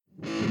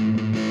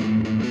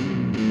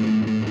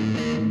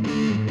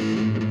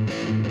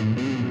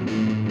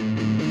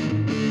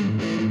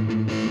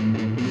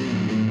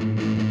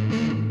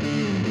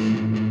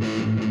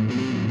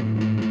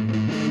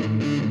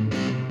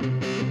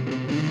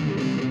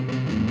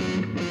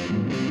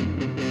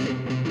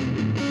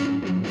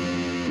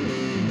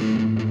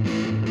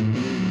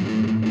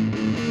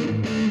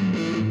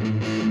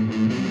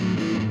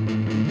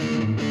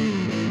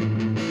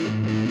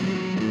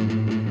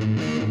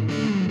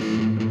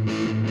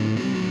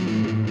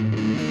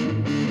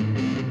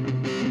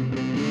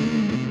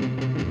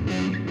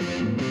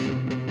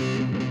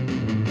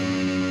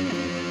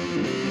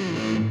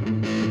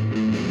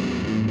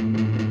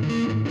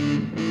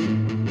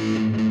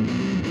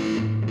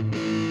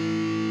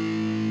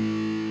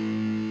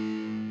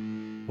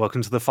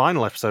Welcome to the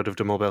final episode of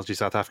Dumble Belgium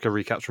South Africa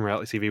Recaps from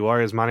Reality TV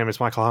Warriors. My name is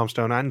Michael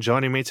Harmstone, and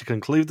joining me to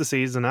conclude the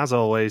season, as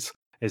always,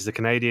 is the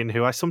Canadian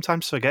who I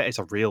sometimes forget is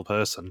a real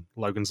person,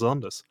 Logan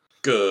Saunders.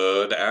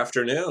 Good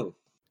afternoon.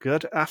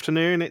 Good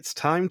afternoon. It's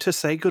time to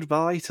say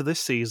goodbye to this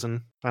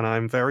season, and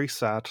I'm very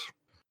sad.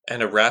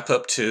 And a wrap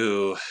up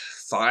to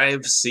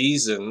 5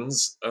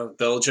 seasons of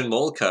Belgian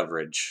mole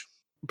coverage.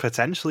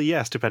 Potentially,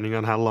 yes, depending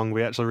on how long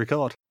we actually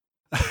record.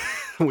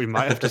 We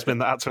might have to spin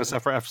that out to a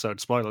separate episode,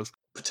 spoilers.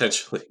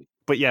 Potentially.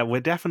 But yeah,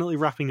 we're definitely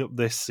wrapping up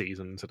this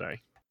season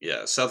today.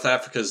 Yeah, South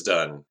Africa's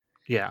done.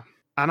 Yeah.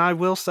 And I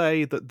will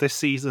say that this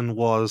season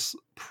was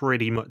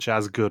pretty much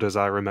as good as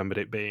I remembered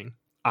it being.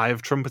 I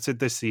have trumpeted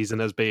this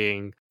season as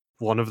being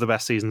one of the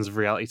best seasons of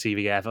reality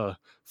TV ever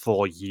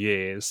for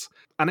years.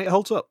 And it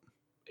holds up.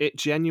 It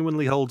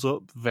genuinely holds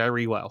up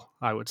very well,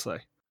 I would say.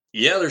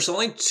 Yeah, there's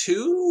only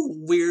two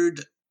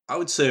weird, I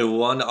would say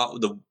one,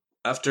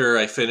 after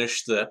I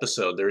finished the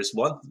episode, there's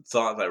one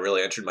thought that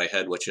really entered my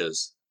head, which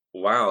is,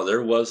 wow,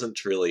 there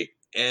wasn't really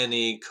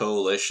any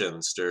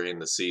coalitions during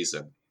the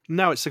season.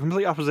 No, it's the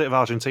complete opposite of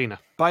Argentina.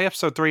 By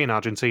episode 3 in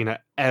Argentina,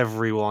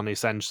 everyone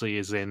essentially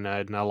is in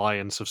an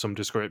alliance of some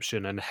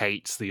description and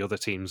hates the other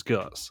team's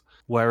guts.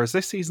 Whereas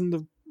this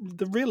season,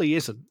 there really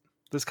isn't.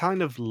 There's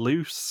kind of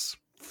loose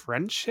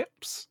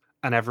friendships,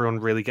 and everyone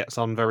really gets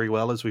on very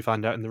well, as we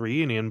find out in the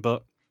reunion,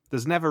 but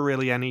there's never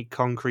really any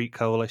concrete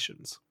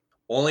coalitions.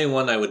 Only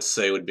one I would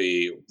say would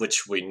be,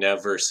 which we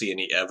never see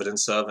any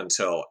evidence of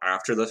until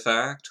after the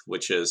fact,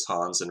 which is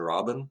Hans and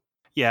Robin.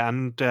 Yeah,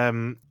 and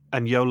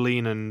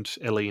Jolene and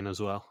Eileen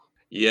as well.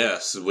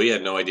 Yes, we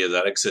had no idea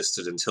that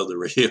existed until the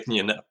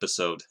reunion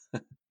episode.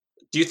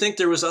 Do you think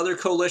there was other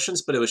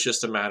coalitions, but it was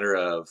just a matter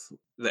of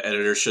the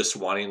editors just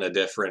wanting a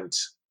different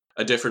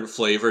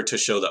flavor to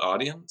show the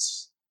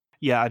audience?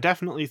 Yeah, I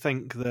definitely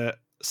think that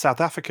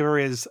South Africa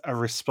is a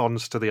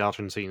response to the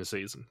Argentina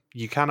season.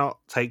 You cannot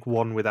take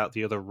one without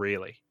the other,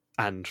 really.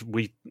 And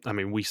we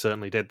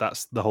certainly did.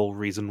 That's the whole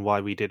reason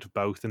why we did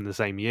both in the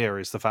same year,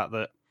 is the fact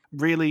that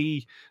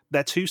really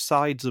they're two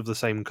sides of the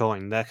same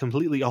coin. They're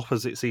completely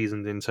opposite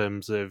seasons in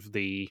terms of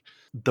the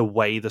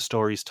way the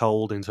story's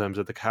told, in terms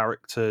of the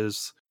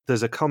characters.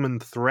 There's a common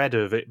thread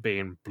of it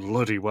being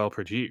bloody well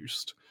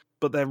produced,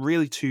 but they're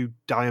really two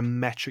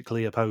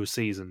diametrically opposed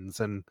seasons.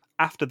 And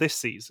after this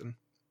season,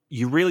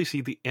 you really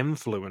see the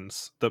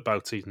influence that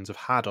both seasons have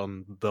had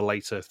on the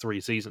later 3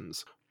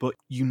 seasons, but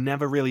you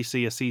never really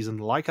see a season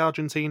like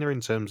Argentina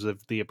in terms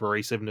of the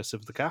abrasiveness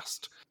of the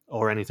cast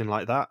or anything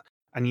like that,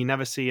 and you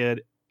never see a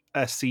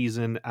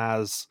season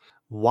as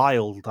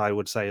wild, I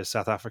would say, as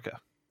South Africa.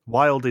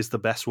 Wild is the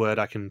best word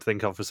I can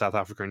think of for South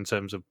Africa in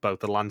terms of both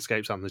the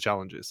landscapes and the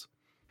challenges.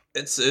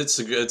 It's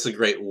a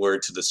great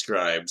word to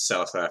describe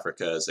South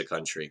Africa as a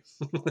country.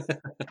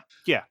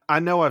 Yeah, I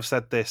know I've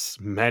said this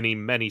many,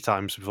 many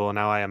times before.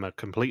 Now I am a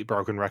complete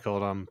broken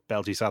record on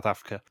Belgium South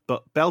Africa.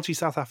 But Belgium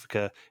South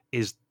Africa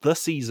is the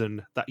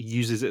season that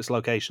uses its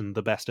location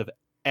the best of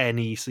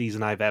any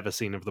season I've ever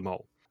seen of them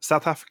all.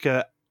 South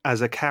Africa,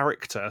 as a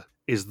character,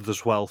 is the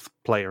 12th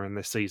player in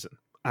this season.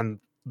 And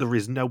there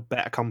is no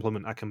better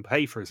compliment I can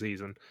pay for a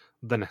season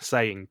than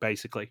saying,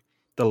 basically,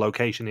 the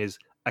location is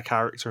a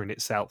character in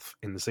itself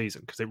in the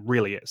season, because it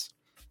really is.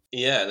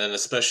 Yeah, and then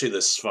especially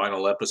this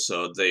final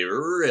episode, they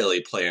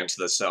really play into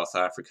the South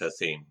Africa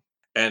theme.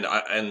 And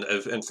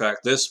in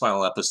fact, this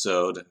final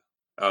episode,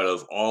 out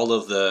of all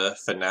of the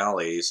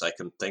finales I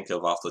can think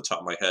of off the top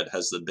of my head,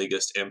 has the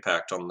biggest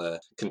impact on the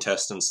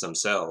contestants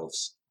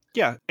themselves.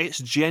 Yeah, it's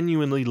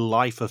genuinely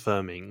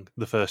life-affirming,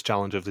 the first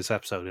challenge of this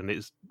episode, and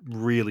it's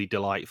really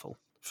delightful.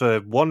 For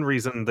one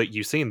reason that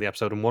you see in the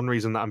episode, and one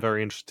reason that I'm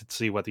very interested to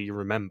see whether you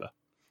remember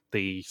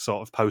the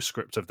sort of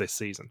postscript of this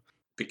season.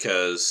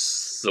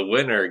 Because the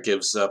winner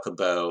gives up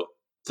about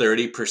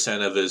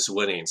 30% of his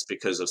winnings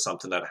because of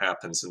something that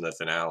happens in the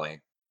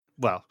finale.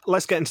 Well,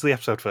 let's get into the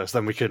episode first,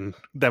 then we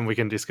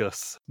can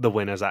discuss the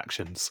winner's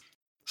actions.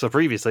 So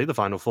previously, the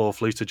Final Four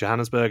flew to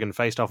Johannesburg and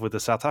faced off with the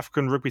South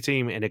African rugby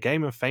team in a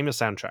game of famous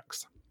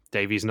soundtracks.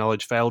 Davy's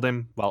knowledge failed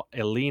him, while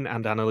Eileen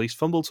and Annelies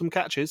fumbled some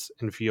catches,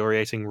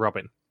 infuriating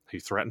Robin,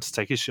 who threatened to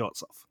take his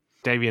shorts off.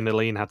 Davy and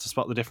Eileen had to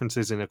spot the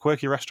differences in a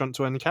quirky restaurant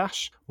to earn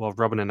cash, while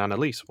Robin and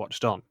Annelies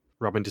watched on.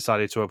 Robin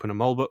decided to open a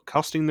mole book,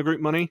 costing the group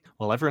money,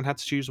 while everyone had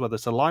to choose whether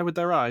to lie with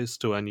their eyes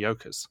to earn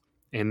yokers.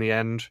 In the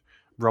end,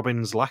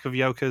 Robin's lack of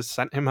yokers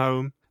sent him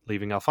home,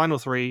 leaving our final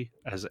 3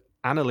 as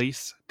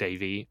Annelies,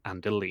 Davy,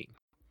 and Eileen.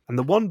 And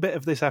the one bit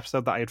of this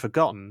episode that I had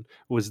forgotten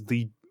was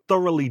the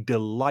thoroughly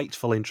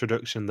delightful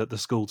introduction that the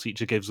school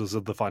teacher gives us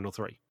of the final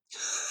 3.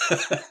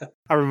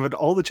 I remembered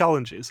all the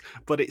challenges,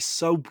 but it's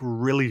so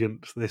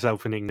brilliant, this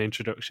opening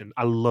introduction.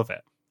 I love it.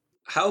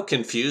 How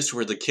confused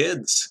were the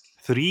kids?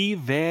 3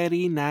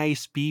 very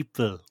nice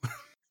people.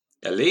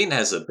 Eileen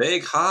has a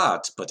big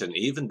heart, but an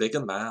even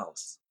bigger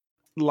mouth.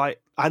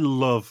 Like, I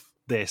love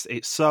this.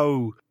 It's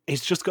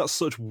just got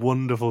such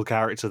wonderful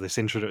character, this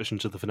introduction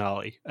to the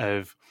finale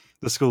of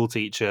the school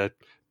teacher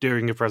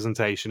doing a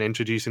presentation,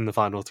 introducing the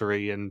final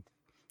 3, and,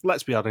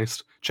 let's be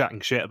honest,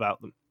 chatting shit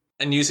about them.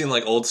 And using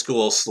like old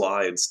school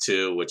slides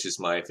too, which is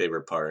my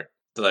favorite part.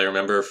 that I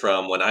remember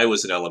from when I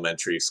was in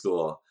elementary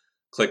school.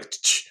 Click,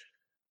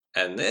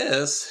 and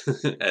this,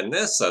 and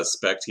this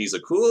suspect, he's a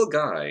cool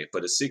guy,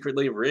 but is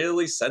secretly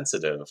really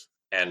sensitive.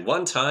 And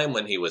one time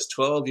when he was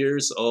 12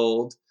 years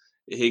old,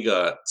 he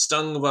got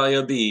stung by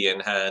a bee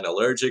and had an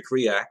allergic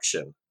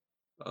reaction.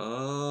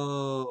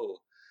 Oh,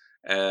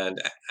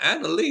 and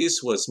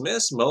Annalise was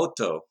Miss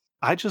Moto.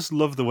 I just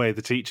love the way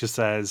the teacher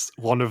says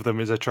one of them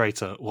is a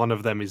traitor, one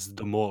of them is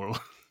the moral.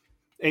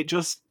 I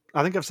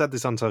think I've said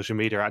this on social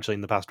media actually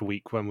in the past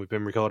week when we've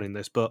been recording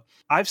this, but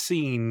I've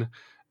seen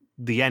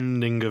the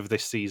ending of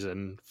this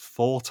season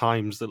 4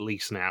 times at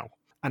least now.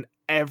 And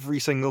every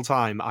single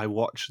time I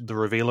watch the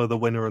reveal of the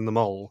winner and the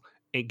mole,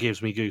 it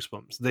gives me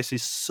goosebumps. This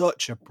is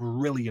such a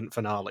brilliant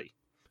finale.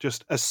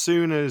 Just as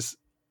soon as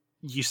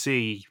you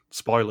see,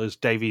 spoilers,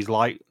 Davy's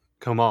light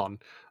come on,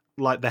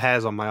 like the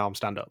hairs on my arm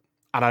stand up.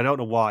 And I don't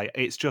know why.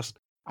 It's just,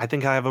 I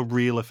think I have a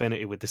real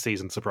affinity with the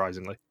season,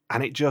 surprisingly.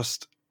 And it's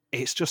just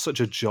such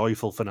a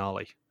joyful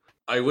finale.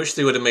 I wish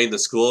they would have made the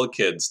school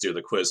kids do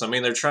the quiz. I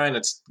mean, they're trying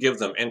to give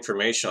them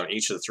information on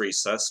each of the 3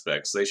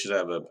 suspects. They should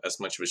have as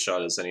much of a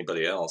shot as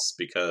anybody else,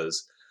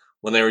 because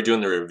when they were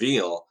doing the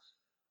reveal,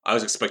 I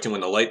was expecting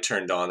when the light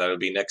turned on that it would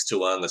be next to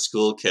one of the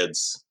school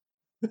kids.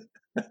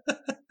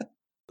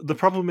 The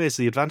problem is,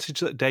 the advantage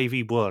that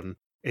Davy won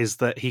is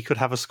that he could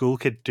have a school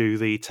kid do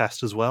the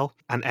test as well,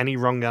 and any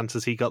wrong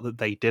answers he got that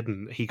they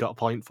didn't, he got a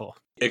point for.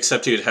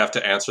 Except he'd have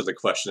to answer the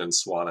question in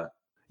Swana.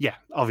 Yeah,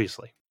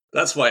 obviously.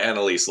 That's why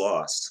Annalise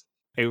lost.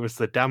 It was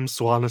the damn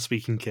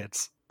Swana-speaking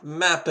kids.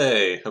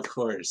 Mappe, of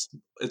course.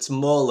 It's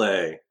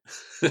Mole.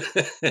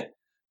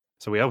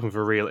 So we open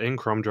for real in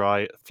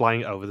Cromdry,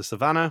 flying over the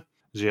savannah.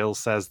 Gilles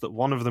says that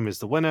one of them is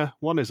the winner,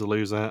 one is a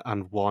loser,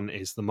 and one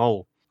is the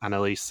mole.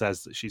 Annalise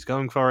says that she's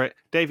going for it.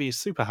 Davy is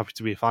super happy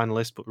to be a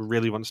finalist, but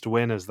really wants to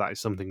win, as that is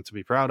something to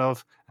be proud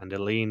of. And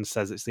Eileen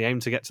says it's the aim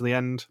to get to the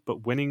end,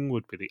 but winning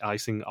would be the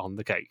icing on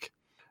the cake.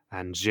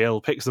 And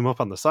Gilles picks them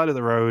up on the side of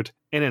the road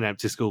in an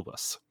empty school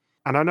bus.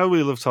 And I know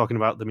we love talking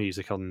about the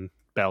music on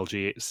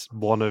Belgie. It's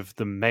one of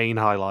the main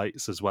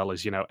highlights, as well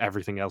as,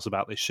 everything else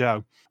about this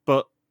show.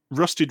 But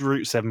Rusted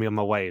Root Send Me On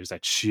My Way is a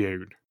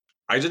tune.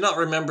 I did not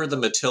remember the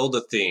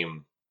Matilda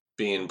theme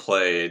being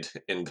played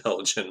in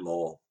Belgian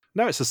Mole.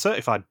 No, it's a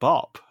certified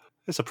bop.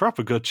 It's a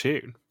proper good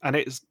tune. And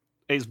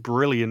it's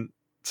brilliant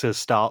to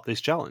start this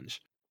challenge.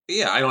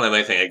 Yeah, I don't have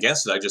anything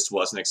against it. I just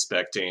wasn't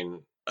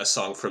expecting a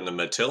song from the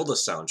Matilda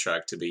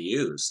soundtrack to be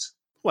used.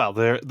 Well,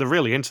 they're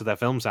really into their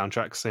film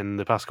soundtracks in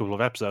the past couple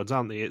of episodes,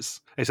 aren't they? It's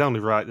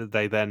only right that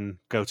they then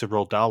go to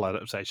Roald Dahl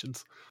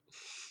adaptations.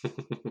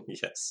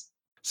 Yes.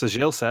 So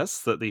Gilles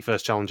says that the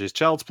first challenge is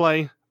Child's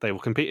Play. They will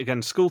compete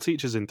against school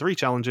teachers in 3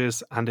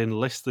 challenges and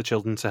enlist the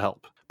children to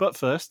help. But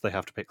first, they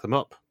have to pick them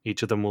up.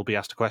 Each of them will be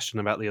asked a question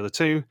about the other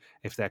 2.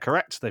 If they're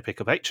correct, they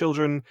pick up 8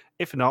 children.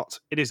 If not,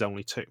 it is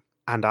only 2.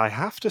 And I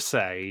have to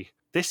say,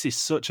 this is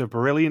such a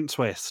brilliant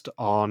twist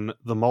on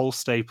the Mole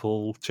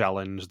Staple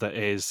challenge that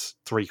is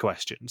 3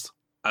 questions.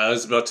 I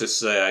was about to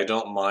say, I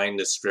don't mind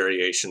this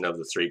variation of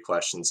the 3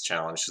 questions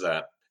challenge.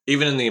 That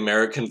even in the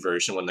American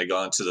version, when they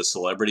got into the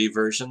celebrity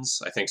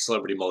versions, I think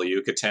Celebrity Mole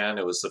Yucatan,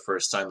 it was the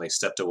first time they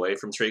stepped away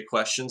from 3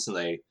 questions, and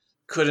they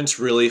couldn't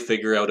really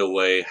figure out a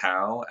way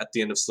how at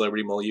the end of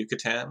Celebrity Mole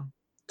Yucatan,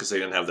 because they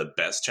didn't have the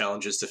best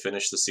challenges to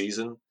finish the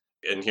season.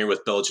 And here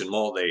with Belgian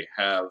Mole, they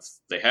have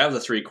the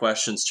 3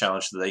 questions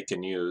challenge that they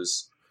can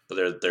use,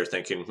 but they're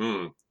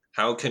thinking,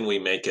 how can we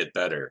make it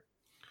better?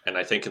 And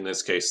I think in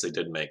this case, they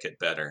did make it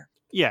better.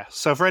 Yeah,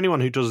 so for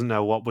anyone who doesn't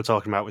know what we're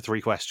talking about with 3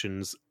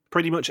 questions,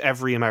 pretty much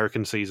every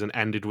American season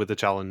ended with a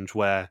challenge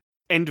where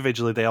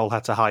individually they all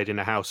had to hide in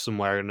a house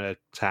somewhere in a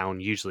town,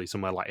 usually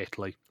somewhere like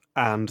Italy.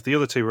 And the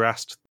other 2 were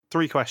asked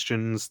 3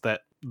 questions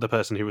that the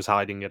person who was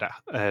hiding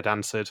had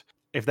answered.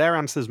 If their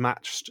answers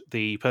matched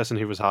the person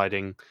who was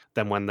hiding,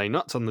 then when they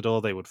knocked on the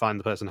door, they would find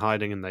the person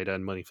hiding and they'd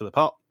earn money for the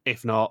pot.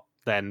 If not,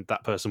 then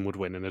that person would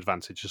win an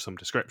advantage of some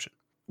description.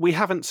 We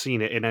haven't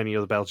seen it in any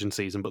other Belgian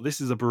season, but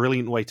this is a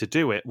brilliant way to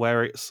do it,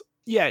 where it's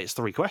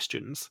 3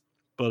 questions,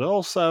 but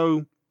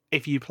also,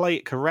 if you play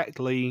it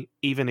correctly,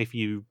 even if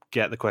you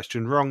get the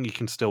question wrong, you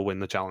can still win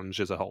the challenge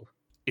as a whole.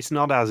 It's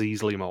not as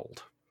easily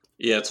mold.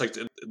 Yeah, it's like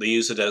they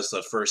use it as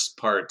the first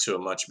part to a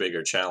much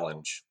bigger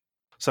challenge.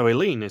 So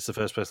Eileen is the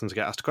first person to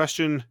get asked a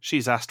question.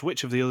 She's asked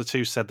which of the other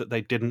 2 said that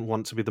they didn't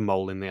want to be the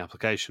mole in the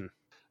application.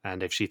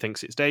 And if she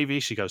thinks it's Davy,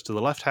 she goes to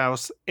the left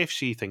house. If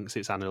she thinks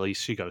it's Annalise,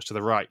 she goes to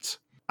the right.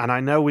 And I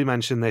know we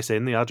mentioned this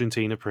in the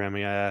Argentina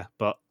premiere,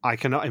 but I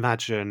cannot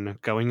imagine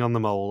going on the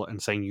mole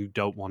and saying you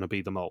don't want to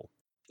be the mole.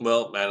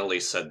 Well,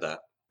 Annalise said that.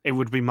 It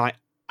would be my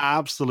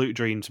absolute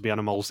dream to be on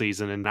a mole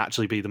season and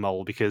actually be the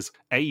mole, because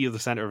A, you're the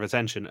center of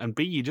attention, and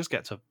B, you just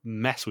get to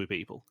mess with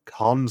people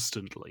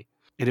constantly.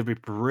 It'd be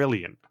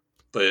brilliant.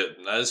 But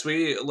as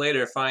we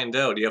later find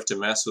out, you have to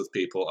mess with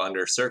people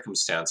under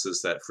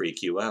circumstances that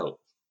freak you out.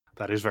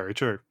 That is very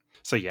true.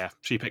 So yeah,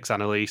 she picks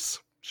Annalise.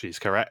 She's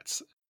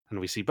correct. And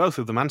we see both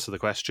of them answer the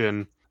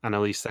question.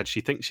 Annalise said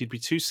she thinks she'd be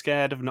too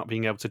scared of not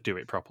being able to do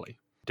it properly.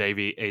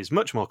 Davy is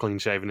much more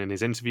clean-shaven in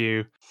his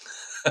interview.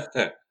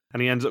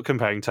 And he ends up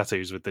comparing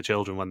tattoos with the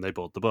children when they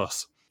board the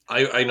bus.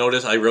 I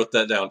noticed, I wrote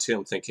that down too.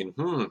 I'm thinking,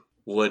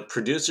 would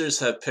producers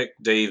have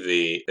picked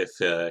Davy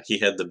if he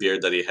had the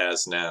beard that he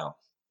has now?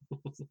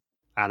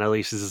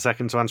 Annalise is the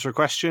second to answer a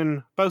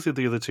question. Both of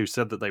the other two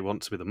said that they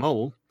want to be the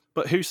mole.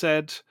 But who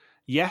said,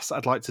 yes,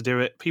 I'd like to do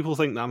it. People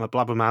think that I'm a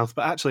blabbermouth,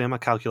 but actually I'm a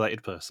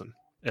calculated person.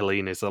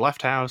 Eileen is the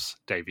left house,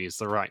 Davy is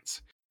the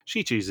right.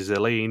 She chooses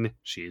Eileen,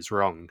 she is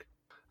wrong.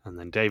 And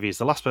then Davy is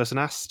the last person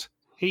asked.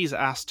 He's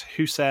asked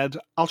who said,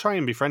 I'll try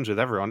and be friends with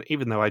everyone,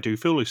 even though I do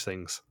foolish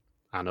things.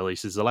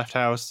 Annalise is the left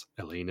house,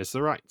 Eileen is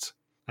the right.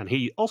 And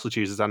he also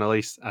chooses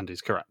Annalise and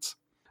is correct.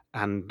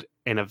 And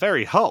in a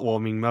very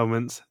heartwarming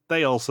moment,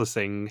 they also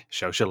sing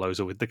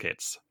Shoshaloza with the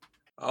kids.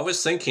 I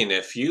was thinking,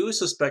 if you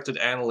suspected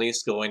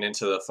Annalise going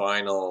into the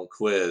final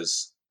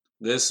quiz,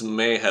 this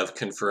may have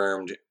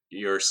confirmed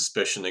your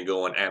suspicion to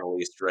go on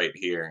Annalise right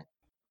here.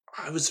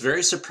 I was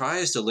very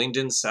surprised Eileen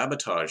didn't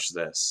sabotage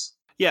this.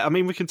 Yeah, I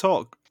mean, we can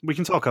talk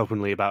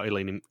openly about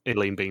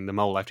Eileen being the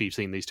mole after you've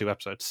seen these 2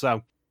 episodes.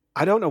 So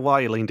I don't know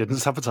why Eileen didn't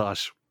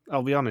sabotage.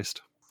 I'll be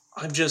honest.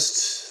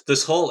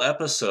 This whole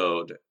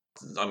episode,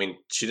 I mean,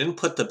 she didn't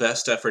put the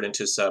best effort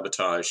into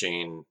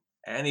sabotaging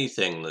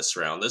anything this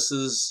round. This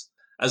is,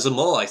 as a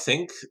mole, I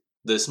think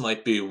this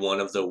might be one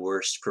of the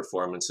worst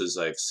performances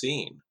I've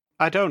seen.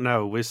 I don't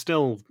know. We're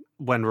still,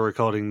 when we're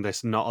recording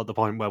this, not at the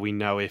point where we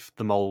know if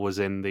the mole was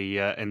in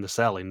the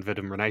cell in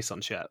Vidum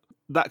Renaissance yet.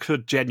 That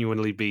could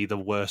genuinely be the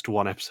worst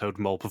 1-episode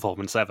mole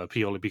performance ever,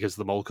 purely because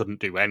the mole couldn't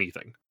do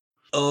anything.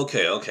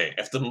 Okay.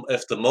 If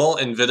the mole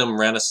in Vidum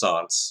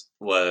Renaissance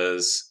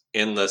was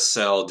in the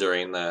cell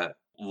during that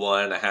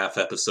 1.5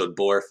 episode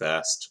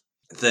Boarfest,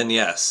 then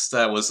yes,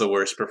 that was a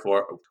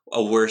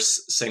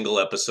worse single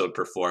episode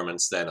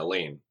performance than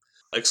Eileen.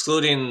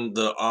 Excluding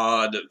the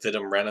odd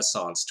Vidum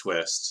Renaissance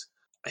twist,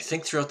 I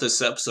think throughout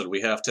this episode we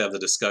have to have the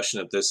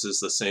discussion if this is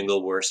the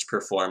single worst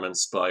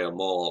performance by a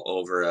mole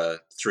over a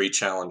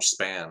 3-challenge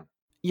span.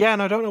 Yeah,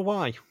 and I don't know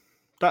why.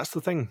 That's the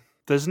thing.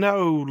 There's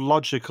no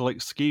logical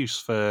excuse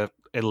for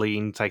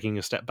Eileen taking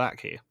a step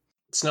back here.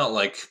 It's not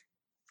like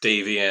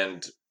Davy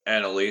and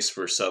Annalise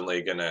were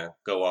suddenly going to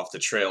go off the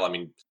trail. I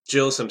mean,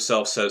 Giles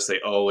himself says they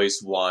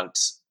always want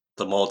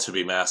the mole to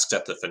be masked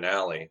at the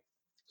finale.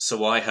 So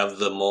why have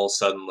the mole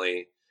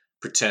suddenly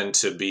pretend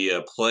to be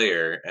a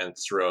player and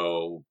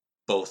throw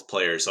both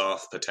players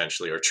off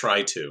potentially, or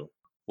try to?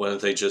 Why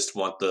don't they just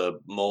want the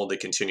mole to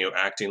continue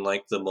acting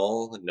like the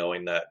mole,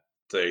 knowing that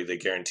they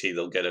guarantee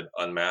they'll get it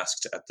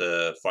unmasked at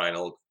the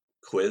final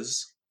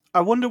quiz?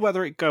 I wonder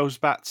whether it goes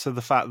back to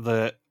the fact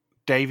that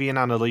Davy and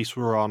Annalise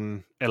were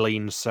on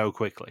Eileen so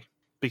quickly.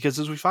 Because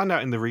as we find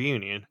out in the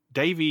reunion,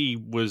 Davy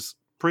was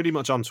pretty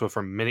much onto her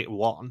from minute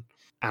 1,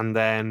 and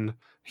then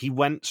he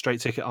went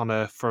straight ticket on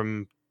her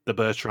from the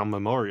Bertrand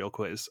Memorial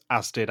Quiz,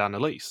 as did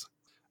Annalise.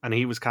 And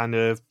he was kind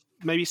of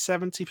maybe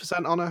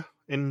 70% on her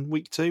in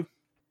week 2.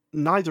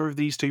 Neither of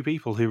these 2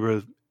 people who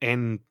were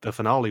in the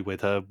finale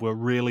with her were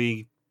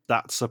really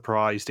that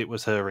surprised it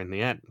was her in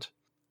the end.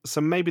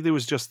 So maybe there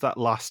was just that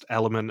last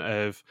element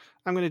of,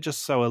 I'm going to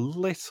just sow a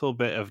little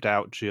bit of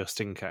doubt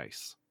just in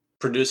case.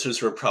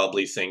 Producers were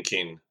probably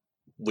thinking,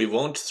 we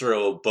won't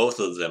throw both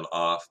of them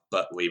off,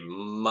 but we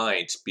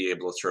might be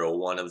able to throw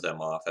one of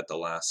them off at the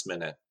last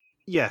minute.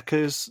 Yeah,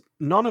 because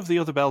none of the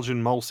other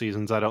Belgian mole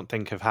seasons, I don't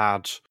think, have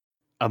had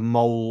a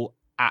mole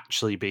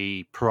actually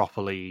be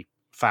properly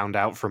found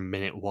out from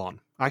minute 1.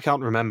 I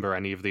can't remember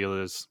any of the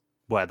others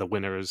where the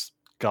winner has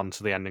gone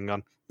to the end and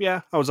gone,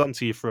 yeah, I was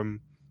onto you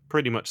from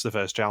pretty much the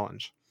first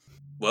challenge.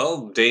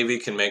 Well, Davy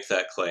can make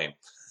that claim.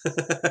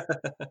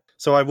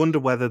 So I wonder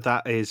whether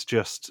that is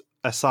just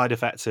a side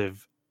effect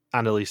of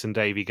Annalise and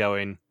Davy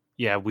going,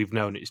 yeah, we've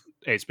known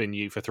it's been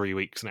you for 3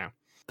 weeks now.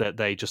 That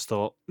they just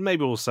thought,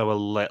 maybe we'll sow a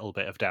little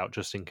bit of doubt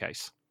just in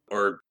case.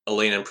 Or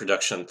Eileen in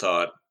production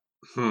thought,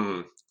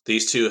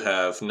 these 2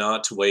 have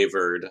not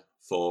wavered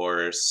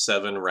for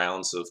 7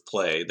 rounds of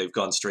play. They've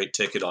gone straight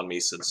ticket on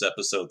me since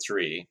episode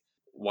 3.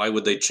 Why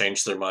would they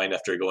change their mind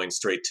after going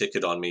straight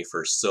ticket on me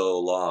for so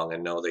long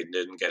and know they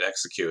didn't get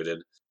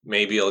executed?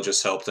 Maybe I'll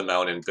just help them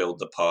out and build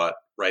the pot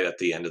right at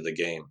the end of the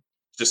game.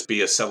 Just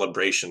be a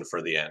celebration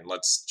for the end.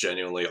 Let's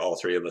genuinely, all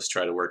 3 of us,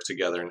 try to work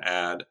together and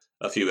add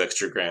a few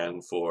extra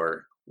grand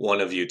for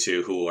one of you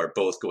 2 who are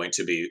both going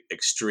to be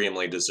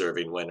extremely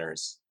deserving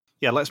winners.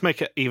 Yeah, let's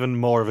make it even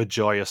more of a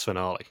joyous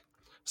finale.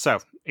 So,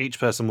 each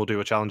person will do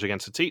a challenge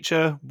against a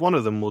teacher, one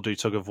of them will do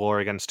tug of war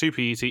against 2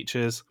 PE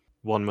teachers,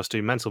 one must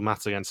do mental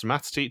maths against a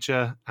maths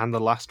teacher, and the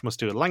last must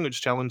do a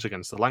language challenge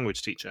against the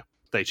language teacher.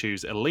 They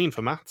choose Eileen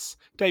for maths,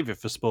 David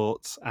for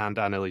sports, and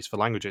Annalise for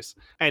languages.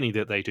 Any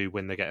that they do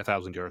win, they get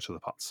 €1,000 for the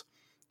pots.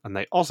 And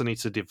they also need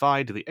to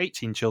divide the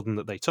 18 children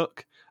that they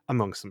took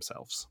amongst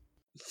themselves.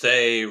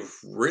 They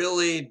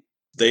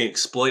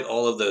exploit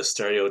all of the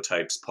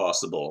stereotypes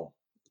possible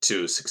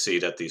to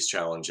succeed at these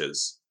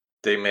challenges.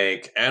 They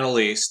make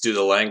Annalise do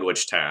the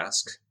language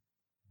task,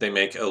 they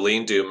make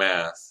Eileen do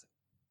math,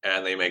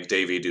 and they make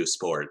Davy do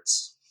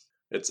sports.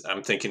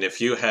 I'm thinking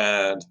if you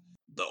had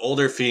the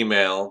older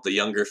female, the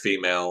younger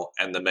female,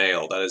 and the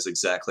male, that is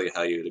exactly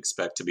how you'd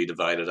expect to be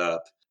divided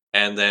up.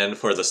 And then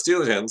for the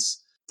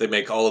students, they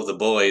make all of the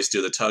boys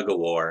do the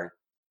tug-of-war,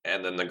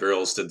 and then the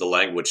girls did the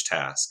language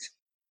task.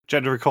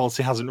 Gender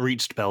equality hasn't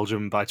reached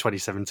Belgium by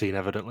 2017,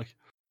 evidently.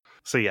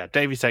 So yeah,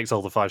 Davy takes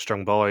all the 5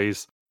 strong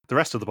boys, the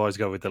rest of the boys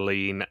go with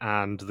Aline,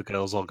 and the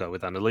girls all go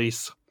with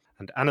Annelies.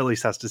 And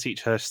Annelies has to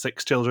teach her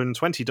 6 children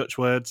 20 Dutch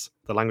words.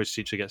 The language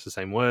teacher gets the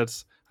same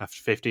words. After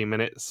 15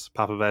 minutes,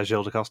 Papa Bear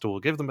Gilles de Costa will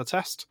give them a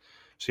test.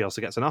 She also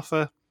gets an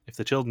offer. If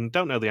the children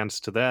don't know the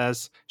answer to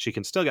theirs, she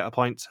can still get a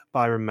point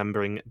by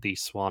remembering the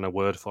Swana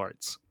word for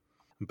it.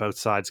 Both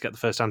sides get the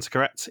first answer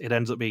correct. It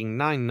ends up being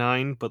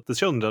 9-9, but the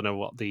children don't know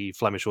what the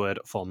Flemish word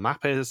for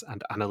map is,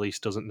 and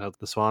Annelies doesn't know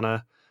the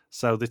Swana,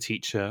 so the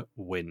teacher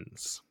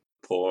wins.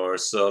 Poor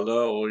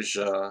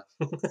Soloja.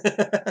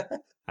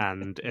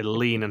 And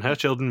Eline and her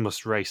children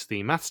must race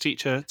the maths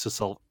teacher to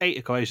solve 8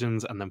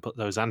 equations and then put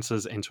those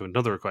answers into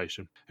another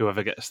equation.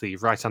 Whoever gets the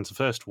right answer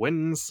first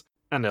wins,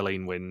 and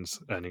Eline wins,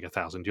 earning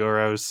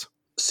 €1,000.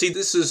 See,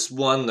 this is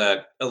one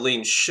that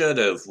Aline should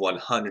have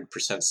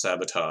 100%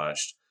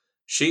 sabotaged.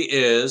 She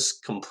is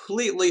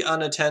completely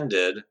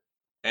unattended,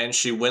 and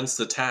she wins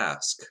the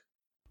task.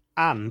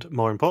 And,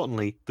 more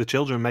importantly, the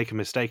children make a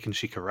mistake and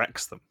she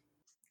corrects them.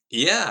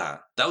 Yeah,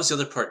 that was the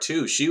other part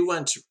too.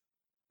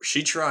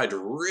 She tried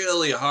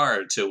really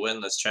hard to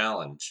win this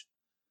challenge.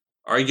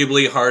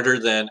 Arguably harder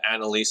than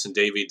Annelies and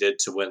Davy did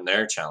to win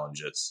their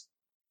challenges.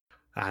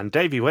 And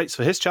Davy waits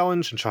for his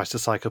challenge and tries to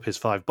psych up his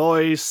 5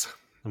 boys.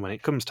 And when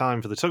it comes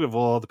time for the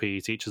tug-of-war, the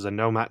PE teachers are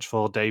no match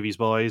for Davy's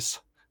boys,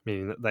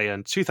 meaning that they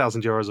earn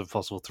 €2,000 of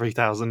possible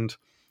 3,000.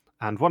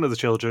 And one of the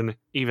children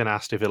even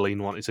asked if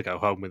Eline wanted to go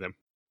home with him.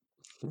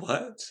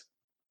 What?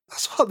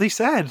 That's what they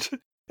said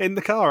in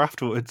the car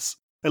afterwards.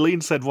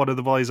 Eline said one of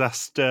the boys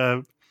asked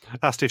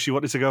if she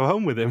wanted to go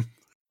home with him.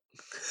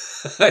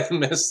 I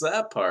missed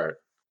that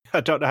part.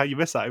 I don't know how you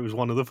missed that. It was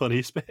one of the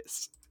funniest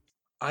bits.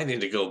 I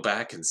need to go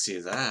back and see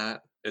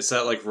that. Is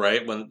that like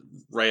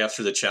right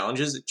after the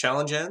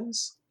challenge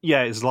ends?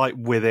 Yeah, it's like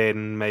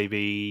within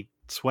maybe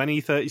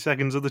 20-30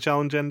 seconds of the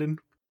challenge ending.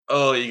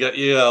 Oh, you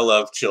gotta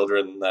love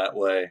children that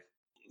way.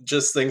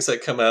 Just things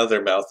that come out of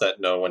their mouth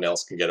that no one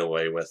else can get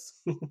away with.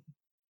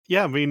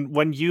 Yeah, I mean,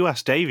 when you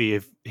asked Davy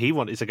if he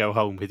wanted to go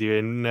home with you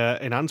in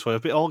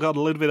Antwerp, it all got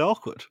a little bit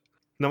awkward,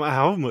 no matter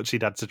how much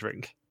he'd had to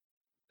drink.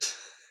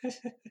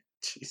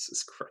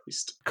 Jesus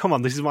Christ. Come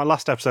on, this is my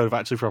last episode of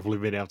actually properly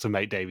being able to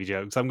make Davy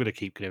jokes. I'm going to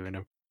keep giving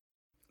them.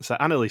 So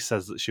Annelies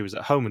says that she was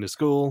at home in a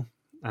school,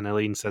 and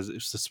Eline says it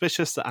was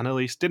suspicious that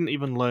Annelies didn't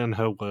even learn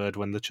her word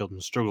when the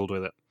children struggled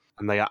with it,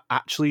 and they are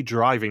actually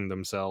driving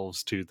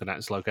themselves to the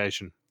next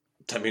location.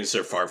 That means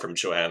they're far from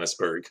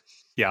Johannesburg.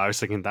 Yeah, I was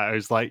thinking that. I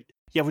was like,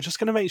 yeah, we're just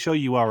going to make sure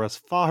you are as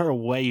far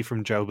away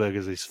from Joburg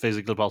as is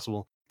physically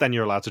possible, then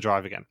you're allowed to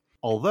drive again.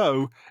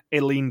 Although,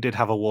 Eline did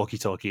have a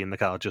walkie-talkie in the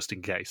car just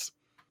in case.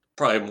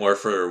 Probably more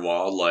for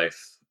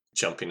wildlife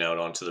jumping out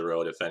onto the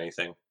road, if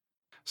anything.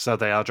 So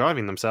they are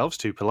driving themselves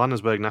to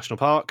Pilanesberg National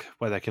Park,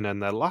 where they can earn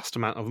their last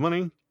amount of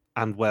money,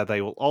 and where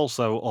they will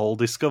also all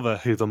discover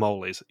who the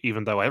mole is,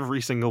 even though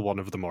every single one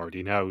of them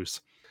already knows.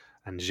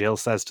 And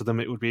Gilles says to them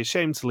it would be a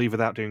shame to leave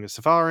without doing a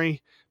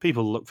safari.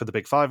 People look for the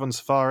big 5 on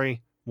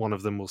safari. One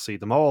of them will see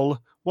them all,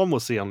 one will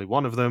see only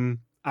one of them,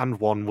 and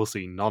one will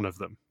see none of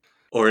them.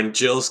 Or in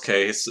Jill's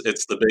case,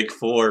 it's the big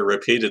 4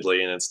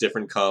 repeatedly, and it's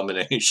different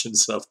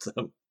combinations of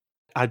them.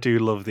 I do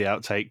love the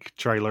outtake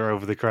trailer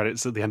over the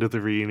credits at the end of the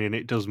reunion.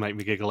 It does make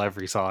me giggle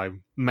every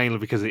time, mainly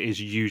because it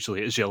is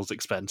usually at Gilles'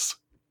 expense.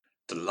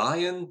 The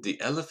lion, the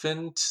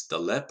elephant, the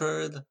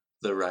leopard,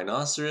 the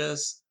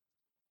rhinoceros,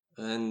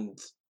 and...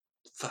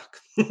 fuck.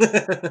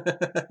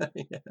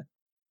 Yeah.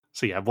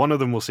 So yeah, one of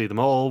them will see them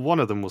all, one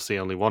of them will see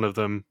only one of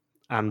them,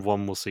 and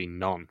one will see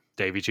none.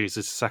 Davy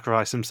chooses to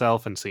sacrifice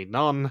himself and see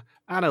none,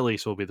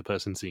 Annelies will be the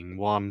person seeing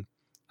one,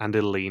 and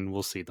Eline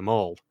will see them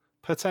all,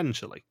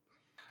 potentially.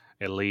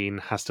 Eline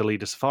has to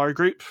lead a safari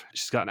group.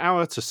 She's got an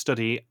hour to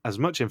study as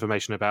much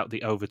information about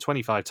the over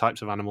 25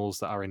 types of animals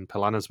that are in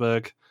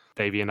Pilanesberg.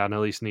 Davy and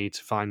Annelies need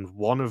to find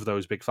one of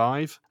those big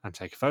 5 and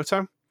take a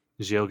photo.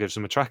 Gilles gives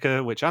them a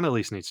tracker, which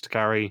Annelies needs to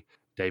carry.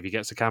 Davy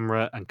gets a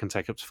camera and can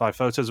take up to 5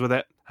 photos with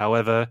it.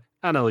 However,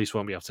 Annelies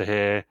won't be able to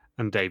hear,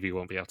 and Davy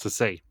won't be able to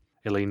see.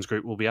 Eline's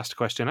group will be asked a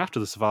question after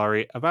the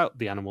safari about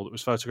the animal that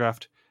was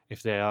photographed.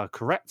 If they are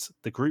correct,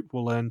 the group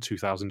will earn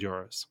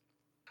 €2,000.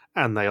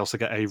 And they also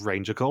get a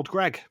ranger called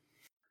Greg.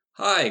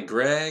 Hi,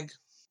 Greg.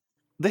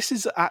 This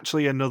is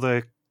actually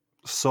another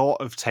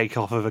sort of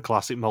takeoff of a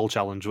classic mole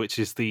challenge, which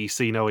is the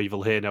see no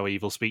evil, hear no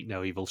evil, speak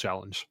no evil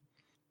challenge.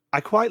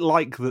 I quite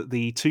like that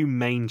the 2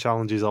 main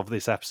challenges of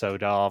this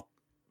episode are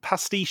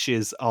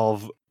pastiches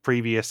of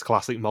previous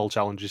classic mole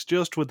challenges,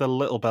 just with a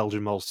little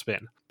Belgian mole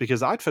spin,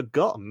 because I'd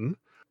forgotten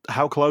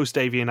how close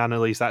Davy and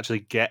Annelies actually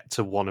get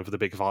to one of the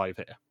big 5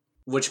 here.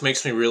 Which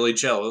makes me really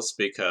jealous,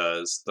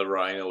 because the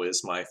rhino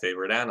is my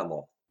favorite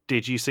animal.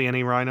 Did you see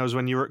any rhinos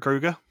when you were at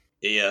Kruger?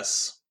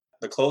 Yes.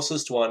 The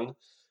closest one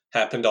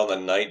happened on the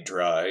night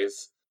drive,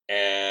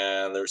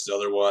 and there's the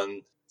other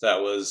one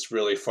that was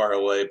really far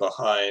away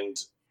behind,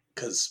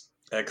 because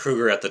at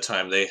Kruger at the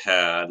time they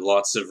had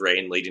lots of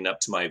rain leading up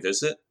to my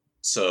visit,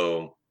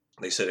 so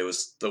They said it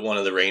was one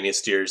of the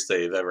rainiest years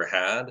they've ever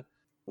had,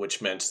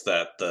 which meant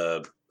that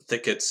the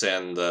thickets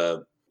and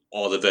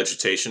all the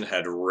vegetation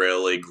had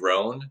really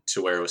grown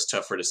to where it was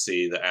tougher to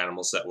see the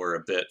animals that were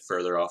a bit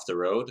further off the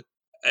road.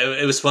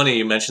 It was funny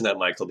you mentioned that,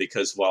 Michael,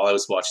 because while I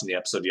was watching the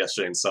episode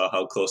yesterday and saw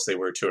how close they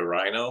were to a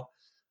rhino,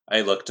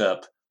 I looked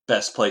up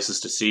best places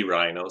to see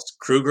rhinos.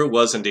 Kruger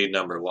was indeed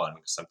number one,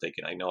 because I'm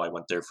thinking, I know I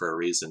went there for a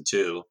reason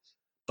too,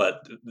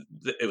 but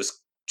it was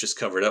just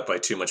covered up by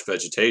too much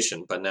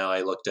vegetation. But now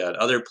I looked at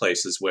other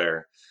places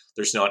where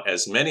there's not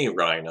as many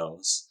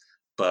rhinos,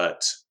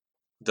 but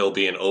they'll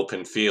be in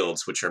open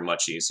fields, which are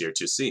much easier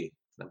to see.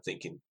 And I'm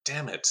thinking,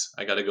 damn it,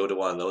 I got to go to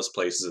one of those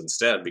places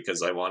instead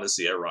because I want to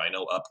see a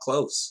rhino up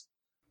close.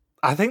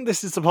 I think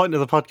this is the point of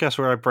the podcast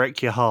where I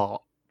break your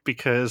heart,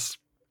 because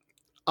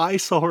I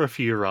saw a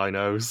few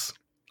rhinos.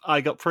 I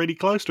got pretty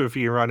close to a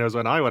few rhinos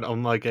when I went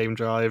on my game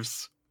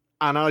drives,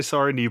 and I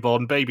saw a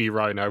newborn baby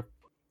rhino.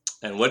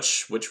 And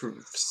which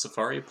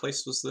safari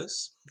place was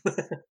this?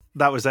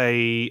 That was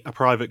a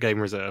private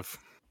game reserve.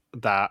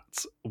 That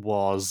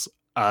was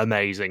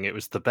amazing. It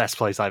was the best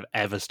place I've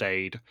ever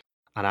stayed.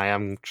 And I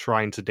am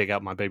trying to dig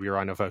out my baby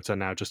rhino photo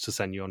now just to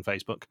send you on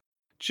Facebook,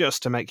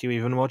 just to make you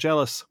even more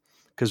jealous.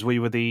 Because we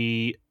were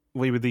the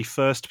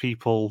first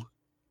people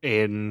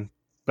in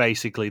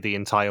basically the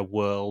entire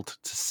world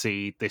to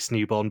see this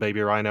newborn baby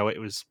rhino. It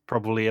was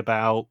probably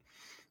about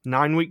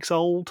 9 weeks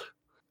old,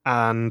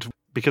 and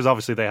because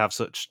obviously they have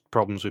such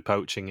problems with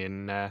poaching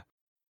in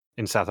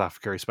South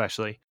Africa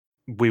especially,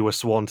 we were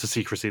sworn to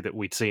secrecy that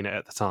we'd seen it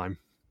at the time.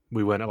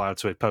 We weren't allowed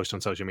to post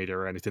on social media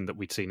or anything that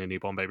we'd seen a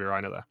newborn baby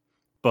rhino there.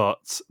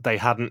 But they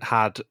hadn't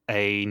had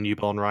a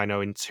newborn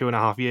rhino in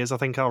 2.5 years, I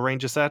think our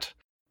ranger said.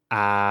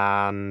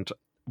 And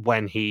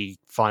when he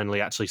finally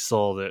actually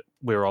saw that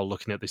we were all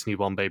looking at this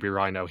newborn baby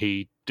rhino,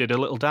 he did a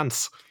little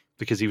dance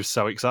because he was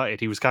so excited.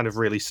 He was kind of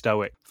really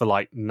stoic for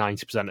like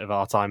 90% of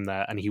our time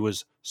there, and he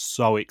was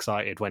so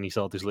excited when he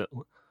saw this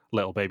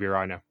little baby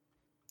rhino.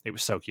 It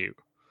was so cute.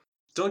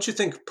 Don't you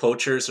think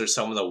poachers are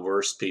some of the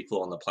worst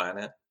people on the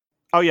planet?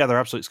 Oh yeah, they're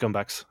absolute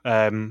scumbags.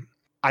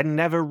 I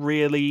never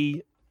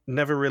really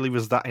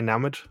was that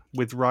enamored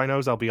with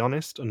rhinos, I'll be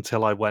honest,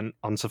 until I went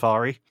on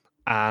safari.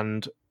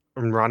 And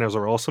rhinos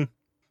are awesome.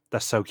 They're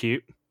so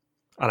cute.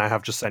 And I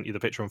have just sent you the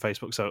picture on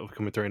Facebook, so it'll be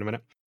coming through in a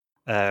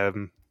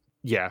minute.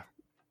 Yeah,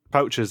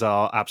 poachers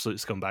are absolute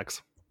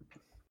scumbags.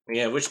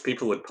 Yeah, which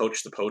people would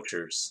poach the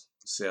poachers?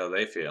 See how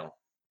they feel.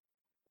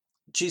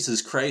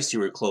 Jesus Christ, you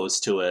were close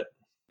to it.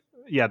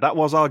 Yeah, that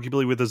was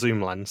arguably with a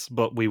zoom lens,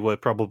 but we were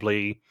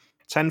probably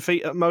 10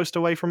 feet at most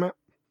away from it.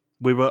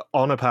 We were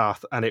on a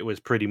path, and it was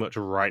pretty much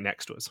right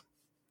next to us.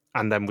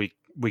 And then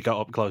we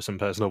got up close and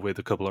personal with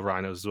a couple of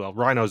rhinos as well.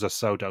 Rhinos are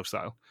so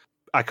docile.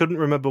 I couldn't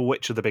remember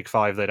which of the big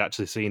five they'd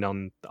actually seen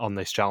on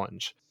this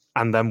challenge.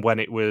 And then when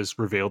it was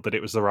revealed that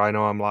it was the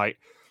rhino, I'm like,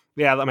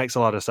 yeah, that makes a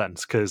lot of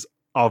sense, because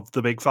of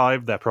the big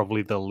five, they're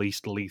probably the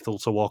least lethal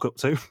to walk up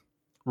to.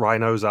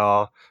 Rhinos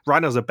are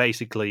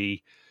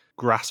basically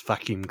grass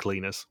vacuum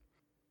cleaners.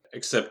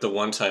 Except the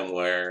one time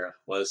where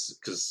was,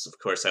 because of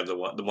course I have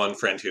the one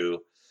friend who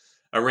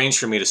arranged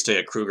for me to stay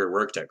at Kruger,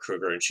 worked at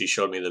Kruger, and she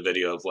showed me the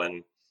video of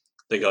when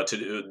they got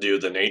to do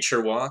the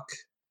nature walk.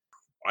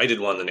 I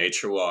did one of the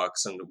nature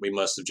walks, and we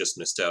must have just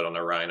missed out on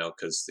a rhino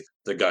because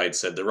the guide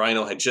said the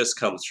rhino had just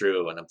come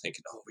through, and I'm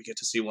thinking, oh, we get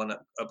to see one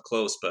up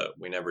close, but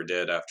we never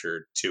did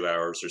after 2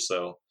 hours or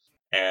so.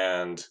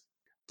 And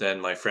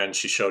then my friend,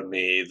 she showed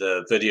me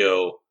the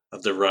video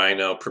of the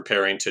rhino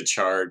preparing to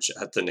charge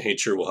at the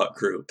nature walk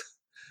group.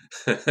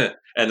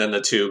 And then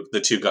the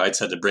two guides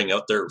had to bring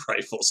out their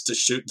rifles to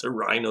shoot the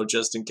rhino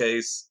just in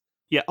case.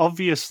 Yeah,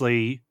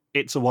 obviously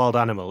it's a wild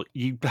animal.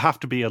 You have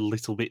to be a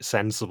little bit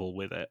sensible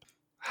with it.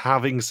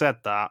 Having said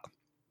that,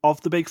 of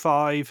the big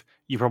five,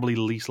 you're probably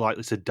least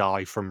likely to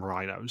die from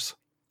rhinos.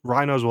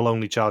 Rhinos will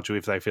only charge you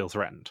if they feel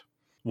threatened.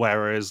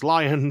 Whereas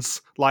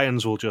lions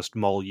will just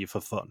maul you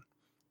for fun.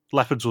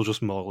 Leopards will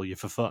just maul you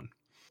for fun.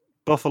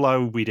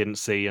 Buffalo, we didn't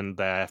see, and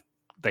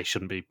they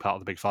shouldn't be part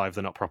of the big five.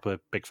 They're not proper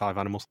big five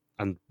animals.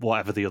 And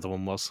whatever the other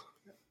one was.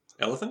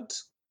 Elephant?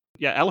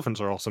 Yeah,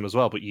 elephants are awesome as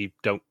well, but you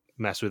don't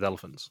mess with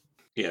elephants.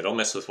 Yeah, don't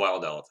mess with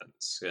wild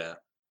elephants. Yeah.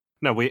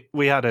 No,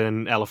 we had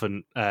an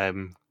elephant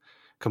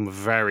come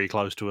very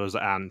close to us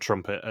and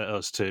trumpet at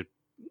us to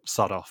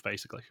sod off,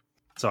 basically.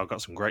 So I've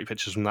got some great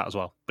pictures from that as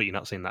well, but you're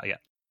not seeing that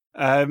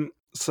yet.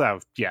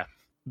 So, yeah.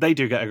 They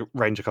do get a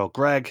ranger called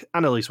Greg.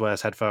 Annalise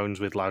wears headphones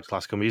with loud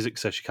classical music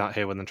so she can't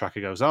hear when the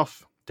tracker goes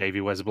off.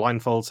 Davey wears a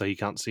blindfold so he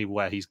can't see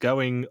where he's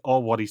going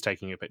or what he's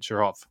taking a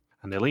picture of.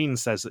 And Eileen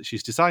says that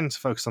she's decided to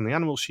focus on the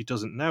animals she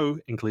doesn't know,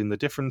 including the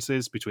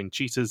differences between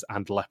cheetahs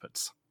and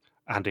leopards.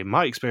 And in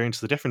my experience,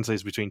 the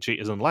differences between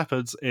cheetahs and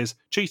leopards is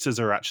cheetahs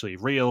are actually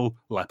real,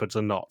 leopards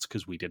are not,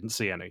 because we didn't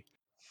see any.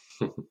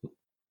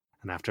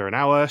 And after an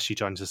hour, she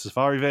joins a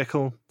safari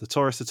vehicle. The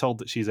tourists are told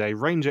that she's a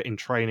ranger in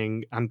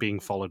training and being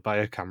followed by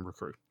a camera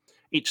crew.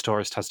 Each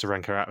tourist has to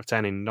rank her out of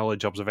 10 in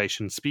knowledge,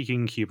 observation,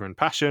 speaking, humor, and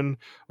passion,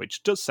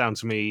 which does sound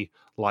to me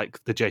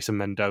like the Jason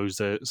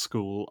Mendoza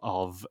school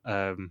of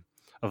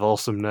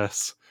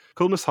awesomeness.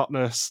 coolness,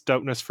 hotness,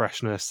 dopeness,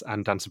 freshness,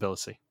 and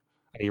danceability.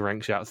 And he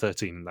ranks you out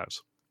 13 in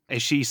those.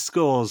 If she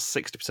scores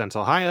 60%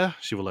 or higher,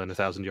 she will earn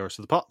 €1,000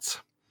 for the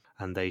pot.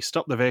 And they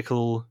stop the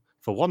vehicle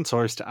for one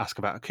tourist to ask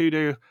about a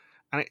kudu,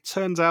 and it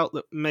turns out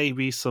that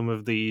maybe some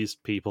of these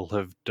people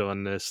have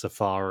done a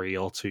safari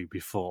or two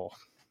before.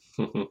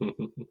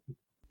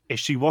 If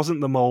she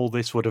wasn't the mole,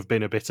 this would have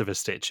been a bit of a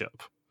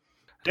stitch-up.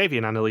 Davy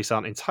and Annalise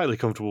aren't entirely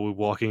comfortable with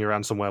walking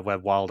around somewhere where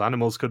wild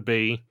animals could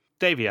be.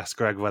 Davy asks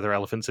Greg whether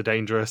elephants are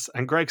dangerous,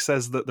 and Greg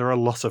says that there are a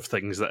lot of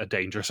things that are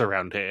dangerous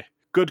around here.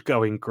 Good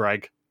going,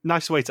 Greg.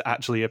 Nice way to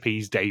actually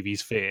appease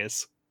Davy's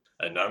fears.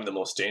 And I'm the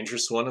most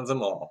dangerous one of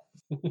them all.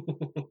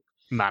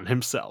 Man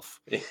himself.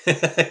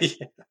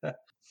 Yeah.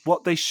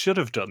 What they should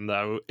have done,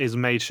 though, is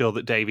made sure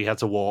that Davy had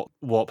to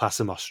walk past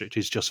some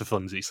ostriches just for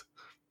funsies.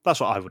 That's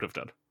what I would have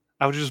done.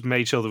 I would have just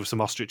made sure there were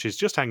some ostriches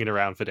just hanging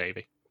around for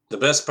Davy. The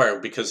best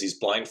part, because he's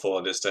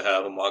blindfolded, is to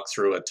have him walk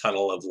through a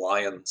tunnel of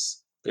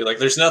lions. Be like,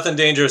 there's nothing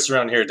dangerous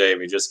around here,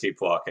 Davy. Just keep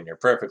walking. You're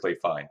perfectly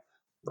fine.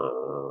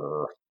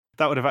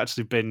 That would have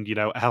actually been,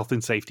 a health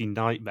and safety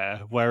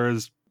nightmare,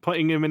 whereas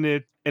putting him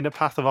in a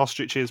path of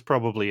ostriches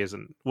probably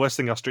isn't. Worst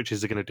thing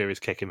ostriches are going to do is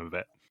kick him a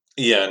bit.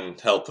 Yeah, and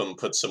help him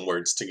put some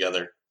words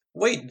together.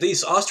 Wait,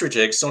 these ostrich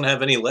eggs don't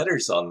have any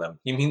letters on them.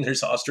 You mean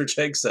there's ostrich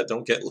eggs that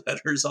don't get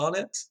letters on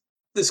it?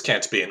 This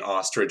can't be an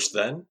ostrich,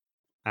 then.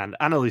 And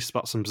Annalise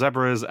spots some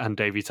zebras, and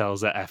Davy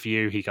tells her F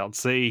you, he can't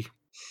see.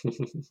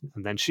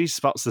 And then she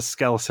spots the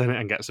skeleton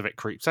and gets a bit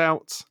creeped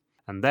out.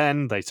 And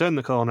then they turn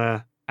the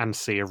corner and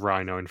see a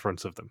rhino in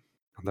front of them.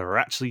 And there are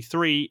actually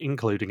 3,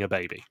 including a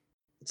baby.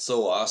 It's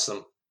so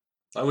awesome.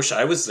 I wish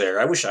I was there.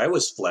 I wish I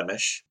was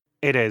Flemish.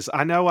 It is.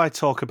 I know I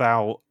talk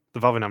about the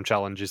Vovinam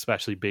Challenge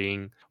especially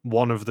being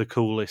one of the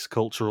coolest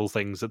cultural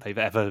things that they've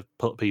ever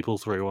put people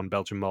through on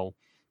Belgian Mole.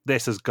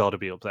 This has got to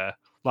be up there.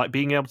 Like,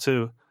 being able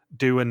to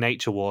do a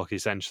nature walk,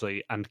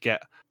 essentially, and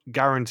get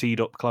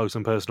guaranteed up close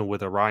and personal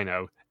with a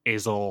rhino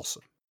is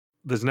awesome.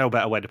 There's no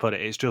better way to put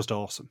it. It's just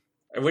awesome.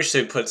 I wish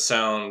they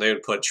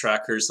would put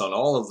trackers on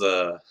all of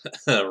the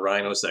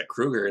rhinos at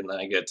Kruger, and then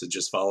I get to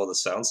just follow the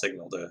sound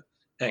signal to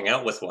hang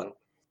out with one.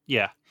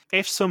 Yeah.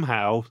 If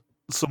somehow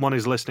someone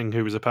is listening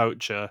who is a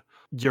poacher,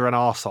 you're an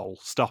arsehole.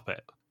 Stop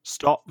it.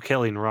 Stop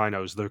killing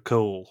rhinos. They're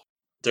cool.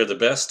 They're the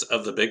best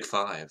of the big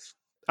 5.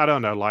 I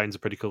don't know. Lions are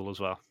pretty cool as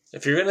well.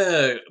 If you're going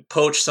to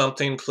poach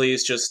something,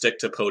 please just stick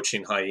to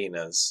poaching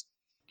hyenas.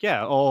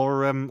 Yeah,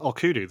 or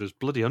kudu. There's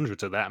bloody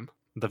hundreds of them.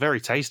 They're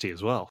very tasty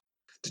as well.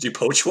 Did you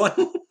poach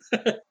one?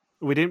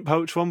 We didn't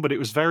poach one, but it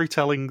was very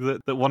telling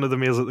that one of the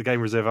meals at the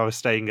game reserve I was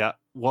staying at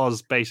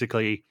was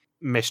basically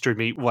mystery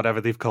meat,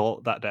 whatever they've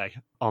called that day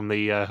on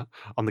the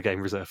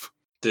game reserve.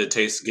 Did it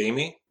taste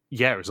gamey?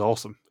 Yeah, it was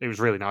awesome. It was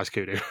really nice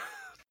kudu.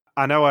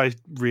 I know I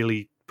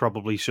really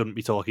probably shouldn't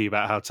be talking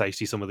about how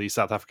tasty some of these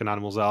South African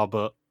animals are,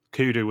 but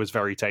kudu was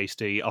very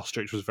tasty.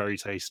 Ostrich was very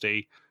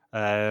tasty. Did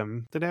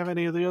I have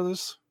any of the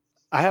others?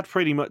 I had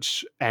pretty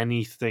much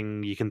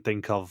anything you can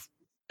think of.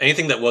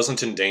 Anything that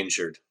wasn't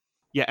endangered.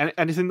 Yeah,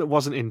 anything that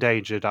wasn't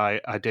endangered,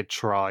 I did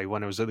try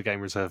when I was at the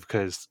game reserve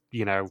because,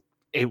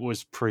 it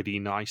was pretty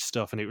nice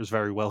stuff and it was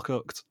very well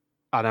cooked.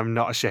 And I'm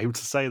not ashamed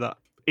to say that.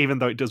 Even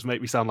though it does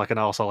make me sound like an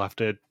arsehole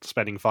after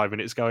spending 5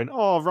 minutes going,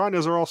 oh,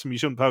 rhinos are awesome, you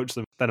shouldn't poach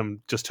them. Then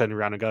I'm just turning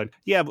around and going,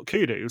 yeah, but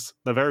kudus,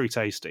 they're very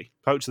tasty.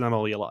 Poach them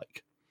all you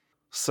like.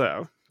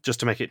 So, just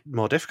to make it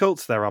more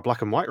difficult, there are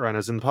black and white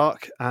rhinos in the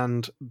park,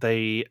 and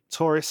the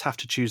tourists have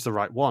to choose the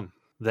right one.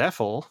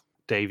 Therefore,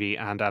 Davy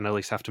and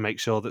Annalise have to make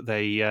sure that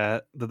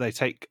they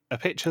take a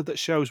picture that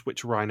shows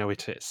which rhino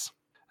it is.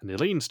 And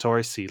Eileen's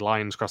tourists see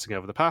lions crossing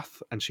over the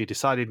path, and she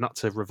decided not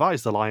to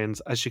revise the lions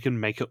as she can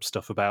make up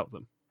stuff about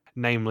them.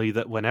 Namely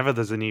that whenever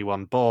there's a new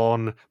one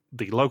born,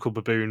 the local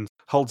baboon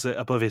holds it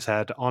above his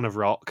head on a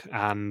rock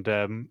and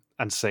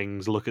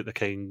sings, "Look at the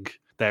king,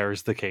 there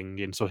is the king"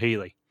 in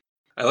Swahili.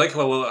 I like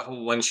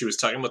how when she was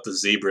talking about the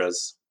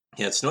zebras,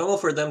 yeah, it's normal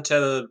for them to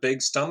have a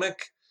big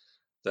stomach.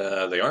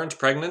 They aren't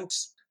pregnant.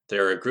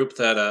 They're a group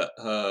that,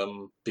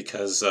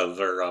 because of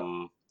their,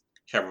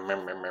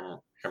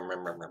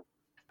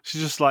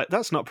 She's just like,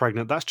 that's not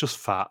pregnant, that's just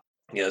fat.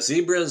 Yeah,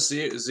 zebras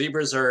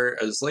are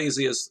as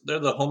lazy as... They're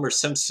the Homer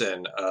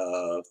Simpson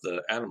of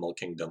the animal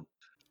kingdom.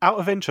 Out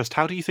of interest,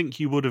 how do you think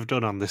you would have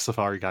done on this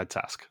safari guide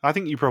task? I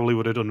think you probably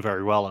would have done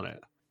very well on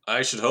it.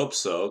 I should hope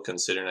so,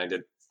 considering I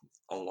did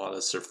a lot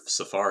of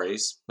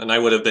safaris. And I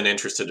would have been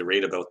interested to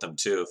read about them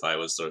too if I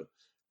was the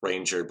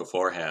ranger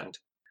beforehand.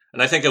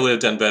 And I think I would have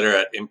done better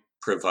at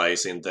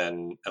improvising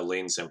than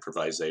Eileen's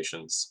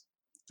improvisations.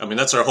 I mean,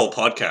 that's our whole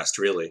podcast,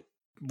 really.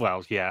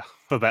 Well, yeah,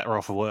 for better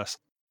or for worse.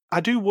 I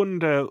do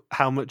wonder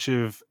how much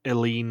of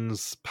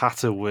Eileen's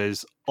patter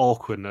was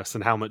awkwardness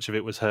and how much of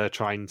it was her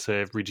trying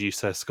to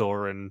reduce her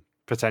score and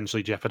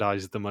potentially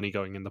jeopardize the money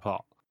going in the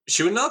pot.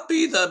 She would not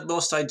be the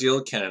most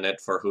ideal candidate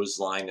for whose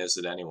line is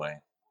it anyway.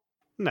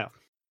 No.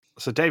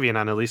 So Davy and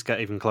Annalise get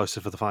even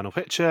closer for the final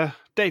picture.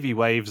 Davy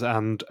waves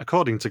and,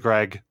 according to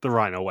Greg, the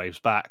rhino waves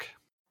back.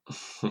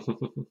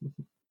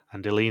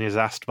 And Eileen is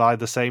asked by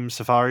the same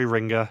safari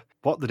ringer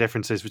what the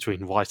difference is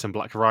between white and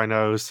black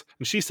rhinos,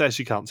 and she says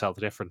she can't tell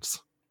the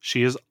difference.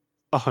 She is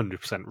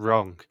 100%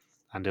 wrong.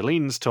 And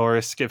Eileen's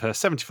tourists give her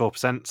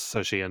 74%,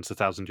 so she earns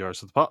 €1,000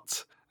 for the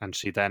pot. And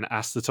she then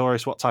asks the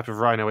tourists what type of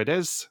rhino it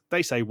is.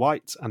 They say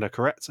white and are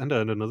correct and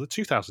earn another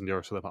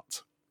 €2,000 for the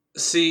pot.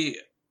 See,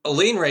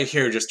 Aline right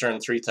here just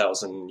earned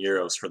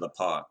 €3,000 for the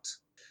pot.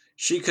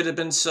 She could have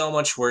been so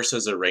much worse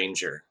as a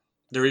ranger.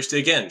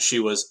 Again, she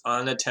was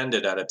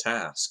unattended at a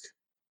task.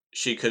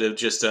 She could have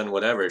just done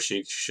whatever.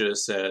 She should have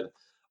said,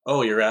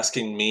 "Oh, you're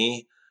asking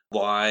me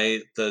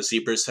why the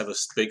zebras have a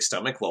big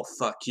stomach? Well,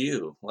 fuck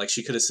you." Like,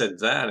 she could have said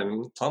that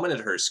and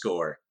plummeted her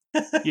score.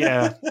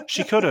 Yeah,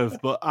 she could have,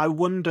 but I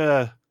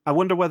wonder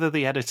whether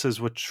the editors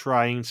were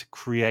trying to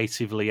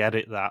creatively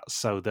edit that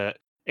so that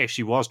if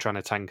she was trying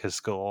to tank her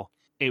score,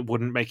 it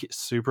wouldn't make it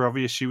super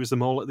obvious she was the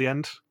mole at the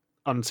end,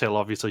 until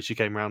obviously she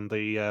came around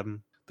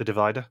the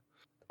divider.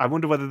 I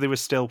wonder whether they were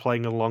still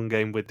playing a long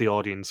game with the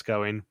audience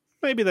going,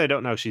 maybe they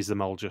don't know she's the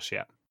mole just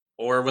yet.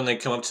 Or when they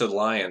come up to the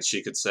lions,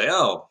 she could say,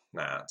 "Oh,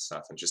 nah, it's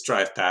nothing. Just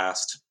drive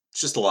past. It's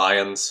just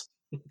lions."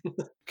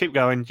 Keep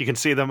going. You can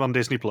see them on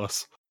Disney+.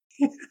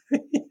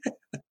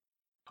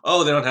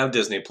 Oh, they don't have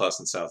Disney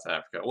Plus in South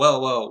Africa.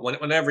 Well,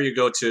 whenever you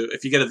go to,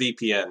 if you get a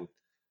VPN,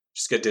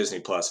 just get Disney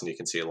Plus and you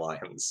can see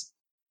lions.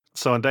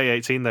 So on day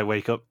 18, they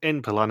wake up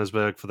in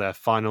Pilanesberg for their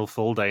final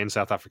full day in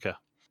South Africa.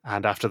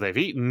 And after they've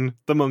eaten,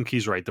 the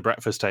monkeys raid the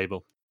breakfast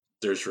table.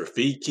 There's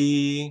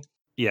Rafiki.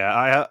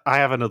 Yeah, I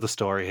have another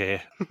story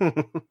here.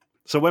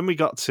 So when we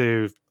got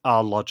to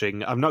our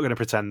lodging, I'm not going to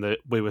pretend that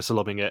we were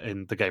slumming it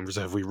in the game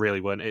reserve. We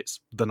really weren't. It's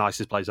the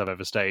nicest place I've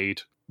ever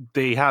stayed.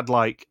 They had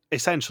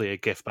essentially a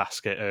gift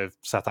basket of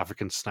South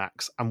African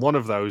snacks, and one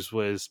of those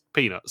was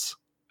peanuts.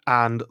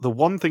 And the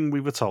one thing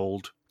we were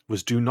told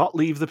was do not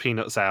leave the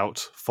peanuts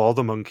out for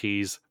the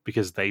monkeys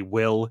because they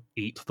will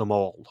eat them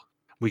all.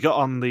 We got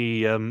on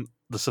the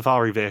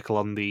safari vehicle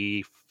on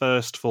the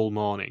first full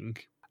morning,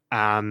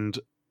 and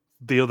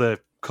the other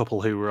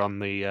couple who were on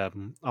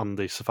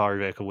the safari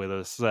vehicle with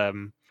us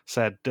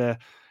said,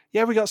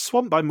 "Yeah, we got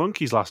swamped by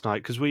monkeys last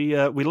night because we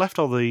left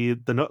all the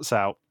nuts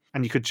out,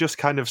 and you could just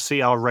kind of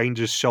see our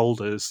ranger's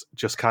shoulders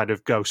just kind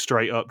of go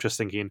straight up, just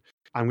thinking,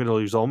 I'm going to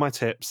lose all my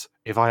tips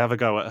if I have a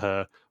go at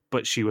her."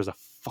 But she was a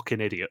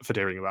fucking idiot for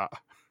doing that.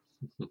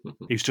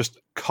 He's just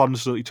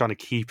constantly trying to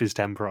keep his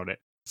temper on it.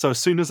 So as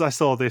soon as I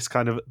saw this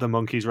kind of the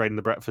monkeys raiding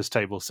the breakfast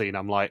table scene,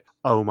 I'm like,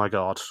 oh my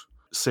god,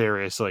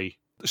 seriously.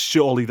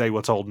 Surely they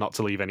were told not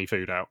to leave any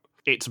food out.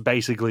 It's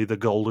basically the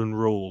golden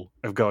rule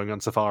of going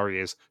on safari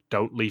is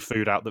don't leave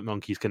food out that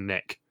monkeys can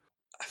nick.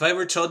 Have I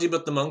ever told you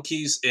about the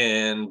monkeys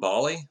in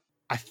Bali?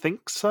 I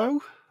think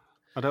so.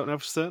 I don't know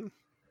for certain.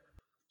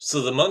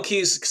 So the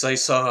monkeys, because I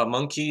saw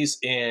monkeys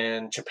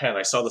in Japan.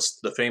 I saw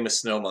the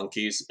famous snow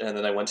monkeys, and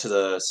then I went to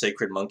the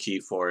sacred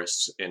monkey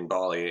forest in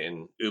Bali,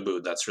 in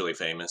Ubud. That's really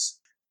famous.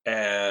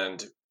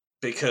 And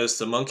because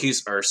the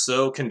monkeys are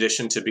so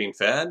conditioned to being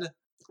fed,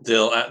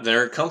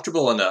 they're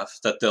comfortable enough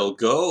that they'll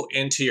go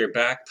into your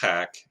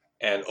backpack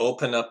and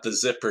open up the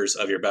zippers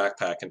of your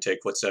backpack and take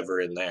whatever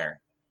in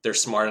there. They're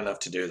smart enough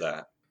to do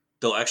that.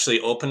 They'll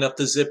actually open up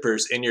the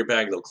zippers in your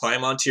bag. They'll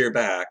climb onto your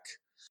back.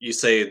 You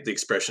say the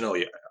expression, "Oh,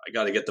 I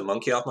got to get the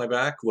monkey off my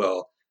back."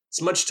 Well,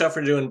 it's much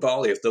tougher to do in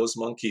Bali if those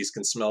monkeys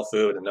can smell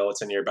food and know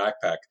what's in your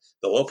backpack.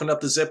 They'll open up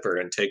the zipper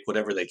and take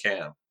whatever they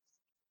can.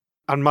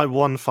 And my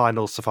one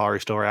final safari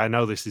story, I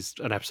know this is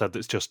an episode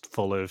that's just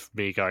full of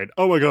me going,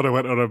 oh my god, I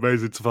went on an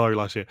amazing safari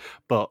last year.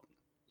 But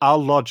our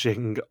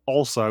lodging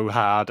also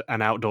had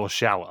an outdoor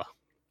shower.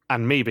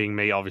 And me being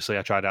me, obviously,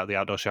 I tried out the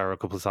outdoor shower a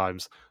couple of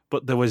times.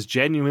 But there was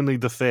genuinely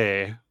the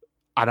fear,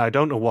 and I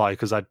don't know why,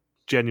 because I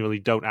genuinely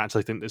don't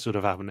actually think this would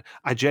have happened.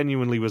 I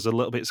genuinely was a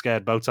little bit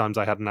scared both times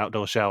I had an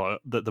outdoor shower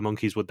that the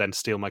monkeys would then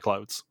steal my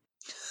clothes.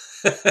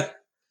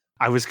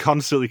 I was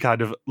constantly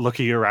kind of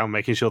looking around,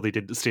 making sure they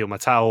didn't steal my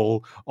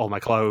towel or my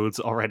clothes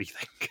or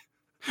anything.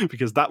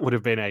 Because that would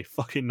have been a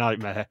fucking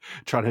nightmare,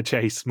 trying to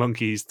chase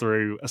monkeys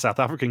through a South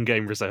African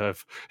game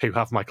reserve who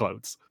have my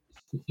clothes.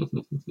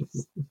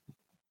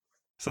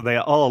 So they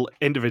are all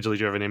individually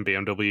driven in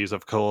BMWs,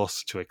 of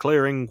course, to a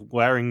clearing,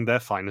 wearing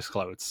their finest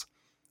clothes.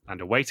 And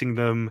awaiting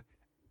them,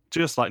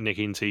 just like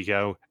Nikki and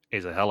Tico,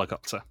 is a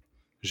helicopter.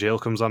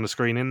 Gilles comes on the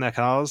screen in their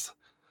cars,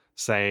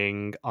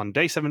 saying, on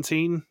day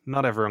 17,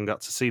 not everyone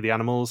got to see the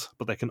animals,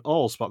 but they can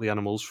all spot the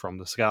animals from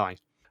the sky.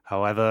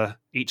 However,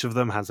 each of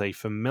them has a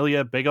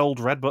familiar big old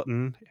red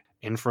button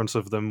in front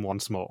of them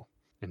once more.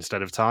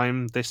 Instead of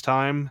time, this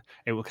time,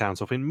 it will count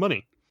up in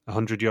money.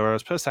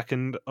 €100 per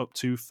second up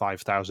to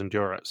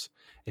 €5,000.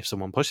 If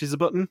someone pushes the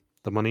button,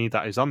 the money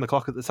that is on the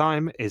clock at the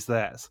time is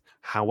theirs.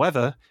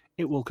 However,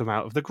 it will come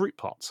out of the group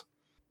pot.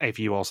 If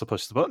you also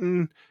push the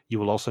button, you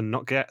will also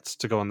not get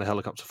to go on the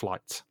helicopter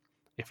flight.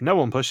 If no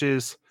one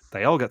pushes,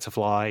 they all get to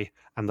fly,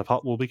 and the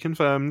pot will be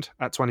confirmed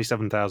at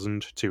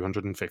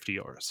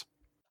 €27,250.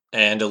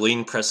 And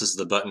Aline presses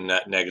the button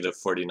at negative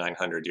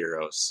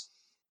 €4,900.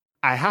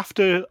 I have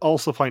to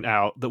also point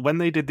out that when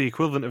they did the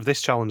equivalent of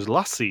this challenge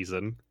last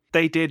season,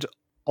 they did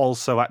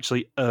also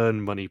actually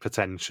earn money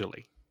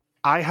potentially.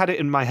 I had it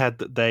in my head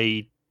that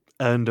they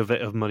earned a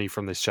bit of money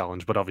from this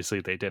challenge, but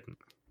obviously they didn't.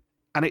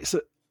 And it's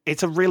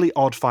It's a really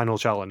odd final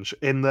challenge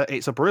in that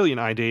it's a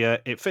brilliant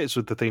idea, it fits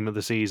with the theme of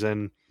the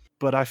season,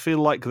 but I feel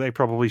like they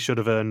probably should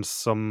have earned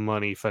some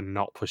money for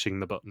not pushing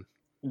the button.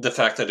 The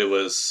fact that it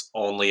was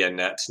only a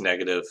net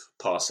negative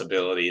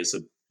possibility is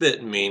a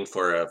bit mean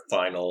for a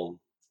final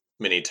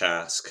mini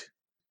task.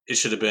 It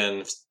should have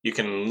been you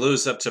can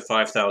lose up to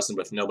 5,000,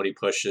 but if nobody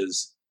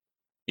pushes,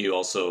 you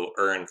also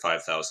earn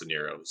 5,000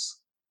 euros.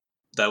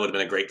 That would have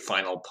been a great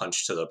final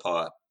punch to the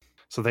pot.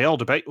 So they all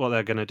debate what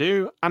they're going to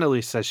do.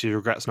 Annalise says she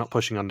regrets not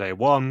pushing on day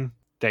one.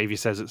 Davey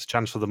says it's a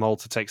chance for the mole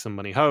to take some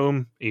money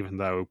home, even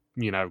though,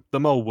 the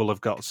mole will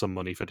have got some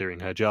money for doing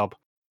her job.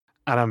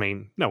 And I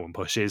mean, no one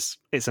pushes.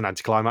 It's an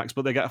anticlimax,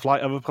 but they get a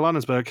flight over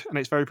Pilanesberg, and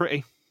it's very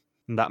pretty.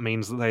 And that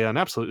means that they earn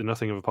absolutely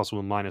nothing of a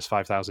possible minus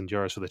 5,000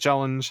 euros for the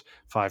challenge,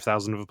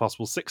 5,000 of a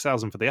possible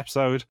 6,000 for the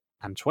episode,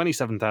 and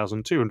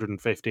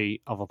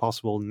 27,250 of a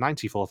possible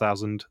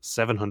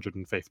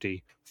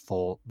 94,750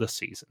 for the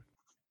season.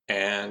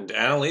 And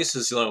Annalise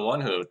is the only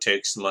one who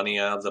takes money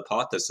out of the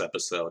pot this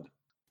episode.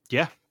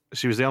 Yeah,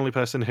 she was the only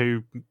person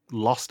who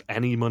lost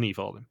any money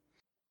for them.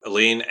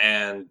 Aline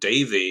and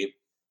Davey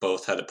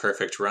both had a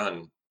perfect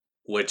run,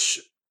 which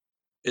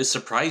is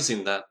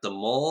surprising that the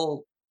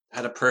mole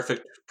had a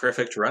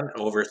perfect run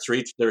over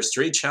three. There's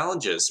 3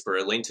 challenges for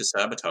Aline to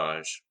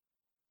sabotage.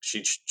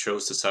 She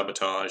chose to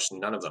sabotage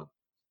none of them.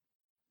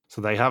 So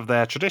they have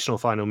their traditional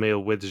final meal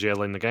with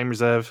Gilles in the game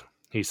reserve.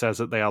 He says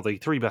that they are the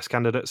 3 best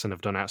candidates and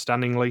have done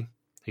outstandingly.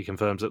 He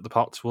confirms that the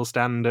pot will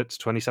stand at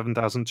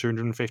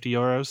 27,250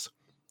 euros.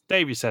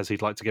 Davey says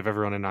he'd like to give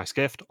everyone a nice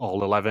gift,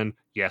 all 11,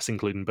 yes,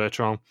 including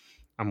Bertrand,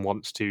 and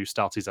wants to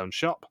start his own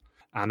shop.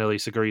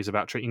 Annalise agrees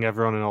about treating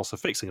everyone and also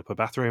fixing up a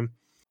bathroom.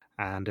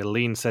 And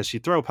Aline says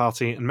she'd throw a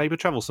party and maybe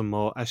travel some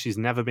more as she's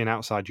never been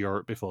outside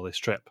Europe before this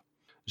trip.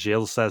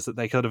 Gilles says that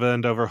they could have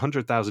earned over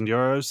 100,000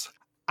 euros.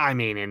 I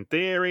mean, in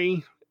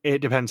theory, it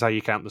depends how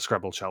you count the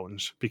Scrabble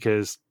challenge,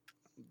 because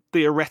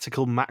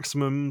theoretical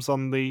maximums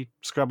on the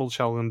Scrabble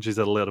challenge is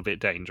a little bit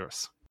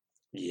dangerous.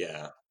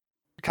 Yeah.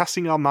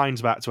 Casting our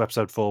minds back to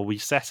episode 4, we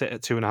set it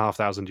at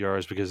 2,500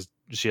 euros because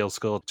Gilles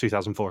scored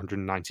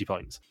 2,490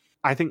 points.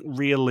 I think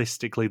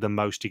realistically the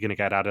most you're going to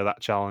get out of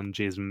that challenge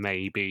is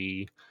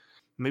maybe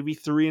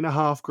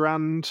 3.5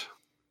 grand.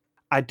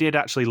 I did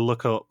actually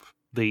look up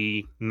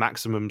the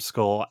maximum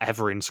score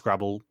ever in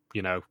Scrabble,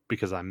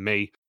 because I'm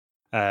me,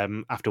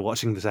 after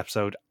watching this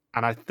episode,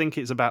 and I think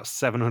it's about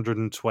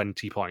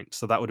 720 points,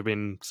 so that would have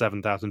been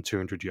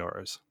 7,200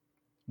 euros,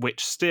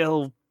 which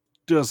still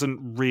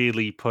doesn't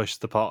really push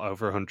the pot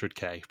over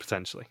 100k,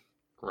 potentially.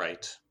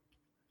 Right.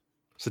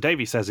 So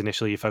Davey says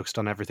initially he focused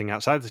on everything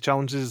outside the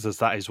challenges, as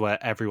that is where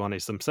everyone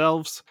is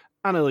themselves.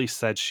 Annalise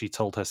said she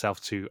told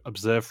herself to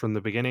observe from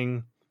the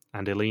beginning,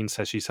 and Aline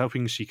says she's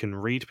hoping she can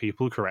read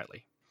people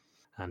correctly.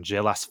 And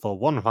Gilles asks for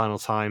one final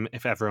time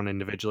if everyone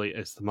individually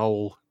is the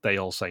mole. They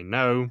all say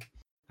no,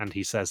 and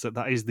he says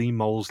that is the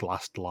mole's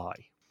last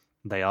lie.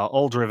 They are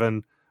all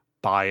driven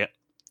by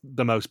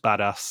the most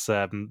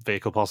badass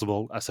vehicle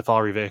possible, a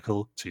safari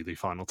vehicle, to the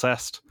final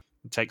test.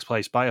 It takes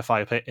place by a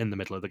fire pit in the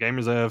middle of the game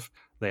reserve.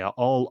 They are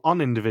all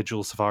on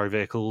individual safari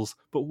vehicles,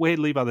 but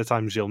weirdly, by the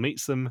time Gilles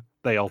meets them,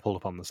 they all pull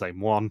up on the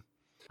same one.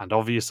 And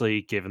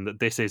obviously, given that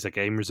this is a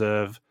game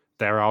reserve,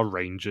 there are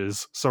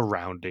rangers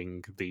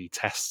surrounding the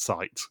test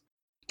site.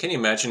 Can you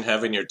imagine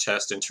having your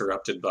test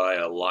interrupted by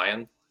a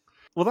lion?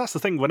 Well, that's the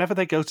thing. Whenever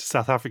they go to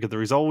South Africa,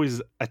 there is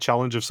always a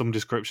challenge of some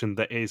description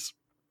that is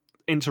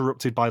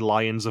interrupted by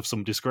lions of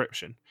some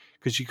description.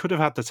 Because you could have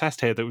had the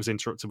test here that was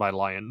interrupted by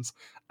lions,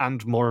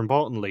 and more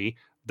importantly,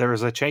 there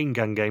is a chain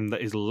gang game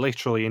that is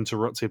literally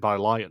interrupted by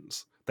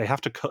lions. They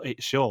have to cut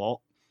it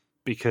short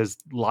because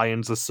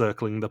lions are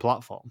circling the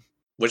platform.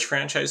 Which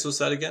franchise was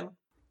that again?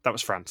 That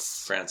was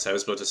France. France. I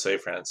was about to say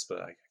France,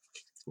 but I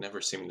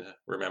never seem to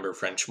remember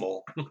French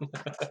Mole.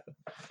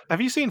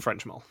 Have you seen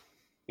French Mole?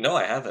 No,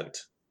 I haven't.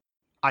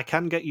 I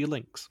can get you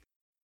links.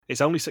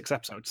 It's only 6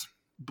 episodes,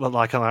 but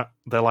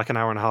they're like an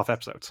hour and a half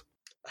episodes.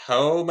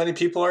 How many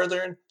people are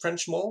there in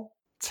French Mole?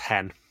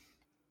 10.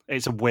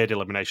 It's a weird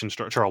elimination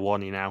structure, I'll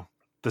warn you now.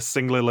 There's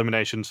single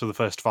eliminations for the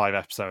first 5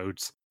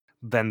 episodes,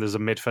 then there's a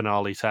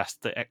mid-finale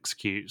test that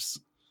executes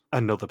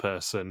another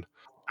person,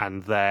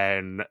 and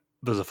then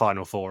there's a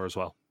final 4 as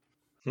well.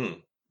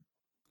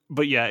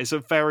 But yeah, it's a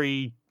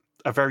very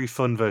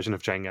fun version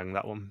of Chain Gang,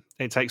 that one.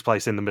 It takes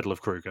place in the middle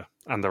of Kruger,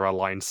 and there are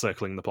lions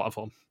circling the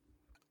platform.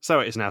 So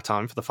it is now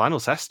time for the final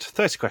test,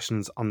 30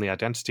 questions on the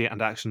identity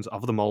and actions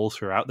of the mole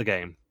throughout the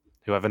game.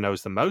 Whoever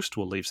knows the most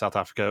will leave South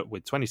Africa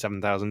with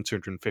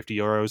 27,250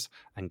 euros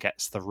and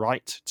gets the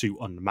right to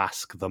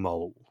unmask the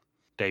mole.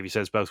 Davey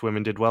says both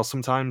women did well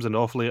sometimes and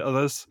awfully at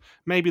others.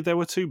 Maybe there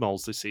were 2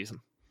 moles this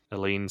season.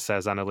 Aline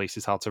says Annalise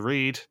is hard to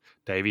read.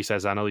 Davey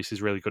says Annalise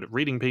is really good at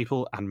reading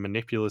people and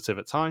manipulative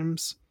at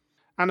times.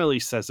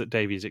 Annalise says that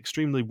Davey is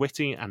extremely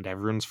witty and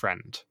everyone's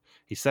friend.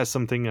 He says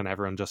something and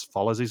everyone just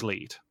follows his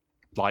lead.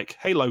 Like,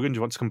 hey Logan, do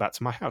you want to come back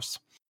to my house?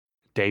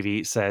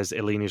 Davey says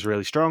Aline is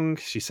really strong.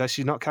 She says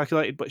she's not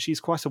calculated, but she's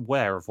quite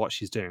aware of what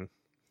she's doing.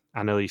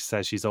 Annalise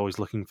says she's always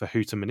looking for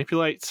who to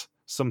manipulate.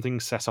 Something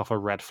set off a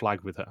red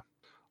flag with her.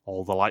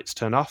 All the lights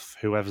turn off.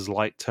 Whoever's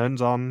light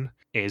turns on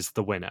is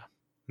the winner.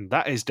 And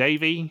that is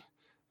Davy.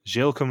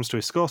 Gilles comes to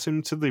escort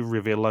him to the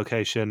reveal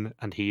location,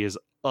 and he is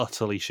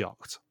utterly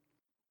shocked.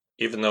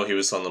 Even though he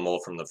was on the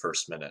mole from the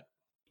first minute.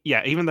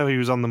 Yeah, even though he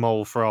was on the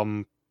mole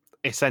from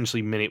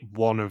essentially minute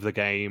 1 of the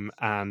game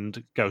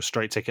and go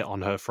straight ticket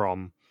on her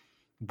from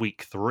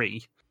week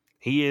 3,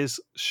 he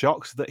is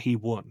shocked that he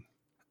won.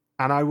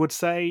 And I would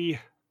say,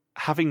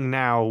 having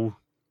now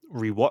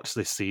rewatched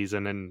this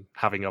season and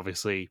having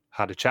obviously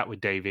had a chat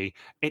with Davey,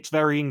 it's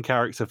very in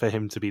character for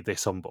him to be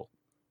this humble.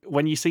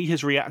 When you see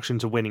his reaction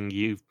to winning,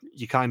 you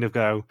kind of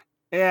go,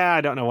 yeah, I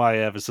don't know why I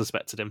ever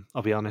suspected him,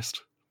 I'll be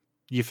honest.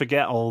 You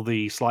forget all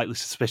the slightly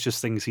suspicious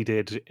things he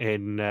did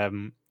in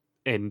the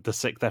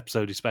 6th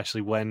episode,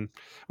 especially when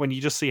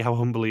you just see how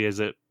humble he is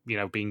at,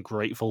 being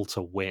grateful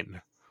to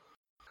win.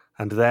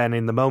 And then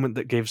in the moment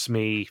that gives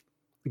me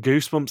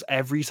goosebumps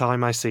every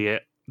time I see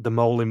it, the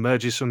mole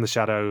emerges from the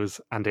shadows,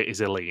 and it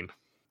is Eileen.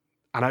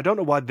 And I don't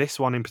know why this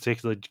one in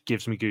particular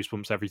gives me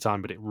goosebumps every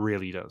time, but it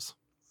really does.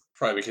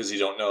 Probably because you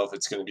don't know if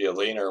it's going to be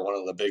Eileen or one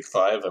of the big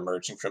 5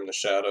 emerging from the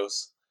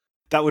shadows.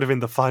 That would have been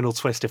the final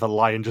twist if a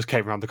lion just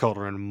came around the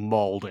corner and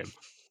mauled him.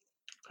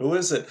 Who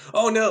is it?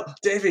 Oh no,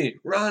 Davy,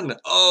 run!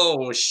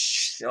 Oh,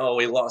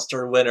 we lost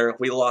our winner.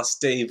 We lost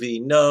Davy.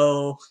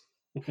 No.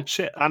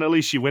 Shit,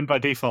 Annalise, you win by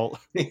default.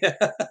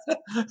 Yeah.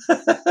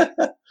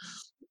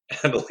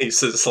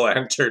 Annalise's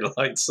lantern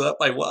lights up.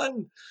 I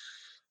won.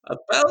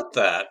 About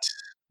that,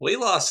 we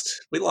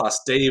lost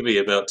Davy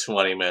about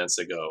 20 minutes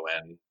ago,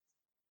 and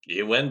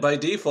you win by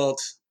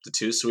default. The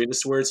 2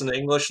 sweetest words in the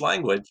English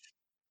language.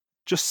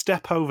 Just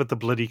step over the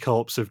bloody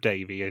corpse of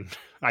Davy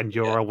and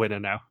you're a winner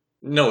now.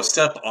 No,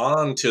 step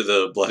onto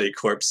the bloody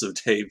corpse of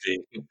Davy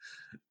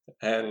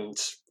and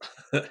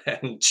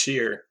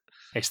cheer.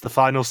 It's the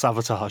final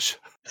sabotage.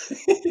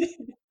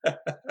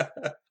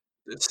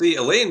 See,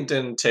 Elaine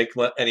didn't take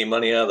any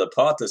money out of the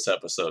pot this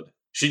episode.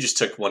 She just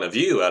took one of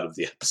you out of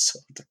the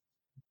episode.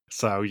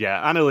 So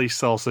yeah,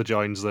 Annalise also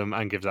joins them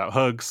and gives out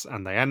hugs,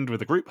 and they end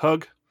with a group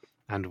hug.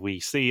 And we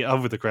see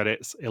over the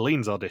credits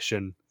Eileen's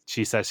audition.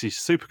 She says she's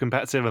super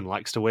competitive and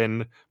likes to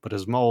win, but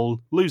as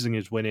Mole, losing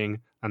is winning,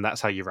 and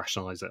that's how you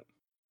rationalise it.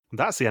 And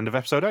that's the end of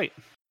episode 8.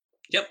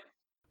 Yep.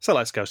 So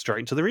let's go straight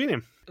into the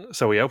reunion.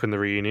 So we open the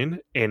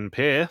reunion in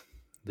Pier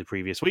the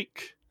previous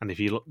week, and if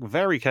you look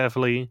very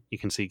carefully, you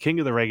can see King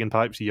of the Reagan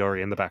Pipes,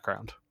 Yuri, in the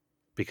background.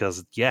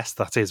 Because yes,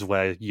 that is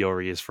where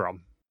Yuri is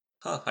from.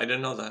 Huh, I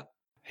didn't know that.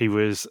 He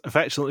was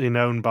affectionately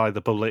known by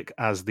the public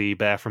as the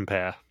Bear from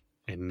Pear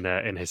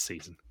in his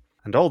season.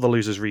 And all the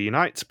losers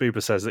reunite.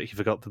 Booba says that he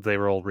forgot that they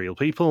were all real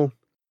people.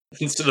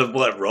 Instead of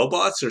what,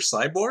 robots or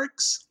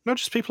cyborgs? No,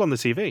 just people on the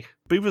TV.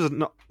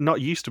 Booba's not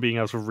used to being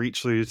able to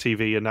reach through the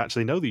TV and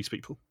actually know these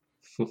people.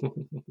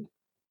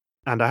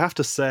 And I have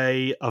to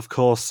say, of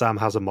course, Sam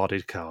has a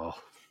modded car.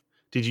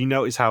 Did you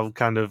notice how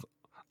kind of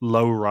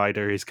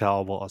lowrider his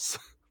car was?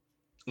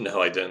 No,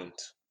 I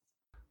didn't.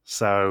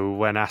 So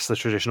when asked the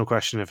traditional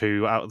question of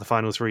who out of the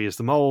final 3 is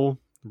the mole,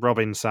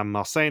 Robin, Sam,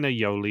 Marcena,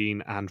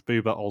 Yolene, and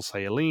Booba all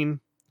say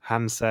Eileen.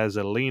 Hans says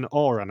Eileen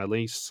or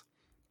Annalise,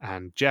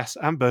 and Jess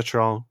and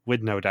Bertrand,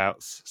 with no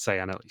doubts, say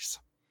Annalise.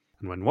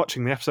 And when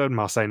watching the episode,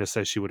 Marcena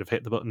says she would have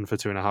hit the button for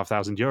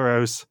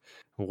 €2,500.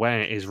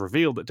 When it is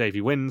revealed that Davy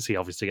wins, he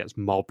obviously gets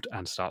mobbed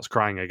and starts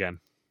crying again.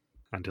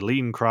 And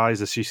Eileen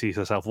cries as she sees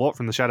herself walk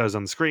from the shadows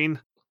on the screen.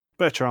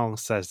 Bertrand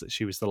says that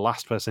she was the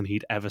last person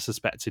he'd ever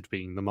suspected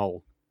being the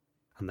mole.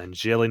 And then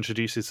Gilles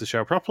introduces the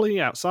show properly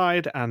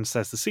outside and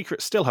says the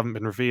secrets still haven't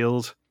been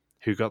revealed.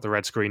 Who got the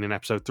red screen in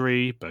episode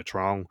 3?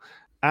 Bertrand.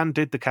 And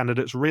did the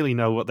candidates really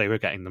know what they were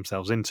getting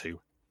themselves into?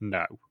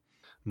 No.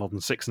 More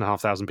than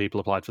 6,500 people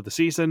applied for the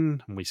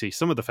season, and we see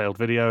some of the failed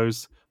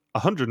videos.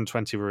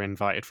 120 were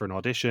invited for an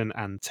audition,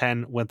 and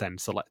 10 were then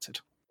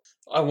selected.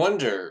 I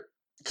wonder,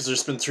 because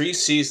there's been 3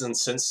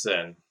 seasons since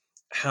then,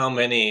 how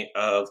many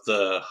of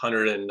the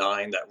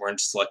 109 that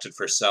weren't selected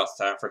for South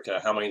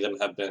Africa, how many of them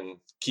have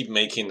keep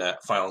making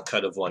that final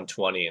cut of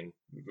 120 and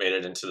made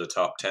it into the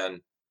top 10?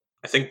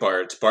 I think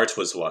Bart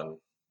was one.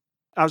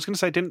 I was going to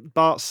say, didn't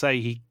Bart say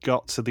he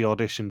got to the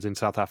auditions in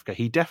South Africa?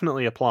 He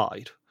definitely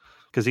applied,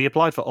 because he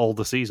applied for all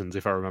the seasons,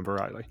 if I remember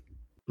rightly.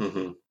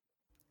 Mm-hmm.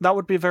 That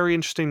would be a very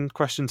interesting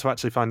question to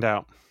actually find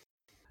out.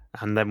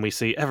 And then we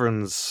see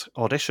everyone's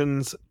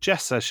auditions.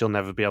 Jess says she'll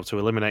never be able to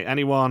eliminate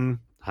anyone.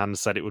 Hans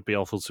said it would be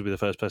awful to be the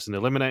first person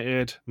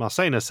eliminated.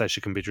 Marcena says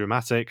she can be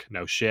dramatic.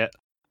 No shit.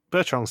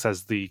 Bertrand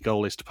says the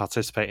goal is to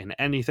participate in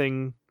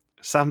anything.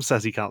 Sam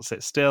says he can't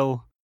sit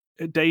still.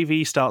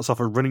 Davey starts off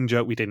a running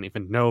joke we didn't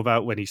even know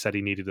about when he said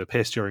he needed a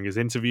piss during his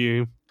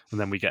interview. And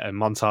then we get a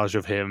montage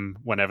of him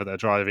whenever they're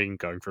driving,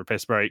 going for a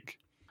piss break.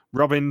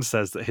 Robin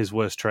says that his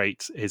worst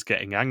trait is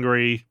getting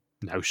angry.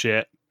 No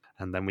shit.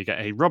 And then we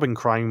get a Robin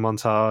crying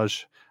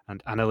montage.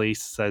 And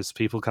Annalise says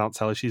people can't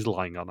tell if she's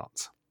lying or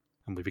not.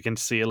 And we begin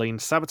to see Eileen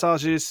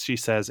sabotages. She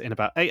says in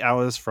about 8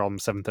 hours from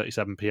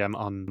 7:37 p.m.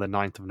 on the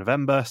 9th of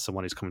November,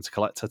 someone is coming to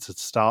collect her to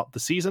start the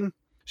season.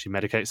 She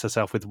medicates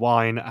herself with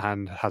wine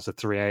and has a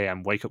 3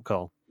 a.m. wake-up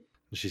call.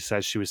 She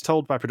says she was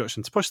told by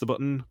production to push the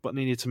button, but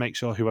needed to make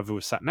sure whoever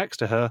was sat next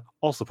to her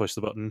also pushed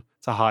the button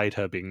to hide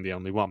her being the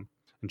only one.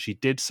 And she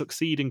did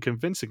succeed in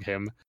convincing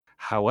him.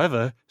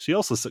 However, she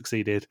also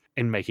succeeded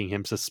in making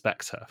him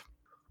suspect her.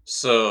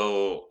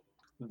 So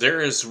there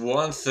is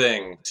one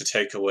thing to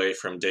take away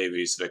from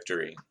Davy's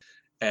victory.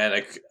 And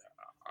I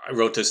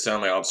wrote this down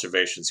in my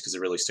observations because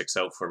it really sticks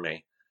out for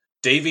me.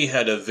 Davy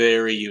had a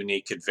very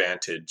unique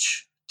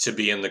advantage to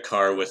be in the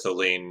car with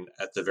Aline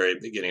at the very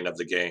beginning of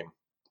the game.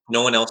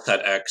 No one else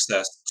had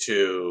access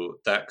to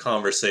that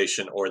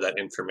conversation or that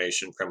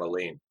information from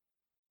Aline.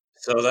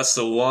 So that's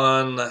the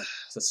one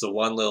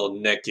little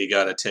nick you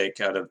got to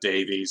take out of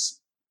Davy's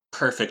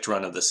perfect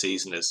run of the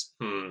season is,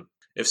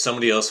 if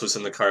somebody else was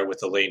in the car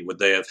with Aline, would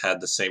they have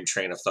had the same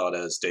train of thought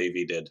as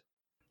Davy did?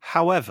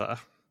 However,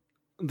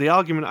 the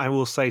argument I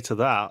will say to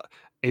that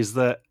is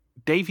that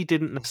Davy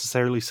didn't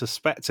necessarily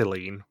suspect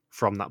Aline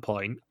from that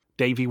point.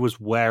 Davy was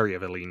wary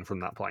of Aline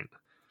from that point.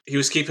 He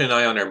was keeping an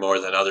eye on her more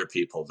than other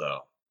people, though.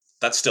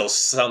 That's still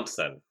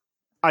something.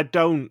 I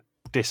don't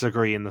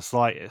disagree in the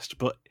slightest,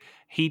 but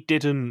he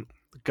didn't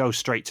go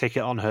straight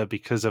ticket on her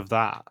because of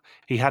that.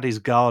 He had his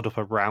guard up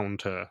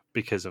around her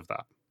because of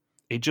that.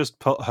 He just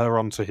put her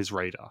onto his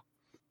radar.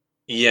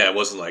 Yeah, it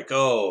wasn't like,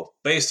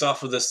 based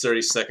off of this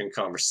 30-second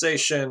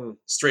conversation,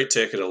 straight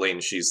ticket Aline,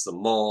 she's the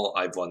mole,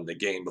 I've won the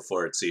game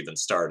before it's even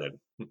started.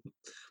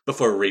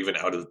 Before we're even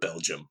out of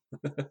Belgium.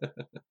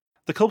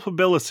 The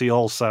culpability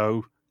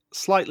also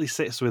slightly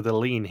sits with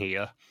Aline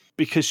here,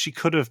 because she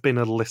could have been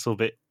a little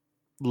bit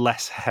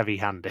less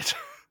heavy-handed.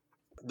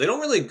 They don't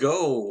really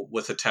go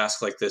with a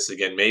task like this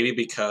again, maybe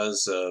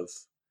because of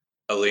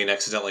Aline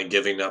accidentally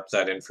giving up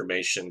that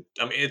information.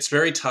 I mean, it's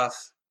very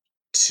tough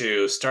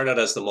to start out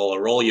as the mole, a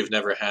role you've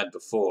never had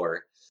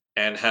before,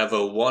 and have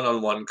a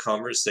one-on-one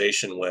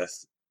conversation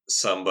with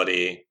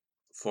somebody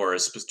for a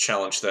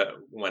challenge that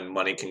when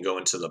money can go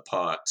into the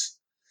pot.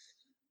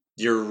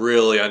 You're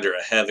really under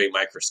a heavy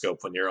microscope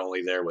when you're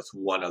only there with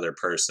one other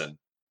person.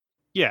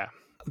 Yeah.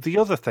 The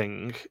other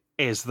thing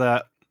is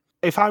that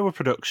if I were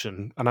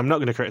production, and I'm not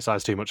going to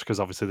criticize too much because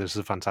obviously this is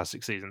a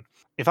fantastic season,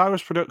 if I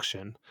was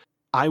production,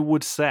 I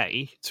would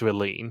say to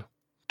Aline,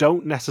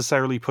 don't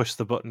necessarily push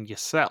the button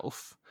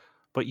yourself,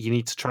 but you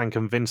need to try and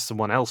convince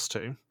someone else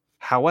to.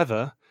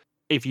 However,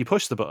 if you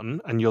push the button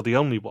and you're the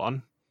only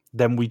one,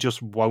 then we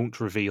just won't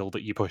reveal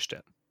that you pushed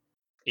it.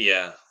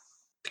 Yeah,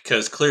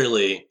 because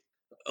clearly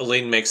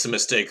Aline makes a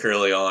mistake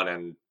early on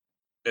and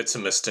it's a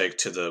mistake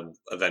to the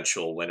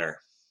eventual winner.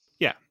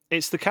 Yeah,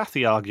 it's the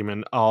Kathy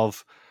argument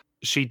of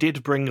she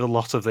did bring a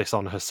lot of this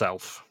on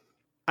herself.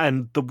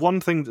 And the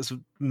one thing that's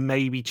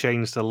maybe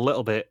changed a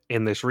little bit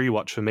in this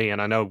rewatch for me,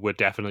 and I know we're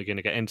definitely going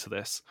to get into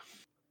this,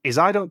 is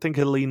I don't think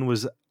Aline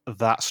was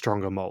that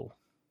strong a mole.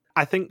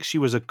 I think she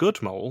was a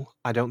good mole.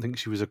 I don't think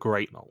she was a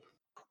great mole.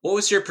 What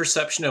was your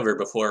perception of her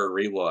before a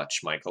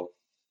rewatch, Michael?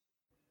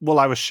 Well,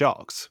 I was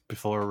shocked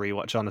before a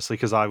rewatch, honestly,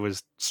 because I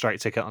was straight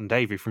ticket on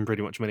Davy from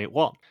pretty much minute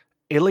one.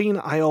 Aline,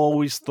 I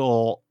always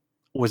thought,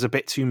 was a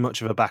bit too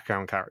much of a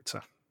background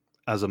character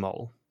as a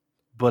mole.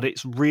 But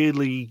it's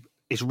really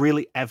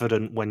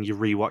evident when you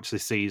rewatch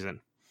this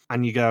season.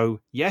 And you go,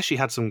 yeah, she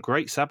had some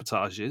great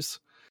sabotages,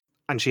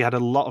 and she had a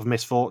lot of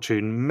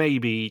misfortune,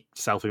 maybe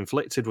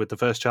self-inflicted with the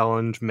first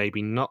challenge,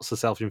 maybe not so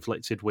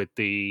self-inflicted with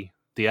the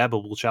air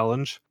bubble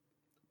challenge.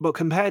 But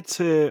compared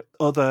to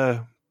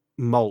other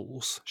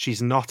moles,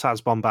 she's not as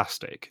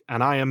bombastic,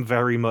 and I am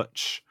very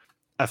much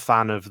a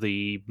fan of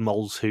the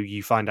moles who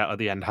you find out at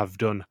the end have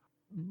done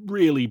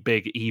really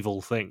big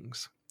evil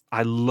things.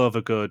 I love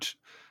a good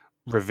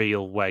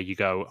reveal where you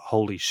go,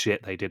 holy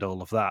shit, they did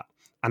all of that.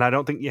 And I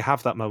don't think you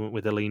have that moment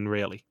with Aline,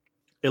 really.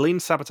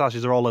 Aline's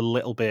sabotages are all a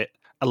little bit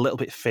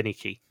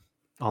finicky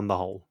on the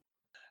whole.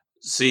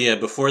 See, yeah,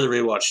 before the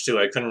rewatch too,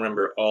 I couldn't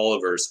remember all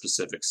of her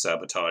specific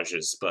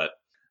sabotages, but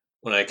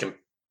when I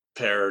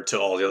compare to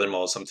all the other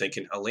moles, I'm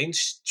thinking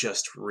Aline's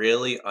just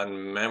really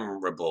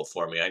unmemorable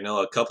for me. I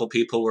know a couple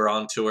people were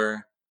onto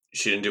her.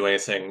 She didn't do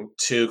anything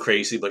too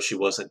crazy, but she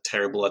wasn't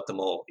terrible at the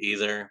mole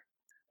either.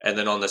 And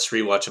then on this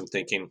rewatch, I'm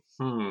thinking,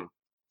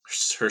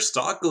 her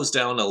stock goes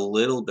down a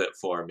little bit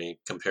for me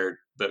compared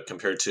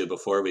to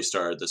before we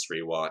started this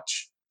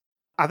rewatch.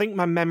 I think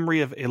my memory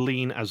of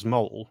Aline as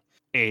mole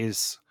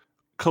is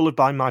coloured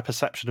by my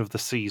perception of the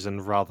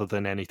season rather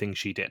than anything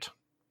she did.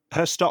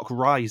 Her stock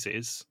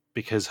rises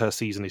because her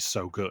season is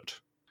so good.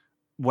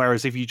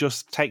 Whereas if you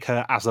just take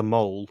her as a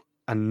mole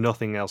and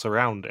nothing else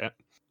around it,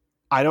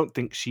 I don't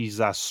think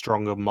she's as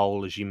strong a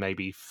mole as you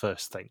maybe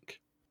first think.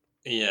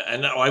 Yeah,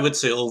 and I would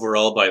say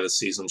overall by the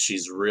season,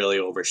 she's really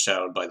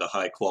overshadowed by the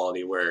high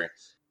quality where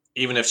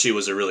even if she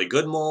was a really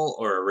good mole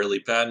or a really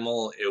bad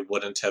mole, it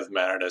wouldn't have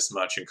mattered as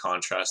much in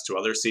contrast to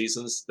other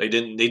seasons. They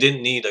didn't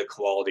need a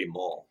quality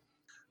mole.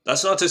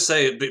 That's not to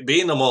say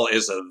being a mole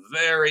is a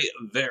very,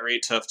 very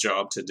tough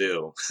job to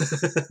do.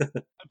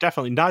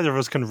 Definitely, neither of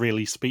us can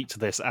really speak to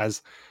this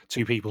as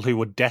two people who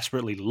would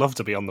desperately love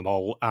to be on the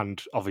mole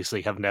and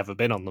obviously have never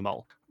been on the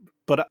mole.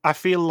 But I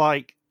feel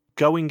like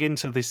going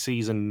into this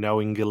season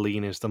knowing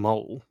Aline is the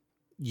mole,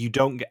 you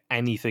don't get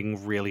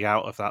anything really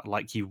out of that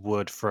like you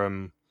would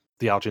from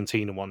the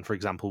Argentina one, for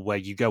example, where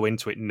you go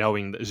into it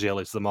knowing that Gilles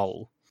is the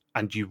mole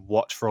and you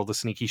watch for all the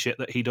sneaky shit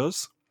that he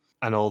does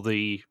and all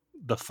the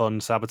fun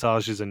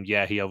sabotages, and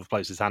yeah, he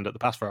overplays his hand at the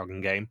pass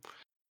frogging game.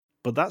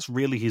 But that's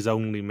really his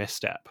only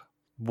misstep.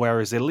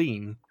 Whereas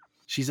Eileen,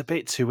 she's a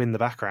bit too in the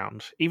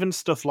background. Even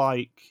stuff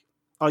like,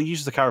 I'll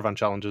use the Caravan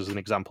Challenge as an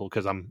example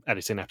because I'm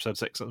editing episode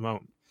 6 at the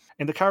moment.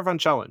 In the Caravan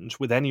Challenge,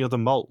 with any other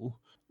mole,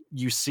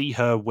 you see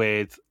her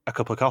with a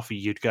cup of coffee,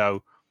 you'd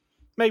go,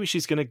 maybe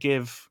she's going to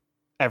give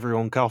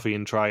everyone coffee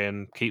and try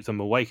and keep them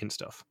awake and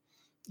stuff.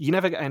 You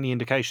never get any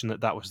indication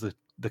that that was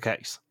the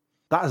case.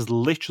 That has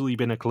literally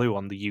been a clue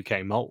on the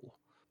UK mole,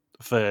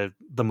 for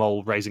the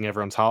mole raising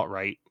everyone's heart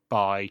rate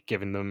by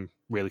giving them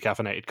really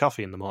caffeinated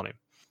coffee in the morning.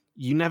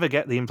 You never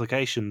get the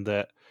implication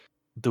that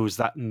there was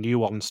that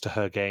nuance to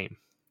her game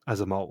as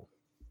a mole.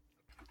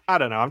 I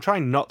don't know. I'm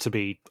trying not to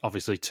be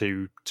obviously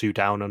too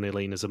down on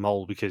Eileen as a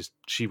mole because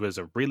she was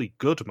a really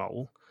good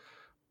mole,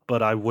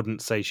 but I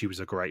wouldn't say she was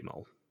a great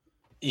mole.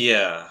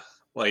 Yeah,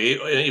 like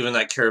even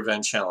that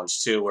Caravan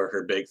Challenge too, where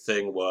her big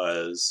thing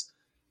was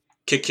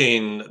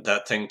kicking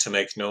that thing to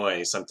make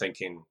noise. I'm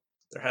thinking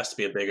there has to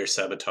be a bigger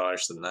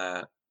sabotage than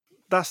that.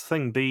 That's the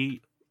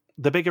thing.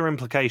 The bigger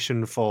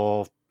implication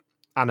for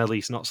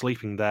Annalise not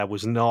sleeping there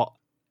was not,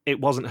 it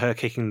wasn't her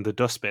kicking the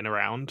dustbin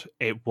around,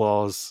 it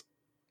was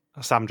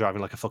Sam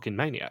driving like a fucking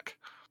maniac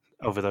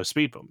over those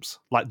speed bumps.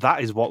 Like,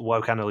 that is what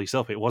woke Annalise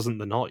up. It wasn't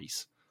the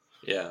noise.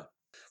 Yeah.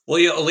 Well,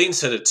 yeah, Aline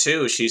said it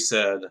too. She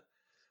said,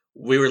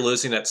 we were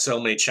losing at so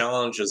many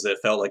challenges that it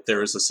felt like there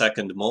was a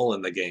second mole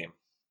in the game.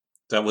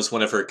 That was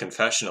one of her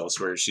confessionals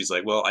where she's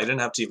like, well, I didn't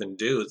have to even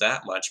do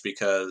that much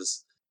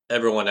because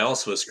everyone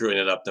else was screwing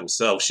it up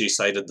themselves. She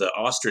cited the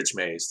ostrich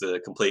maze, the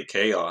complete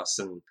chaos,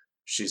 and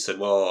she said,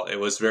 well, it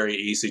was very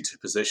easy to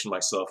position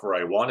myself where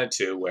I wanted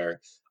to,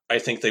 where I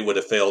think they would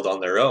have failed on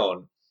their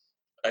own.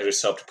 I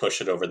just helped push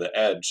it over the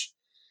edge.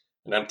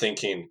 And I'm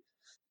thinking,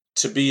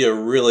 to be a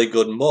really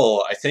good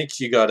mole, I think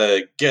you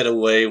gotta get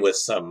away with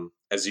some,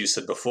 as you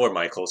said before,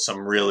 Michael, some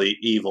really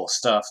evil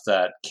stuff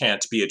that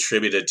can't be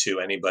attributed to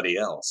anybody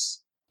else.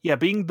 Yeah,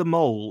 being the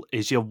mole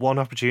is your one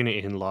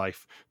opportunity in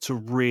life to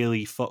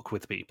really fuck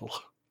with people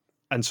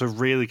and to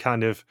really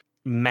kind of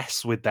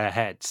mess with their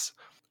heads.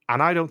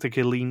 And I don't think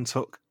Eileen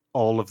took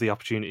all of the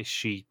opportunities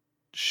she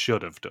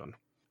should have done.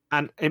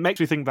 And it makes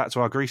me think back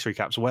to our Grease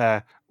recaps,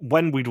 where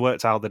when we'd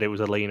worked out that it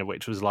was Alina,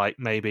 which was like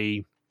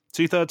maybe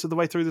 2/3 of the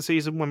way through the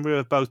season when we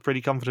were both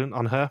pretty confident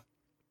on her,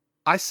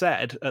 I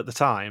said at the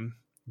time,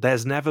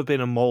 there's never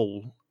been a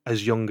mole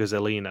as young as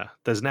Alina.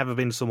 There's never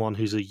been someone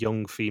who's a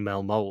young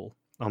female mole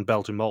on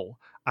Belgian Mole.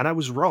 And I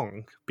was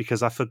wrong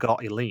because I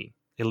forgot Eileen.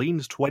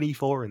 Eileen's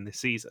 24 in this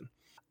season.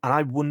 And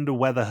I wonder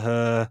whether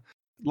her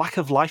lack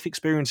of life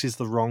experience is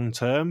the wrong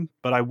term,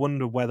 but I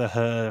wonder whether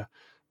her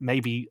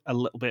maybe a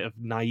little bit of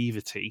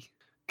naivety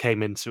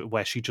came into it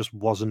where she just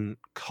wasn't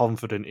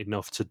confident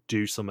enough to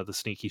do some of the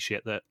sneaky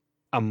shit that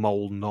a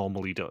mole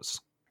normally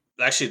does.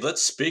 Actually,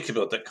 let's speak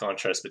about that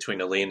contrast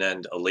between Alina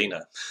and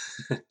Alina.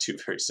 Two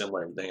very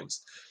similar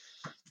names.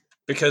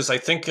 Because I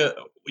think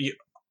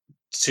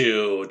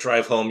to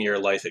drive home your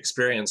life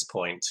experience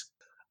point,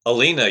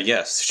 Alina,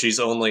 yes, she was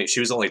only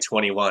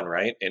 21,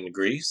 right, in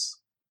Greece?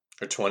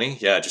 Or 20?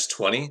 Yeah, just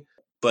 20.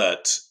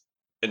 But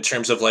in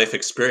terms of life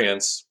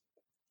experience,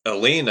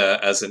 Alina,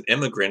 as an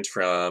immigrant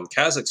from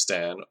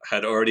Kazakhstan,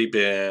 had already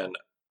been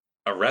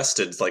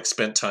arrested, like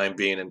spent time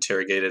being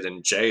interrogated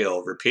in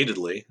jail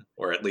repeatedly,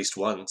 or at least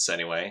once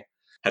anyway,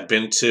 had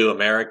been to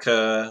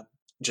America,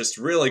 just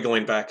really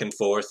going back and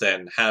forth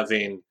and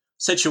having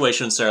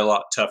situations that are a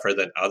lot tougher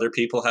than other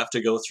people have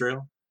to go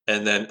through.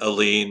 And then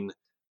Aline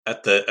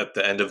at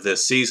the end of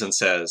this season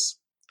says,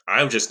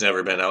 I've just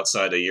never been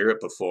outside of Europe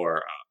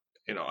before.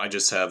 I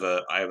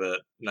have a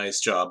nice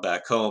job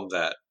back home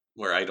that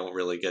where I don't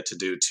really get to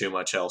do too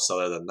much else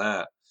other than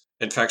that.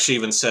 In fact, she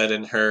even said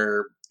in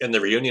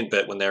the reunion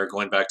bit when they were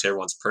going back to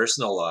everyone's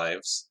personal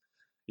lives,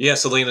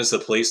 yes, Alina's a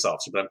police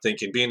officer, but I'm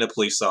thinking being a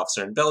police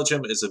officer in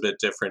Belgium is a bit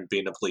different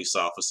being a police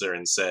officer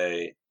in,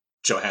 say,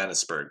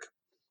 Johannesburg.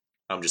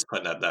 I'm just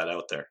putting that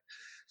out there.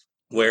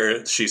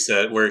 Where she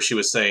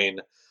was saying,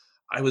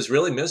 I was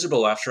really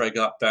miserable after I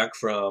got back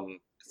from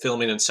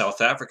filming in South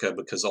Africa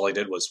because all I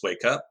did was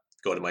wake up,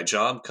 go to my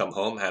job, come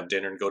home, have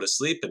dinner, and go to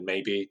sleep. And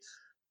maybe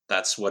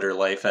that's what her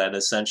life had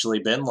essentially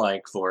been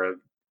like for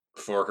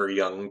her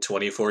young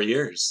 24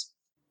 years.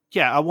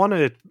 Yeah, I want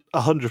to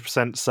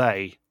 100%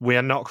 say we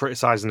are not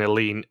criticising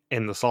Eileen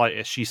in the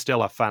slightest. She's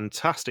still a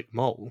fantastic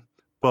mole.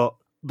 But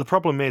the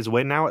problem is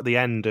we're now at the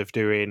end of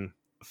doing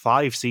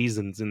 5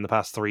 seasons in the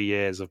past 3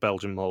 years of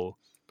Belgian Mole.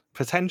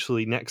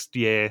 Potentially next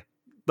year,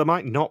 there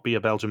might not be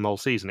a Belgian Mole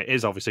season. It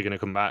is obviously going to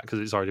come back because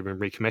it's already been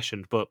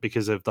recommissioned, but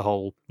because of the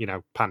whole,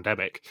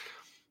 pandemic,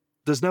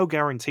 there's no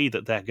guarantee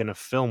that they're going to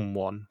film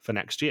one for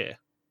next year.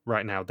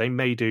 Right now, they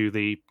may do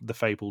the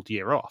fabled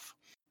year off.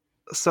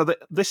 So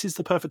this is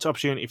the perfect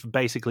opportunity for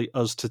basically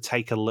us to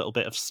take a little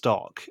bit of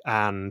stock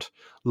and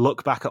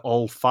look back at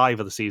all 5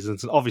 of the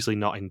seasons, and obviously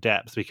not in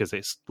depth because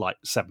it's like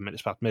 7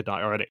 minutes past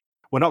midnight already.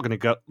 we're not going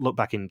to look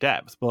back in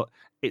depth, but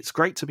it's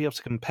great to be able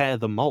to compare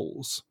the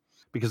moles.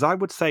 Because I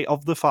would say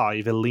of the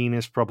 5, Eline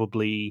is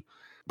probably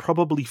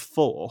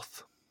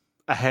 4th,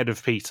 ahead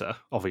of Peter,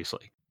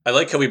 obviously. I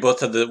like how we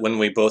both had when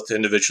we both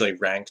individually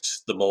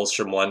ranked the moles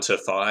from 1 to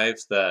 5,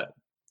 that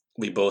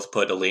we both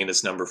put Eline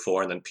as number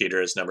 4 and then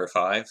Peter as number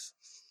 5.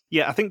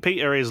 Yeah, I think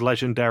Peter is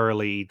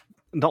legendarily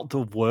not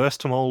the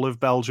worst mole of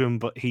Belgium,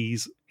 but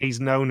he's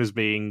known as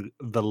being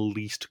the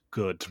least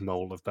good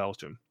mole of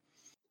Belgium.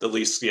 The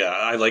least, yeah,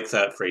 I like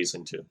that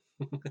phrasing too.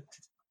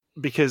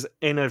 Because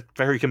in a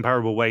very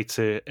comparable way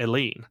to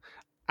Eline,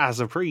 as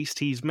a priest,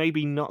 he's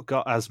maybe not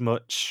got as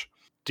much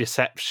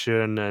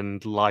deception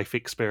and life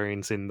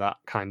experience in that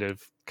kind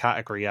of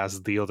category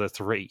as the other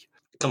 3.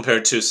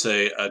 Compared to,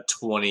 say, a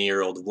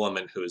 20-year-old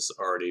woman who's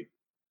already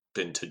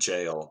been to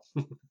jail.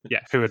 Yeah,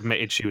 who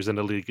admitted she was an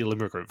illegal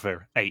immigrant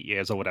for 8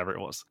 years or whatever it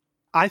was.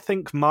 I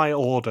think my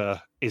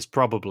order is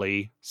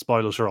probably,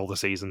 spoilers for all the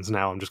seasons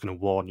now, I'm just going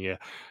to warn you,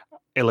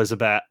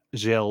 Elizabeth,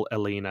 Jill,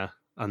 Elena,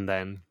 and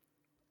then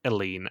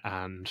Eline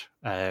and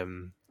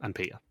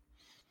Peter.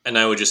 And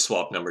I would just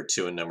swap number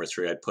 2 and number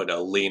 3. I'd put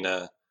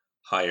Elena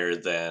higher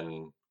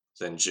than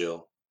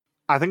Jill.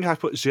 I think I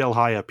put Jill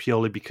higher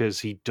purely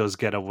because he does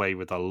get away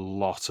with a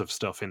lot of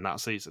stuff in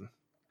that season.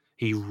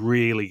 He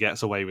really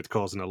gets away with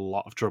causing a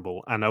lot of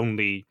trouble and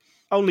only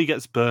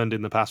gets burned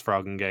in the past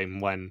Froggen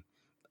game when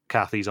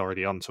Kathy's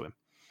already onto him.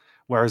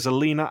 Whereas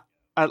Elena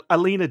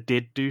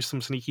did do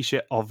some sneaky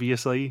shit,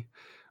 obviously,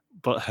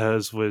 but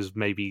hers was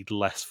maybe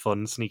less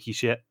fun sneaky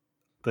shit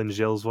than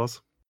Jill's was.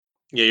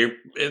 Yeah,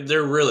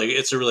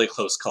 it's a really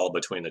close call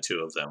between the two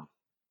of them.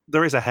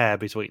 There is a hair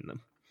between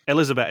them.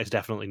 Elizabeth is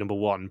definitely number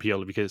 1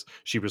 purely because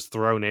she was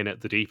thrown in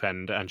at the deep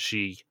end and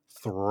she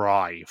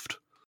thrived.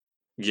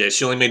 Yeah,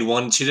 she only made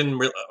one. She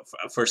didn't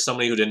for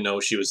somebody who didn't know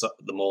she was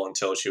the mole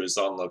until she was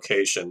on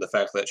location. The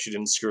fact that she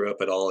didn't screw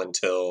up at all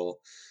until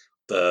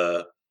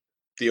the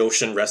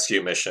ocean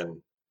rescue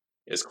mission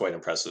is quite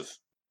impressive.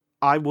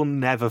 I will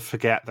never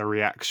forget the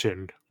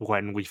reaction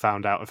when we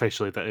found out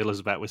officially that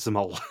Elizabeth was the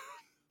mole.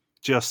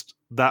 Just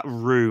that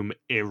room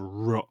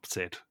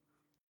erupted.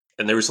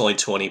 And there was only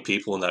 20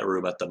 people in that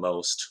room at the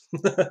most.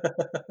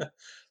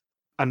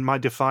 And my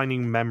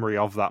defining memory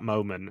of that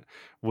moment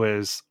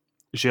was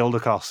Gilles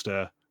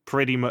Costa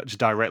pretty much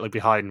directly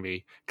behind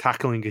me,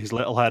 cackling his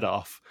little head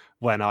off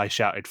when I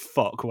shouted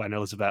fuck when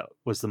Elizabeth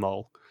was the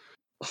mole.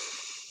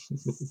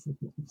 Because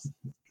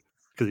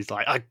he's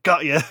like, I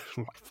got you.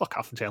 I'm like, fuck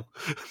off, Jill.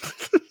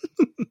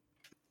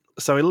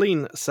 So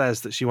Eline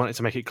says that she wanted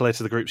to make it clear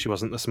to the group she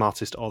wasn't the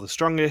smartest or the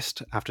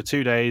strongest. After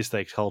 2 days,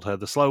 they called her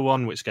the slow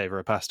one, which gave her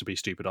a pass to be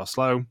stupid or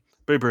slow.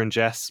 Boober and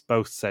Jess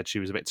both said she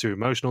was a bit too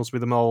emotional to be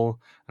the mole,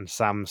 and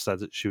Sam said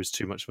that she was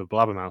too much of a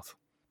blabbermouth.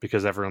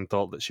 Because everyone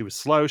thought that she was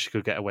slow, she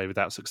could get away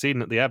without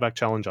succeeding at the airbag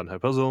challenge on her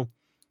puzzle.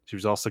 She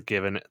was also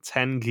given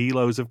 10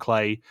 kilos of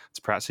clay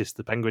to practice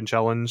the penguin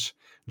challenge,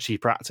 and she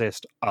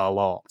practiced a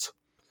lot.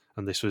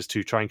 And this was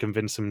to try and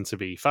convince them to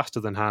be faster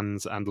than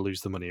Hans and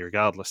lose the money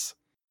regardless.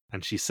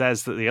 And she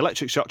says that the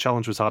electric shock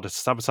challenge was harder to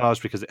sabotage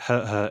because it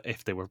hurt her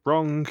if they were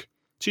wrong.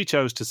 She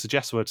chose to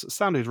suggest words that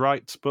sounded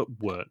right,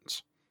 but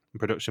weren't. And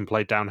production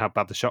played down how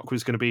bad the shock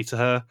was going to be to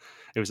her.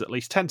 It was at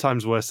least 10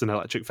 times worse than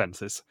electric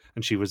fences,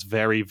 and she was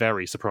very,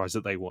 very surprised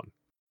that they won.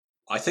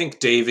 I think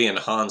Davy and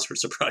Hans were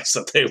surprised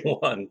that they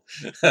won.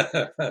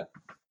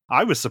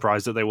 I was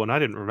surprised that they won. I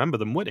didn't remember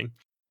them winning.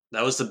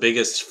 That was the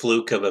biggest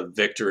fluke of a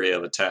victory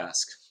of a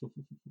task.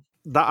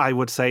 That, I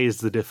would say, is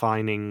the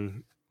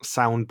defining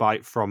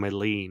soundbite from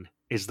Eline.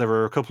 Is there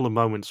are a couple of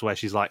moments where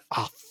she's like,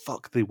 "Ah,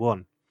 fuck, they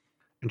won,"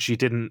 and she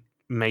didn't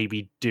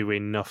maybe do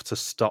enough to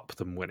stop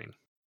them winning.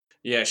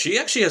 Yeah, she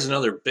actually has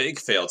another big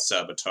failed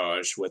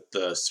sabotage with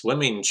the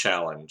swimming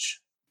challenge.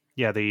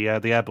 Yeah, the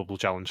air bubble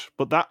challenge,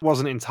 but that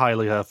wasn't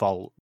entirely her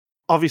fault.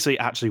 Obviously,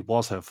 it actually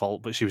was her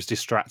fault, but she was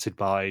distracted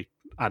by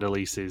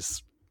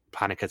Adelise's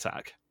panic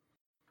attack.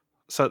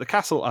 So at the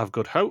castle of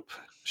Good Hope,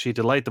 she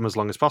delayed them as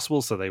long as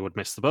possible so they would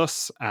miss the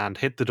bus, and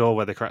hid the door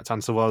where the correct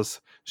answer was.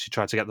 She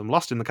tried to get them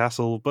lost in the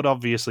castle, but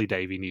obviously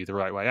Davy knew the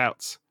right way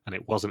out, and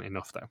it wasn't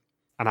enough though.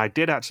 And I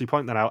did actually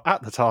point that out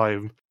at the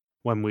time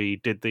when we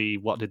did the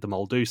What Did the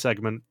Mole Do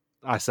segment.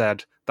 I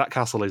said, that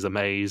castle is a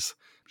maze.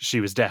 She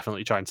was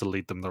definitely trying to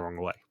lead them the wrong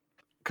way.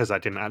 Because I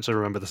didn't actually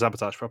remember the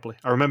sabotage properly.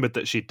 I remembered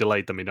that she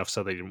delayed them enough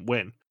so they didn't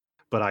win,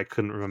 but I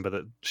couldn't remember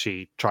that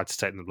she tried to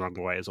take them the wrong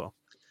way as well.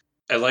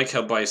 I like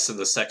how by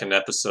the second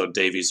episode,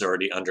 Davy's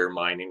already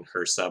undermining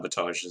her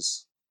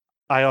sabotages.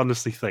 I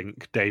honestly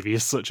think Davy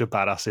is such a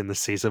badass in this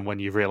season when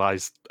you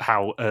realise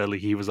how early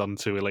he was on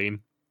to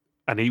Eline.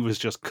 And he was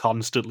just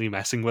constantly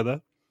messing with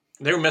her.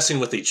 They were messing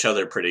with each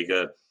other pretty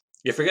good.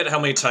 You forget how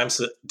many times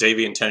that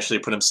Davy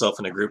intentionally put himself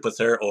in a group with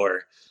her,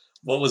 or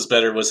what was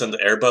better was in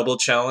the air bubble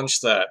challenge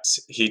that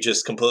he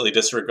just completely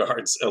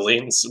disregards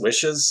Eline's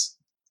wishes,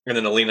 and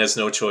then Eline has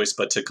no choice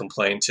but to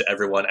complain to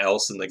everyone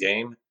else in the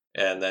game.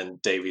 And then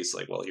Davy's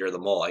like, well, you're the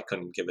mole. I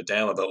couldn't give a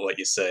damn about what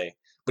you say.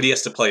 But he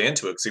has to play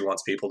into it because he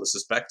wants people to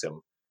suspect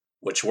him,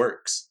 which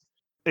works.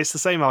 It's the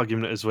same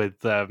argument as with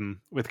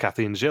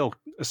Kathy and Jill.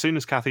 As soon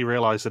as Kathy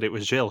realised that it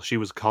was Jill, she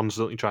was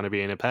constantly trying to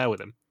be in a pair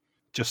with him,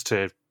 just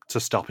to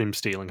stop him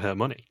stealing her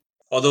money.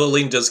 Although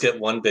Aline does get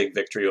one big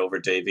victory over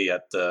Davy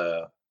at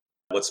the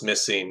what's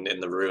missing in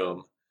the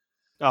room.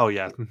 Oh,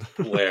 yeah.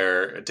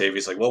 Where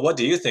Davy's like, well, what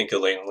do you think,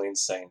 Elaine?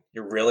 Elaine's saying,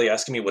 you're really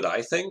asking me what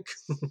I think?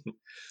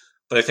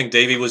 But I think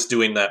Davy was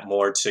doing that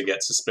more to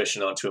get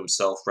suspicion onto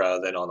himself rather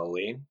than on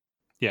Aline.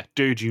 Yeah,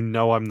 dude, you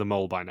know I'm the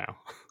mole by now.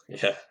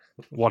 Yeah.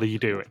 What are you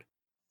doing?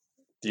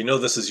 You know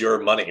this is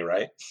your money,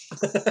 right?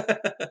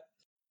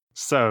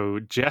 So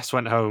Jess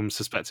went home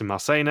suspecting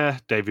Marcena.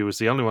 Davy was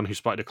the only one who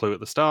spotted a clue at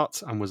the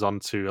start and was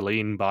on to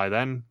Aline by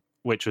then,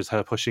 which was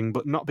her pushing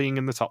but not being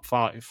in the top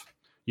 5.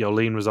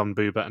 Yolene was on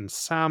Booba and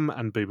Sam,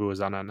 and Booba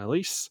was on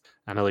Annalise.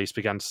 Annalise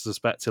began to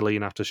suspect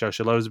Aline after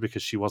Shosholoza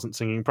because she wasn't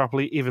singing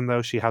properly, even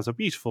though she has a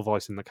beautiful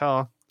voice in the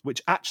car,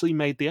 which actually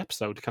made the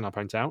episode, can I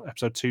point out?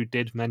 Episode 2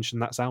 did mention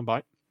that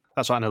soundbite.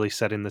 That's what Annalise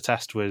said in the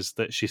test, was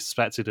that she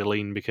suspected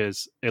Aline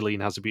because Aline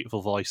has a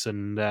beautiful voice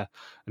and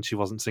she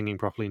wasn't singing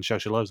properly in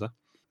Shosholoza.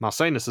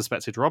 Marcena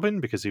suspected Robin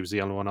because he was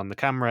the only one on the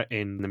camera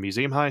in the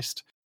museum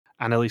heist.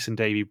 Annalise and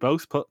Davy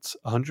both put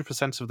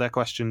 100% of their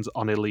questions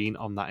on Aline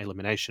on that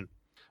elimination.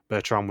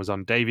 Bertrand was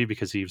on Davy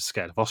because he was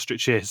scared of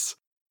ostriches.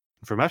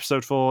 From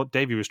episode 4,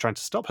 Davy was trying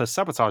to stop her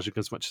sabotaging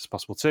as much as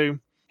possible too.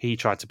 He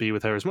tried to be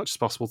with her as much as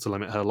possible to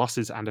limit her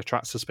losses and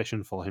attract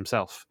suspicion for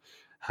himself.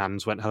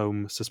 Hans went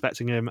home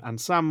suspecting him, and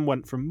Sam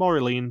went from more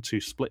Aline to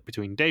split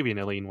between Davy and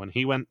Aline when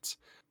he went.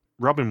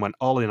 Robin went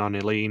all in on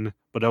Aline,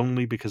 but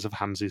only because of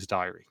Hans's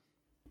diary.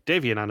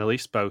 Davy and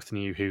Annalise both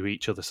knew who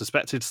each other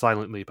suspected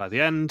silently by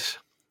the end,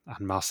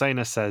 and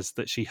Marcena says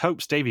that she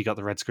hopes Davy got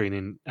the red screen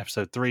in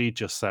episode 3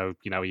 just so,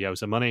 he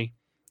owes her money.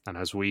 And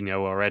as we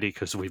know already,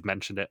 because we've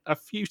mentioned it a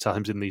few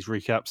times in these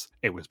recaps,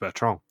 it was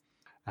Bertrand.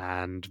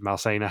 And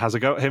Marcena has a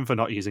go at him for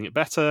not using it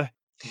better.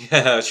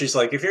 Yeah, she's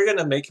like, if you're going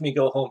to make me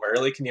go home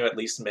early, can you at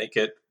least make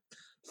it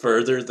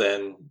further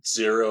than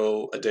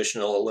 0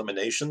 additional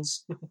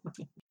eliminations?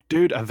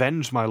 Dude,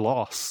 avenge my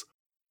loss.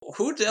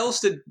 Who else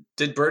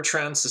did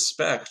Bertrand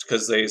suspect?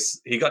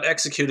 Because he got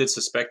executed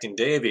suspecting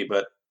Davy,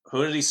 but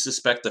who did he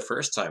suspect the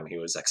first time he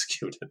was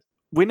executed?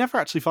 We never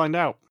actually find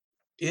out.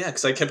 Yeah,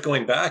 because I kept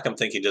going back. I'm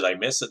thinking, did I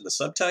miss it in the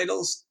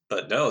subtitles?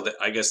 But no,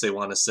 I guess they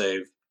want to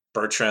save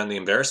Bertrand the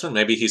embarrassment.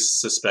 Maybe he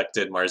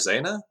suspected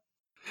Marcena?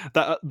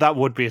 That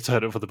would be a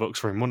turn up for the books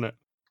for him, wouldn't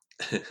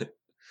it?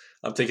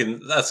 I'm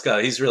thinking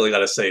he's really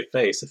got a safe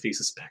face if he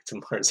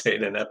suspected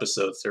Marcena in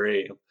episode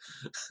 3.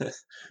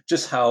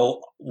 Just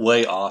how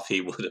way off he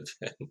would have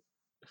been.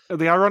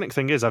 The ironic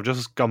thing is, I've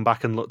just gone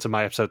back and looked at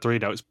my episode 3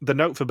 notes. The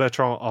note for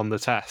Bertrand on the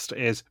test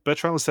is,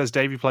 Bertrand says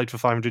Davy played for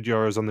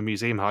 €500 on the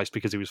museum heist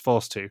because he was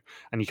forced to,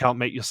 and you can't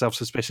make yourself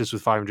suspicious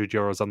with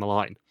 €500 on the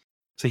line.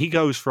 So he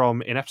goes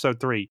from, in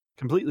episode 3,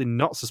 completely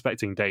not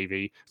suspecting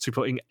Davy to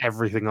putting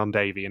everything on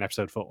Davy in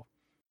episode 4.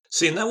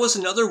 See, and that was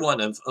another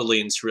one of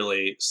Aline's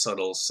really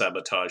subtle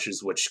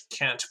sabotages, which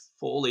can't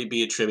fully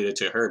be attributed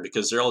to her,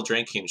 because they're all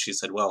drinking. She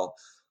said, well,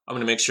 I'm going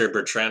to make sure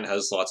Bertrand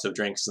has lots of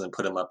drinks and then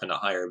put him up in a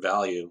higher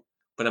value.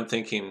 But I'm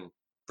thinking,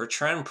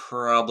 Bertrand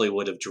probably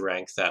would have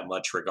drank that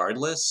much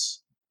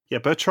regardless. Yeah,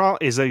 Bertrand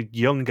is a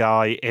young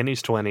guy in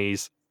his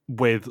 20s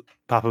with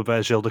Papa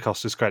Bear Gilles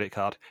DaCosta's credit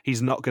card.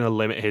 He's not going to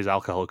limit his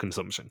alcohol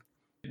consumption.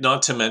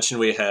 Not to mention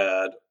we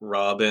had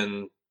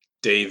Robin,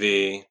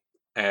 Davy,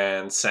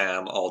 and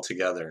Sam all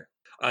together.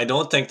 I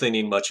don't think they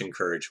need much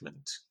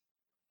encouragement.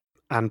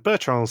 And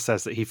Bertrand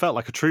says that he felt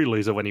like a true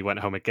loser when he went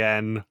home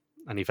again,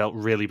 and he felt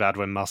really bad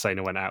when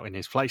Marcena went out in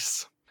his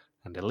place.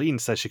 And Aline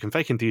says she can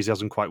fake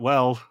enthusiasm quite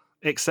well,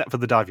 except for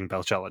the diving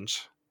bell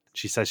challenge.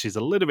 She says she's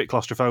a little bit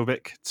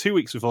claustrophobic. 2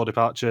 weeks before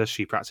departure,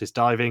 she practiced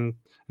diving,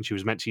 and she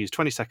was meant to use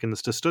 20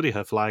 seconds to study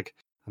her flag,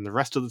 and the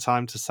rest of the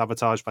time to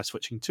sabotage by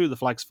switching 2 of the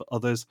flags for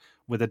others,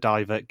 with a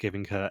diver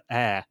giving her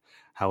air.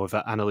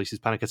 However, Annalise's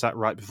panic attack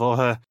right before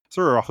her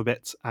threw her off a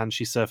bit, and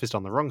she surfaced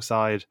on the wrong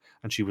side,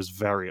 and she was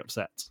very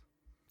upset.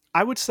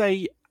 I would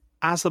say,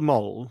 as a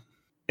mole,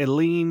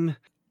 Aline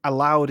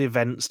allowed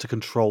events to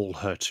control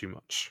her too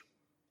much.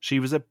 She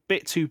was a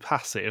bit too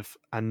passive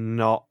and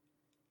not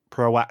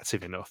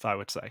proactive enough, I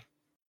would say.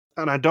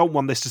 And I don't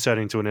want this to turn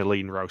into an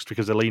Aline roast,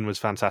 because Aline was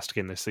fantastic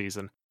in this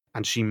season,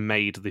 and she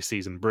made this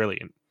season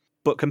brilliant.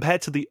 But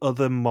compared to the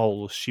other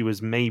moles, she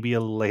was maybe a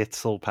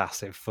little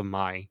passive for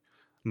my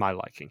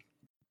liking.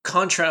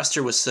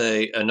 Contraster with,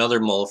 say,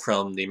 another mole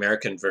from the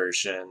American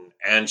version,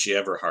 Angie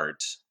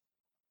Everhart.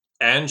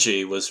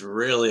 Angie was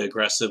really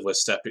aggressive with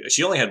stepping.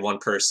 She only had one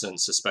person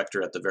suspect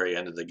her at the very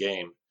end of the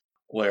game,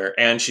 where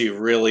Angie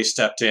really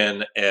stepped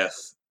in if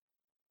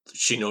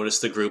she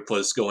noticed the group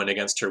was going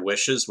against her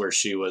wishes, where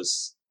she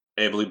was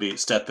able to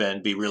step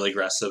in, be really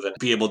aggressive, and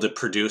be able to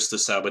produce the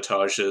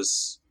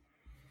sabotages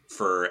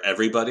for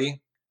everybody,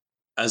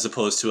 as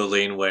opposed to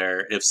Aline,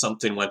 where if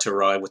something went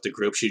awry with the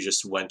group, she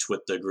just went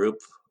with the group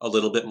a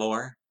little bit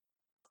more.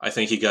 I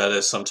think you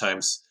gotta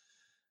sometimes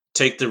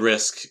take the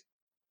risk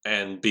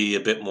and be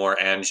a bit more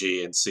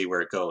Angie and see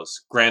where it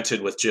goes.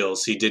 Granted, with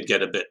Jill's, he did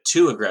get a bit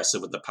too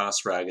aggressive with the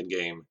past Dragon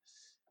game,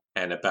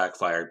 and it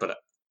backfired, but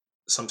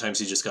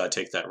sometimes you just got to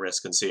take that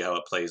risk and see how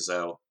it plays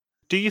out.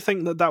 Do you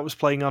think that that was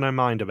playing on her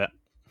mind a bit?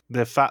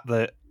 The fact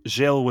that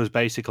Gilles was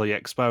basically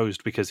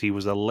exposed because he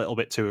was a little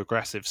bit too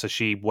aggressive, so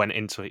she went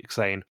into it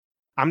saying,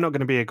 I'm not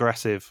going to be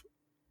aggressive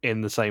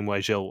in the same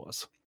way Gilles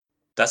was.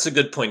 That's a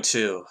good point,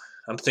 too.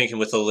 I'm thinking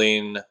with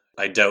Aline,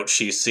 I doubt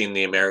she's seen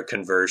the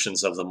American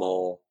versions of the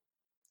mole.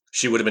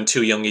 She would have been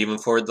too young even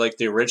for like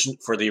the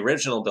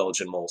original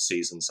Belgian mole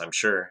seasons, I'm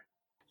sure.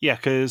 Yeah,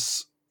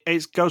 because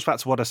it goes back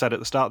to what I said at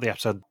the start of the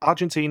episode.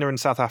 Argentina and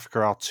South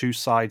Africa are two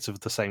sides of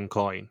the same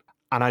coin.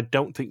 And I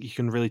don't think you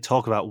can really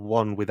talk about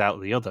one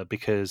without the other,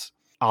 because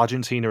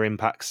Argentina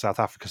impacts South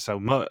Africa so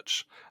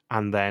much,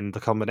 and then the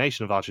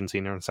combination of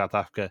Argentina and South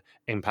Africa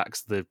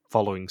impacts the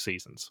following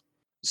seasons.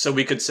 So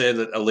we could say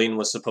that Aline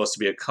was supposed to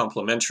be a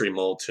complementary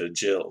mole to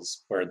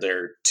Gilles, where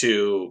they're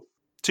two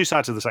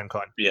sides of the same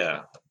coin.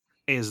 Yeah.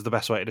 Is the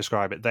best way to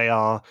describe it. They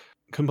are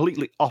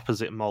completely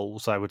opposite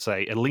moles, I would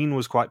say. Aline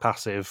was quite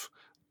passive,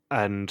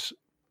 and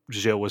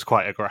Gilles was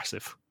quite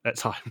aggressive at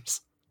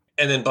times.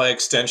 And then by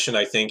extension,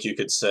 I think you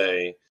could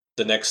say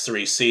the next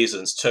 3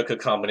 seasons took a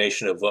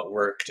combination of what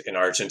worked in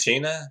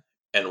Argentina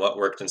and what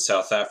worked in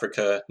South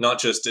Africa, not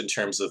just in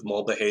terms of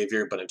mole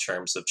behavior, but in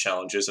terms of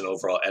challenges and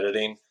overall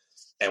editing.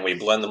 And we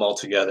blend them all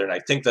together. And I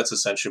think that's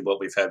essentially what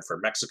we've had for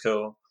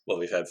Mexico, what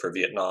we've had for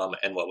Vietnam,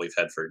 and what we've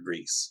had for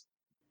Greece.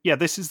 Yeah,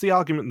 this is the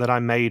argument that I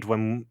made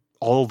when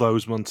all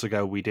those months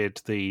ago we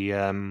did the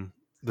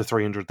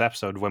 300th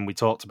episode, when we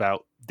talked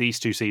about these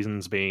 2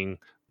 seasons being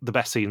the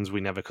best seasons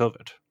we never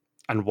covered.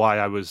 And why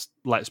I was,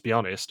 let's be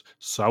honest,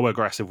 so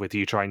aggressive with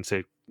you trying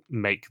to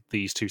make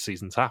these 2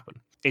 seasons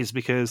happen is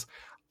because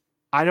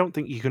I don't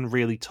think you can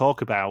really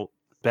talk about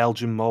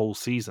Belgian mole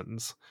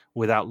seasons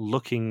without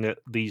looking at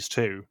these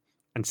 2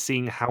 and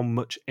seeing how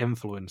much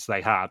influence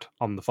they had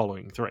on the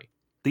following 3.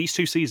 These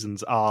 2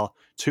 seasons are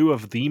 2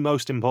 of the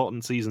most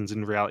important seasons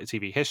in reality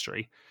TV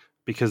history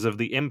because of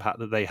the impact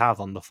that they have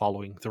on the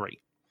following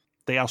 3.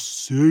 They are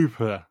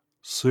super,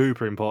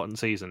 super important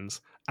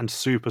seasons and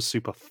super,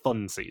 super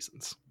fun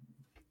seasons.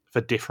 For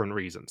different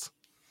reasons.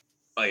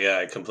 Oh, yeah,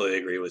 I completely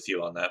agree with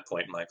you on that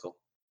point, Michael.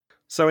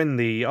 So in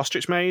the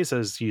ostrich maze,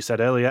 as you said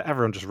earlier,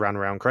 everyone just ran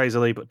around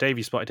crazily, but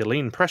Davy spotted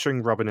Aline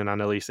pressuring Robin and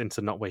Annalise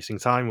into not wasting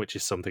time, which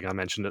is something I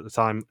mentioned at the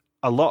time.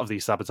 A lot of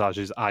these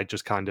sabotages I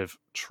just kind of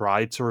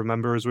tried to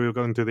remember as we were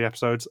going through the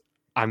episodes.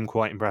 I'm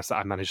quite impressed that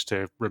I managed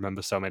to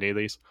remember so many of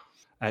these.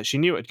 She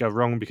knew it'd go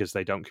wrong because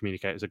they don't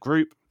communicate as a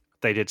group.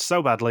 They did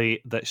so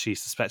badly that she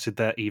suspected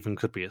there even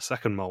could be a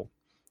second mole.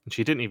 And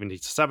she didn't even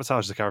need to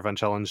sabotage the caravan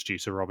challenge due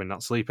to Robin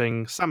not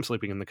sleeping, Sam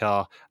sleeping in the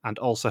car, and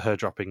also her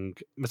dropping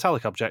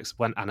metallic objects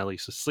when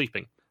Annalise was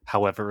sleeping.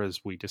 However,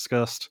 as we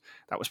discussed,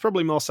 that was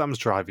probably more Sam's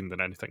driving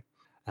than anything.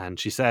 And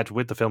she said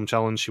with the film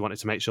challenge, she wanted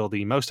to make sure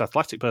the most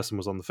athletic person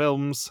was on the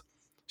films.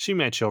 She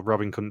made sure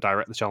Robin couldn't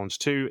direct the challenge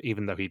too,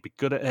 even though he'd be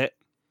good at it.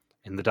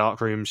 In the dark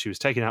room, she was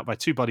taken out by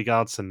 2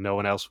 bodyguards and no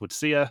one else would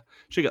see her.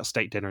 She got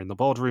steak dinner in the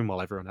boardroom while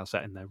everyone else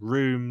ate in their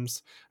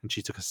rooms. And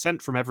she took a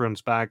scent from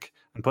everyone's bag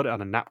and put it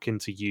on a napkin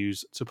to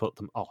use to put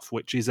them off,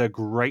 which is a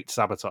great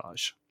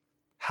sabotage.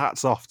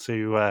 Hats off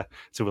to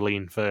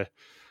Aline for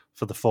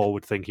the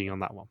forward thinking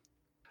on that one.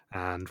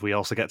 And we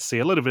also get to see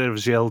a little bit of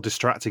Gilles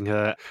distracting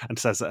her and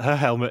says that her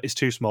helmet is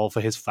too small for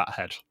his fat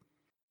head.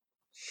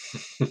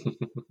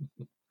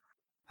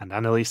 And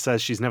Annalise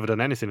says she's never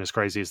done anything as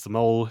crazy as the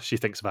mole. She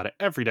thinks about it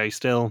every day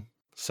still.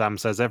 Sam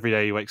says every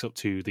day he wakes up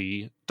to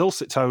the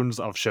dulcet tones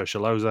of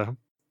Shosholoza.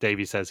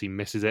 Davy says he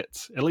misses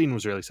it. Aline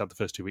was really sad the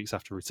first 2 weeks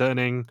after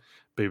returning.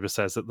 Booba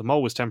says that the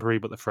mole was temporary,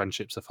 but the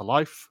friendships are for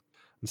life.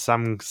 And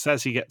Sam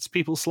says he gets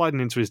people sliding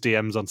into his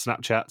DMs on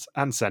Snapchat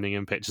and sending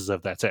him pictures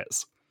of their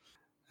tits.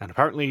 And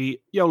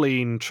apparently,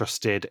 Yolene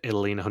trusted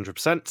Aline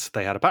 100%.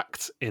 They had a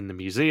pact in the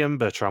museum.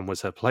 Bertrand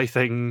was her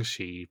plaything.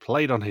 She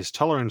played on his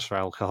tolerance for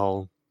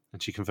alcohol.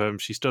 And she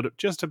confirmed she stood up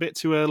just a bit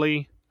too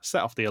early,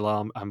 set off the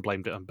alarm, and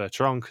blamed it on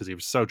Bertrand because he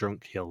was so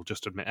drunk he'll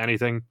just admit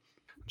anything.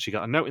 She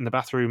got a note in the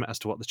bathroom as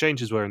to what the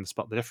changes were in the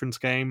Spot the Difference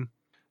game.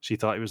 She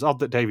thought it was odd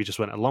that Davy just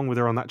went along with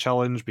her on that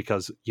challenge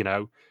because, you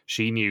know,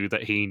 she knew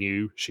that he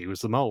knew she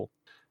was the mole.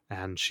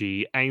 And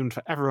she aimed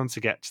for everyone to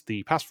get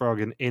the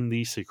Passfragen in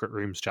the Secret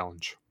Rooms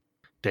challenge.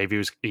 Davy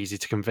was easy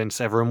to convince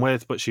everyone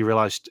with, but she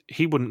realised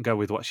he wouldn't go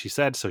with what she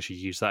said, so she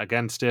used that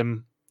against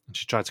him. And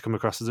she tried to come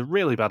across as a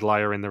really bad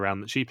liar in the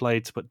round that she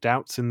played to put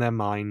doubts in their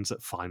minds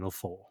at Final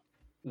Four.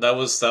 That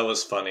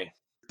was funny.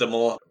 The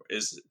mole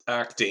is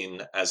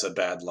acting as a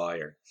bad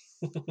liar.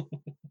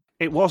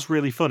 It was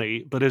really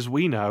funny, but as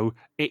we know,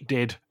 it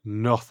did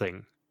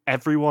nothing.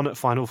 Everyone at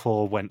Final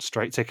Four went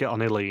straight ticket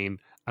on Aline,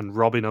 and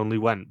Robin only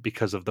went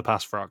because of the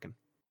Passfragen.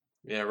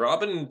 Yeah,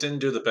 Robin didn't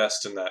do the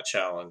best in that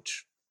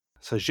challenge.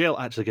 So Gilles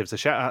actually gives a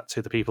shout out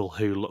to the people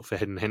who look for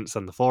hidden hints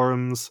on the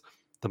forums.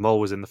 The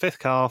mole was in the 5th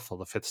car for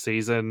the 5th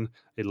season.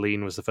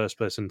 Aline was the first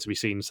person to be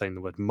seen saying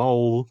the word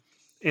mole.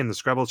 In the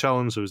Scrabble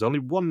challenge, there was only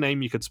one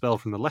name you could spell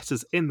from the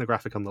letters in the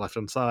graphic on the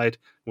left-hand side,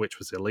 which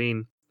was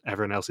Aline.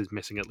 Everyone else is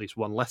missing at least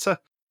one letter.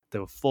 There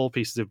were 4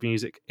 pieces of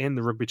music in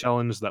the rugby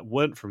challenge that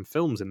weren't from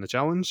films in the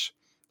challenge,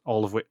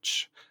 all of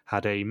which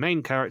had a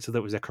main character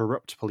that was a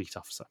corrupt police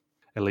officer.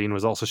 Eline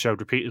was also showed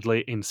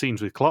repeatedly in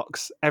scenes with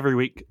clocks. Every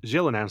week,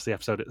 Gilles announced the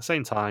episode at the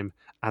same time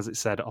as it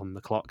said on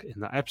the clock in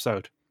that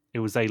episode. It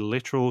was a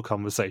literal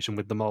conversation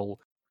with the mole.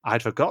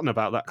 I'd forgotten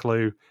about that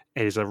clue.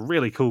 It is a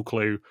really cool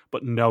clue,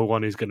 but no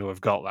one is going to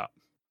have got that.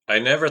 I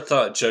never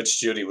thought Judge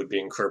Judy would be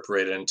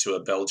incorporated into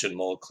a Belgian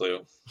mole clue.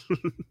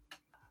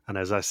 And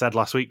as I said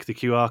last week, the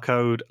QR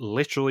code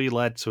literally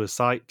led to a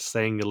site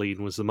saying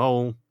Eline was the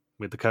mole,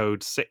 with the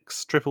code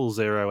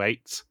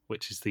 60008,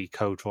 which is the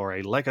code for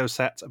a Lego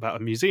set about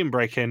a museum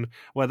break-in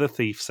where the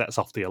thief sets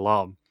off the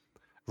alarm.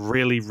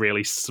 Really,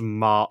 really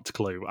smart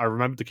clue. I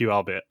remember the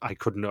QR bit. I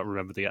could not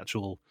remember the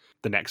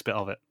next bit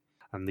of it.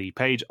 And the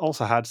page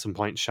also had some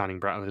points shining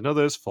brighter than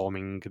others,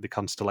 forming the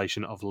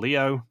constellation of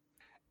Leo.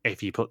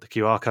 If you put the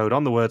QR code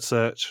on the word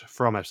search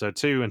from episode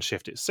 2 and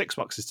shift it 6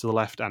 boxes to the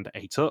left and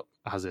 8 up,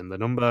 as in the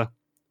number,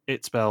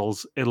 it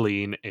spells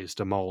Eline is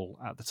the mole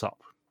at the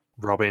top.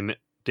 Robin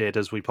did,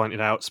 as we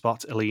pointed out,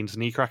 spot Eline's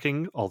knee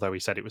cracking, although he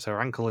said it was her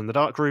ankle in the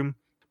dark room,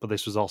 but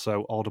this was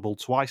also audible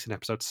twice in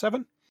episode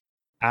 7.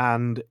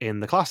 And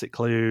in the classic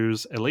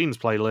clues, Eline's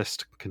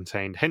playlist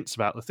contained hints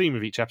about the theme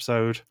of each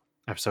episode.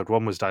 Episode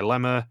 1 was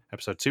Dilemma,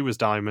 episode 2 was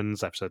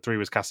Diamonds, episode 3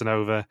 was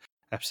Casanova,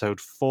 episode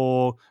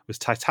 4 was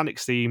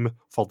Titanic's theme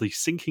for the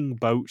sinking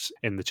boat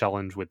in the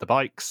challenge with the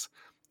bikes.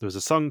 There was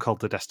a song called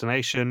The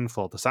Destination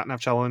for the Satnav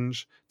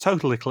challenge,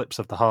 Total Eclipse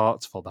of the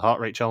Heart for the heart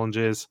rate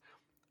challenges,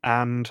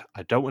 and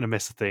I don't want to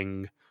miss a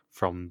thing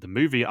from the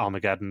movie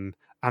Armageddon,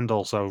 and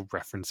also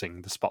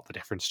referencing the Spot the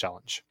Difference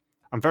challenge.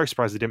 I'm very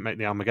surprised they didn't make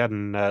the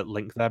Armageddon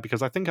link there,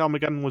 because I think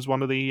Armageddon was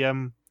one of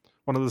the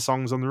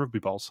songs on the rugby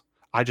balls.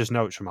 I just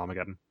know it's from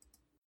Armageddon.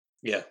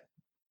 Yeah.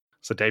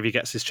 So Davey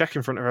gets his check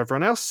in front of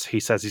everyone else. He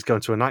says he's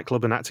going to a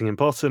nightclub and acting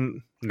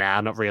important.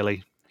 Nah, not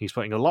really. He's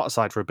putting a lot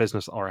aside for a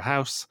business or a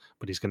house,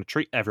 but he's going to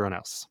treat everyone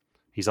else.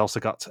 He's also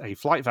got a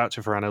flight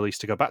voucher for Annalise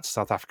to go back to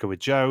South Africa with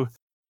Joe,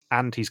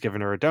 and he's given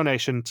her a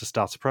donation to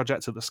start a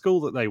project at the school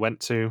that they went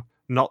to,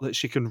 not that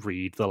she can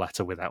read the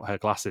letter without her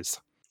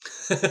glasses.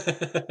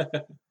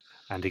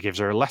 And he gives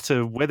her a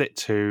letter with it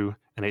too,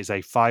 and it's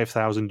a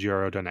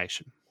 €5,000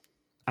 donation.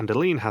 And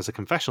Eline has a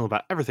confessional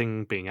about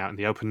everything being out in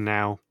the open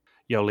now.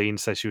 Yolene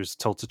says she was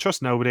told to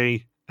trust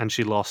nobody, and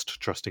she lost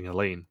trusting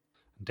Eline.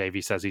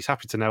 Davey says he's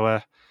happy to know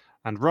her,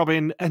 and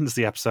Robin ends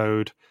the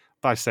episode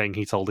by saying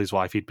he told his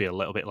wife he'd be a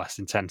little bit less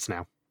intense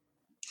now.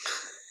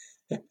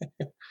 And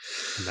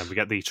then we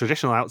get the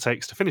traditional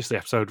outtakes to finish the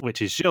episode, which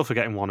is Gilles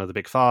forgetting one of the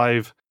big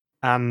five.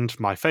 And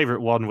my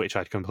favourite one, which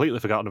I'd completely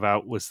forgotten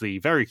about, was the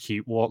very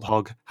cute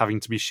warthog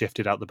having to be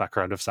shifted out the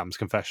background of Sam's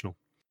confessional.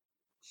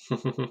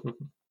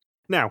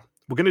 Now,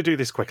 we're going to do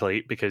this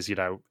quickly because,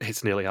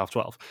 it's nearly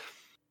 12:30.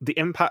 The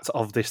impact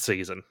of this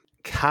season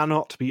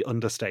cannot be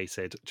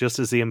understated, just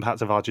as the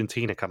impact of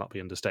Argentina cannot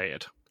be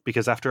understated.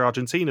 Because after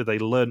Argentina, they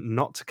learned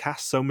not to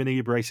cast so many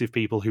abrasive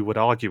people who would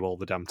argue all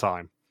the damn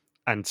time,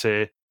 and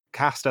to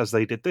cast, as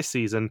they did this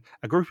season,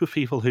 a group of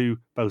people who,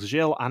 both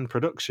Gilles and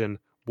production,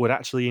 would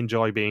actually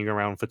enjoy being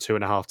around for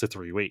 2.5 to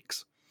 3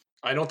 weeks.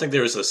 I don't think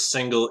there was a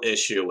single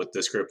issue with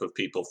this group of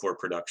people for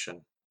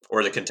production,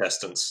 or the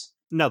contestants.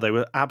 No, they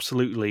were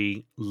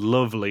absolutely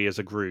lovely as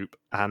a group,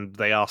 and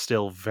they are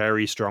still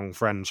very strong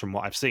friends from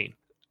what I've seen.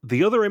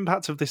 The other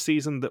impact of this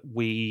season that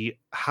we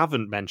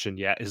haven't mentioned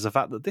yet is the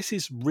fact that this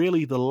is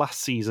really the last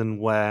season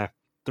where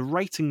the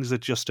ratings are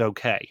just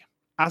okay.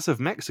 As of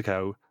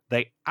Mexico,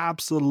 they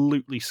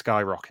absolutely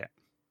skyrocket.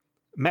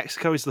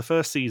 Mexico is the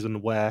first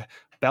season where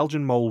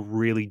Belgian Mole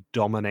really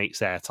dominates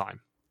airtime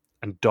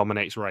and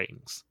dominates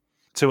ratings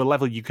to a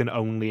level you can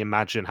only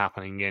imagine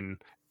happening in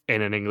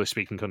an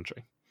English-speaking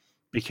country.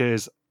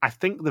 Because I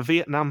think the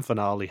Vietnam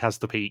finale has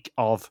the peak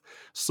of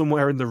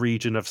somewhere in the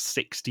region of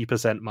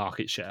 60%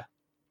 market share.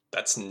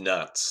 That's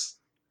nuts.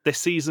 This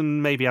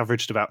season maybe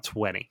averaged about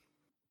 20.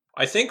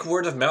 I think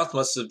word of mouth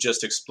must have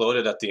just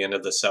exploded at the end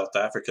of the South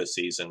Africa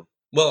season.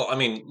 Well, I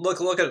mean,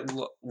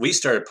 we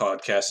started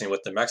podcasting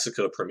with the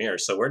Mexico premiere,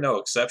 so we're no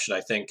exception.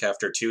 I think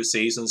after 2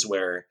 seasons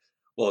where,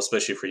 well,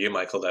 especially for you,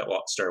 Michael, that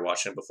started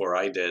watching before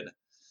I did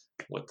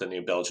with the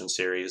new Belgian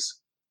series,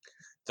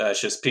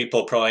 that's just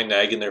people probably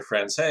nagging their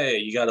friends, hey,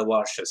 you got to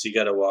watch this, you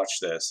got to watch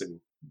this.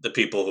 And the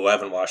people who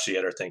haven't watched it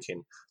yet are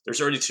thinking,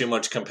 there's already too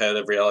much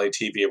competitive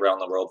reality TV around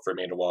the world for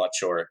me to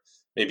watch, or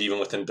maybe even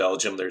within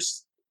Belgium,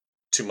 there's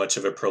too much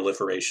of a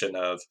proliferation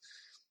of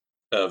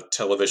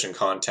television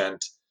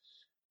content.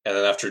 And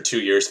then after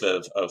 2 years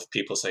of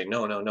people saying,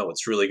 no,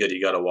 it's really good,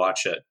 you got to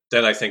watch it,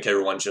 then I think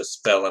everyone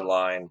just fell in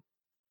line.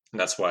 And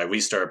that's why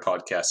we started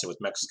podcasting with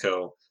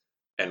Mexico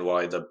and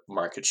why the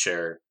market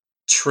share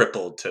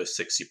tripled to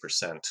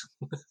 60%.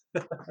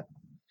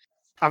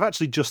 I've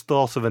actually just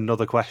thought of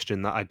another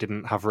question that I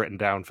didn't have written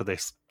down for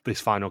this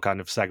final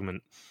kind of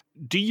segment.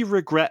 Do you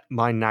regret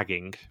my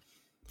nagging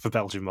for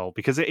Belgian Mole?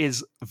 Because it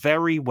is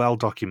very well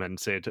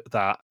documented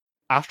that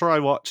after I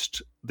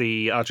watched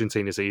the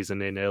Argentina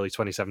season in early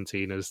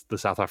 2017 as the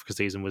South Africa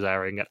season was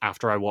airing, and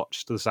after I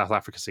watched the South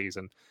Africa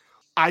season,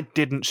 I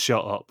didn't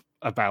shut up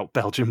about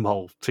Belgian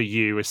Mole, to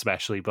you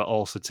especially, but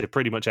also to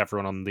pretty much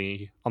everyone on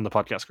the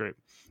podcast group.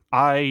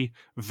 I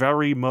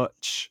very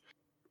much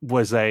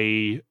was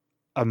a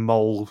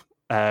mole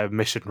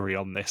missionary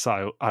on this.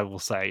 I will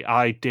say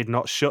I did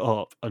not shut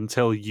up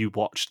until you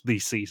watched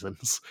these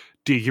seasons.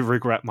 Do you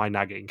regret my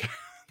nagging?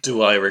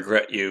 Do I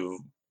regret you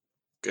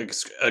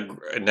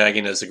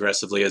nagging as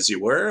aggressively as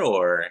you were,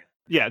 or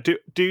Yeah, do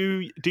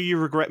you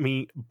regret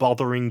me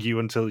bothering you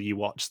until you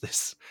watch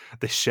this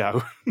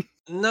show?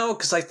 no?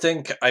 Because I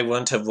think I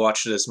wouldn't have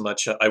watched it as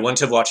much. I wouldn't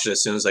have watched it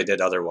as soon as I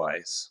did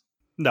otherwise.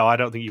 No, I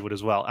don't think you would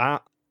as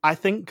well. I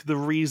think the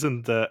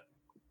reason that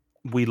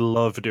we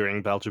love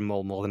doing Belgian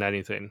Mole more than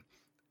anything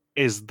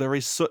is there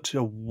is such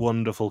a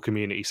wonderful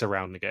community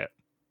surrounding it,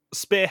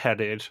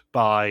 spearheaded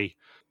by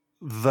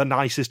the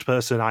nicest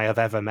person I have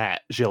ever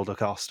met, Gilles de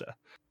Costa.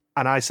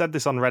 And I said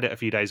this on Reddit a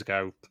few days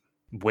ago,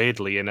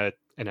 weirdly in a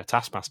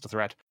Taskmaster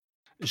thread.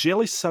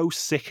 Gilles is so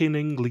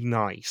sickeningly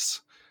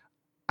nice,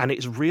 and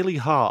it's really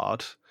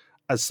hard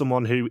as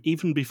someone who,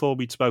 even before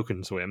we'd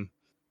spoken to him,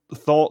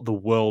 thought the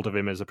world of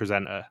him as a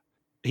presenter.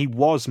 He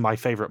was my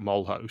favourite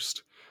mole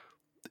host,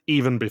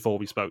 even before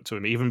we spoke to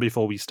him, even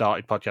before we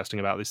started podcasting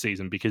about this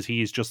season, because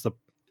he is just the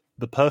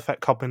perfect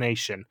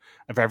combination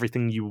of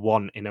everything you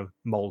want in a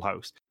mole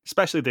host,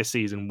 especially this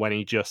season when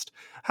he just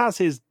has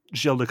his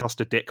Gilles de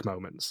Costa dick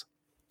moments,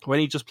 when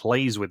he just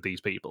plays with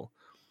these people.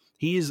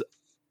 He is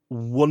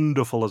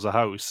wonderful as a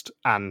host,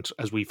 and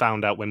as we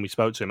found out when we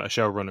spoke to him, a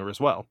showrunner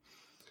as well.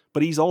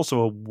 But he's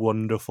also a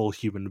wonderful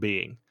human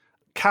being.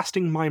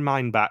 Casting my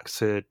mind back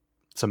to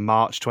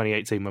March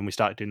 2018 when we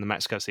started doing the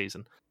Mexico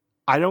season,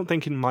 I don't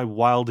think in my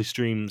wildest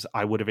dreams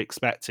I would have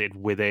expected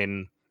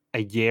within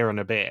a year and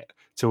a bit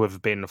to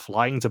have been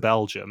flying to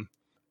Belgium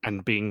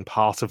and being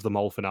part of the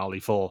mole finale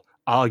for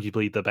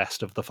arguably the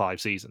best of the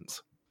 5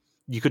 seasons.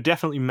 You could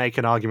definitely make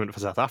an argument for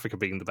South Africa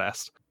being the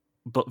best,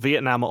 but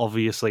Vietnam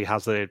obviously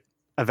has a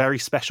very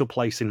special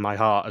place in my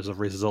heart as a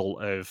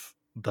result of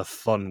the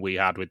fun we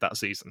had with that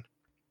season.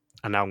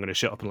 And now I'm going to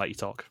shut up and let you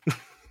talk.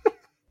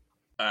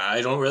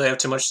 I don't really have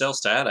too much else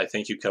to add. I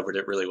think you covered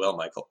it really well,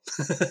 Michael.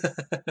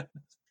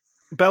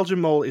 Belgian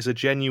Mole is a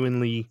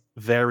genuinely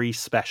very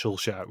special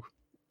show.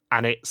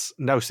 And it's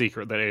no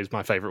secret that it is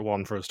my favourite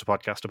one for us to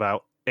podcast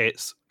about.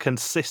 It's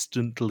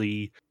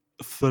consistently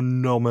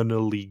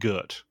phenomenally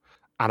good.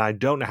 And I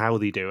don't know how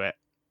they do it.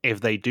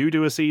 If they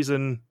do a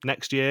season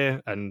next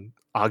year, and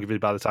arguably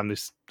by the time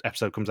this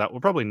episode comes out,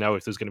 we'll probably know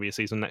if there's going to be a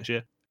season next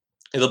year.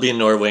 It'll be in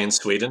Norway and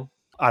Sweden.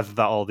 Either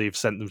that or they've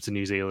sent them to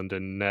New Zealand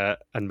and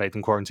made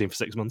them quarantine for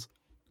 6 months.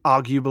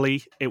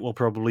 Arguably, it will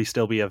probably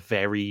still be a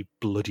very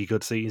bloody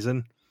good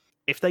season.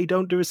 If they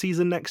don't do a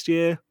season next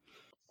year,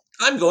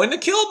 I'm going to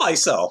kill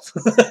myself.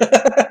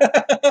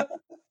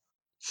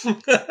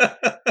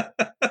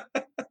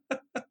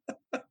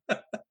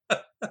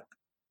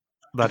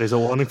 that is a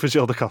warning for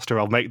Gilles de Costa.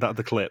 I'll make that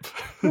the clip.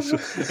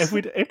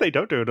 If they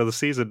don't do another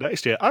season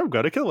next year, I'm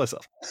going to kill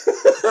myself.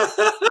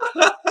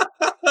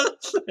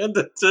 And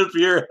the tip of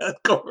your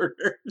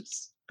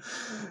headquarters.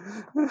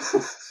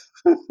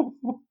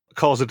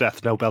 Cause of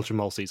death, no Belgian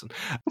Mole season.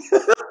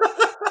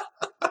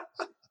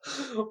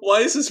 Why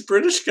is this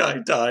British guy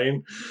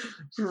dying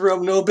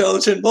from no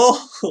Belgian Mole?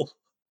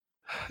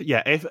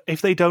 Yeah,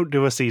 if they don't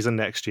do a season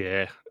next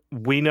year,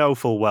 we know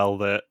full well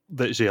that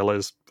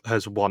Gilles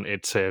has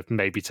wanted to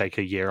maybe take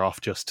a year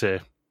off just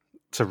to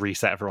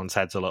reset everyone's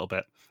heads a little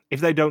bit.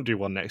 If they don't do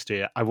one next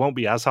year, I won't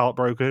be as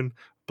heartbroken,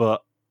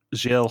 but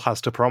Gilles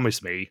has to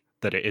promise me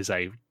that it is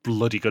a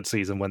bloody good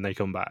season when they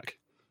come back,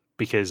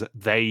 because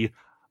they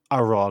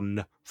are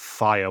on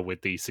fire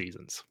with these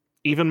seasons.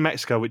 Even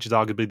Mexico, which is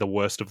arguably the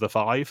worst of the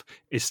 5,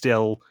 is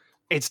still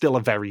a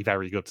very,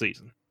 very good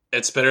season.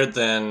 It's better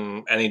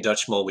than any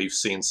Dutch Mole we've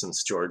seen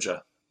since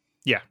Georgia.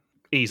 Yeah,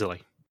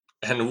 easily.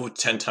 And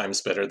 10 times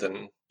better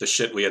than the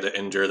shit we had to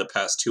endure the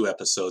past 2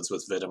 episodes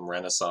with Vidum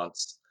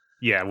Renaissance.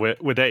 Yeah,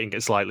 we're dating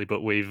it slightly,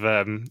 but we've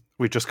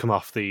just come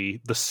off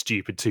the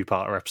stupid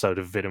 2-parter episode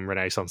of Vidum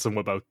Renaissance, and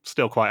we're both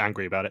still quite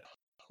angry about it.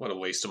 What a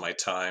waste of my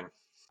time.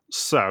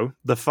 So,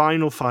 the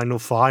final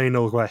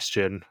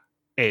question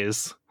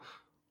is,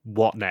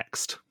 what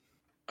next?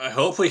 I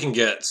hope we can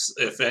get,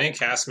 if any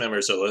cast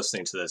members are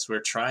listening to this,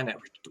 we've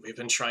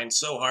been trying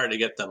so hard to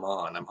get them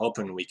on. I'm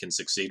hoping we can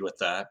succeed with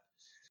that.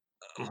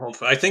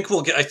 I think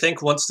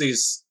once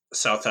these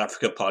South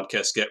Africa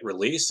podcasts get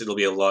released, it'll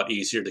be a lot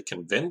easier to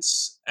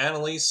convince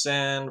Annalise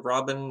and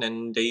Robin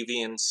and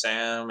Davey and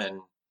Sam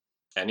and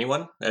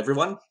everyone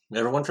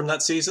from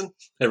that season.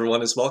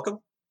 Everyone is welcome.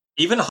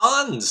 Even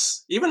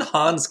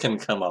Hans can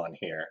come on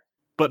here,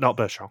 but not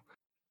Bertrand.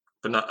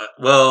 But not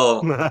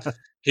well.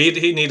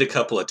 He'd need a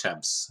couple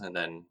attempts, and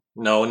then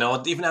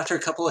no. Even after a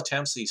couple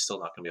attempts, he's still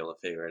not going to be able to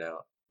figure it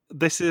out.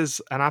 This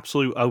is an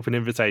absolute open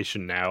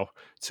invitation now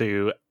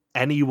to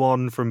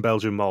anyone from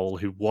Belgian Mole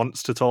who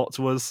wants to talk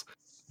to us.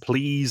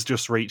 Please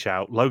just reach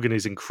out. Logan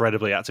is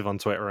incredibly active on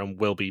Twitter and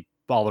will be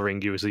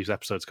bothering you as these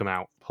episodes come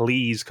out.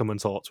 Please come and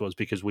talk to us,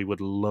 because we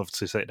would love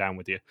to sit down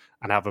with you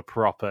and have a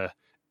proper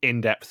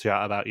in-depth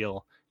chat about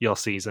your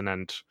season,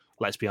 and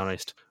let's be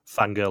honest,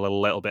 fangirl a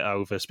little bit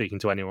over speaking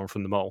to anyone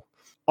from the Mole.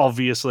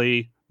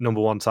 Obviously,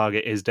 number one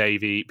target is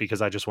Davey,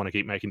 because I just want to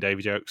keep making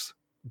Davey jokes.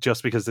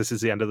 just because this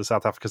is the end of the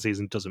South Africa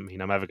season doesn't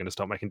mean I'm ever going to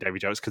stop making Davy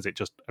jokes, because it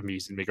just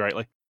amuses me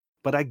greatly.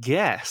 But I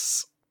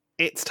guess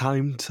it's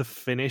time to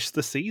finish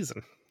the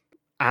season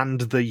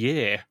and the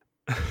year.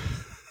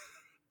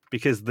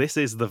 Because this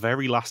is the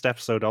very last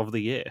episode of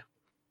the year.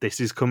 This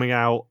is coming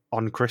out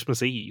on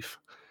Christmas Eve.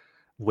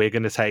 We're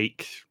going to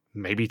take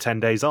maybe 10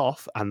 days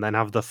off and then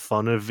have the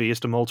fun of Wie is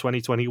de Mol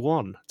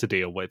 2021 to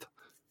deal with.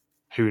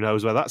 Who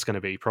knows where that's going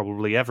to be?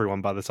 Probably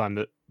everyone by the time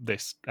that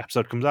this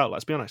episode comes out,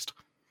 let's be honest.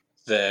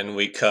 Then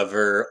we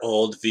cover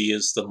old Wie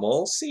is de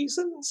Mol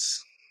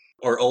seasons?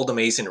 Or old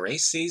Amazing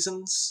Race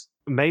seasons?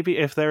 Maybe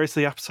if there is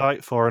the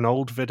appetite for an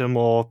old Wie is de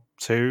Mol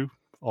 2,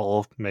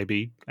 or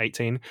maybe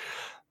 18,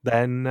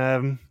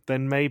 then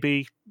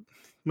maybe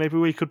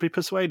we could be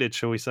persuaded,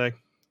 shall we say.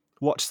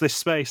 Watch this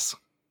space.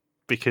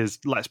 Because,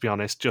 let's be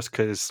honest, just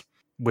because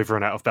we've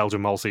run out of Belgian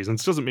Mole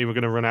seasons doesn't mean we're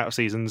going to run out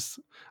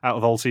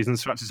of old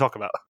seasons to actually talk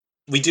about.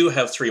 We do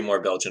have 3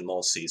 more Belgian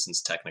Mole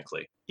seasons,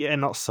 technically. Yeah,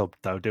 not subbed,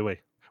 though, do we?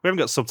 We haven't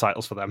got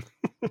subtitles for them.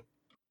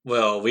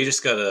 Well, we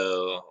just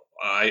gotta...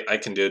 I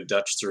can do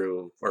Dutch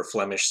through, or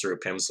Flemish through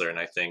Pimsleur, and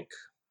I think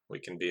we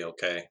can be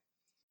okay.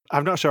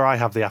 I'm not sure I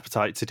have the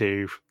appetite to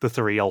do the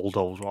 3 old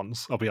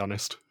ones, I'll be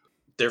honest.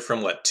 They're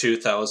from,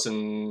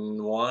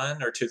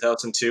 2001 or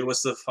 2002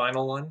 was the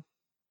final one?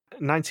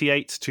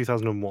 98,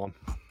 2001.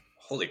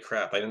 Holy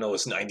crap, I didn't know it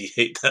was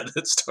 98 that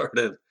it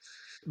started.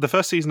 The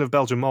first season of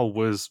Belgian Mole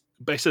was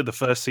basically the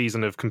first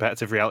season of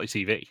competitive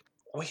reality TV.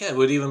 Oh yeah,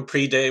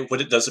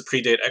 does it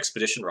predate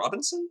Expedition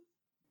Robinson?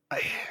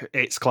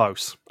 It's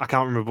close. I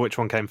can't remember which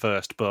one came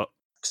first, but...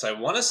 Because I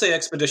want to say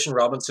Expedition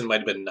Robinson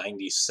might have been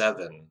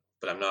 97,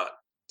 but I'm not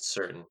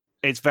certain.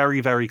 It's very,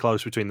 very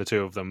close between the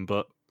two of them,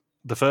 but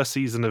the first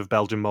season of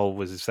Belgian Mole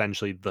was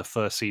essentially the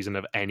first season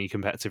of any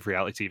competitive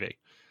reality TV,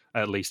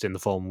 at least in the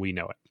form we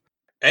know it.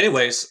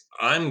 Anyways,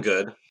 I'm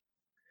good.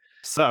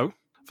 So,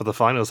 for the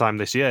final time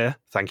this year,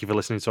 thank you for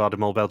listening to our De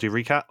Mol België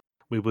recap.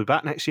 We'll be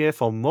back next year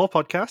for more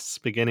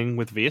podcasts, beginning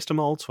with Wie is de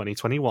Mol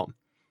 2021.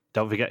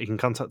 Don't forget you can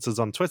contact us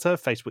on Twitter,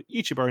 Facebook,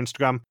 YouTube, or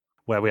Instagram,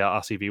 where we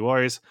are RTV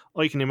Warriors,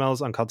 or you can email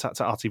us on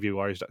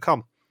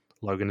contact@rtvwarriors.com.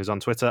 Logan is on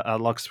Twitter at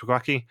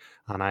LogsPakwaki,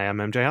 and I am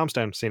MJ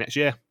Armstone. See you next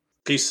year.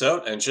 Peace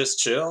out and just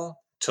chill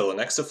till the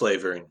next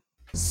flavoring.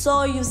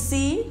 So you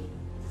see,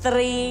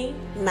 3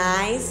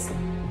 nice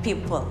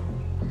people,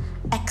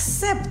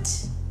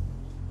 except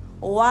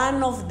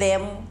one of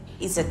them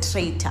is a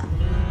traitor.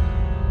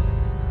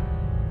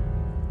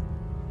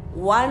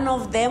 One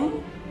of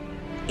them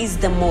is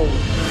the mole.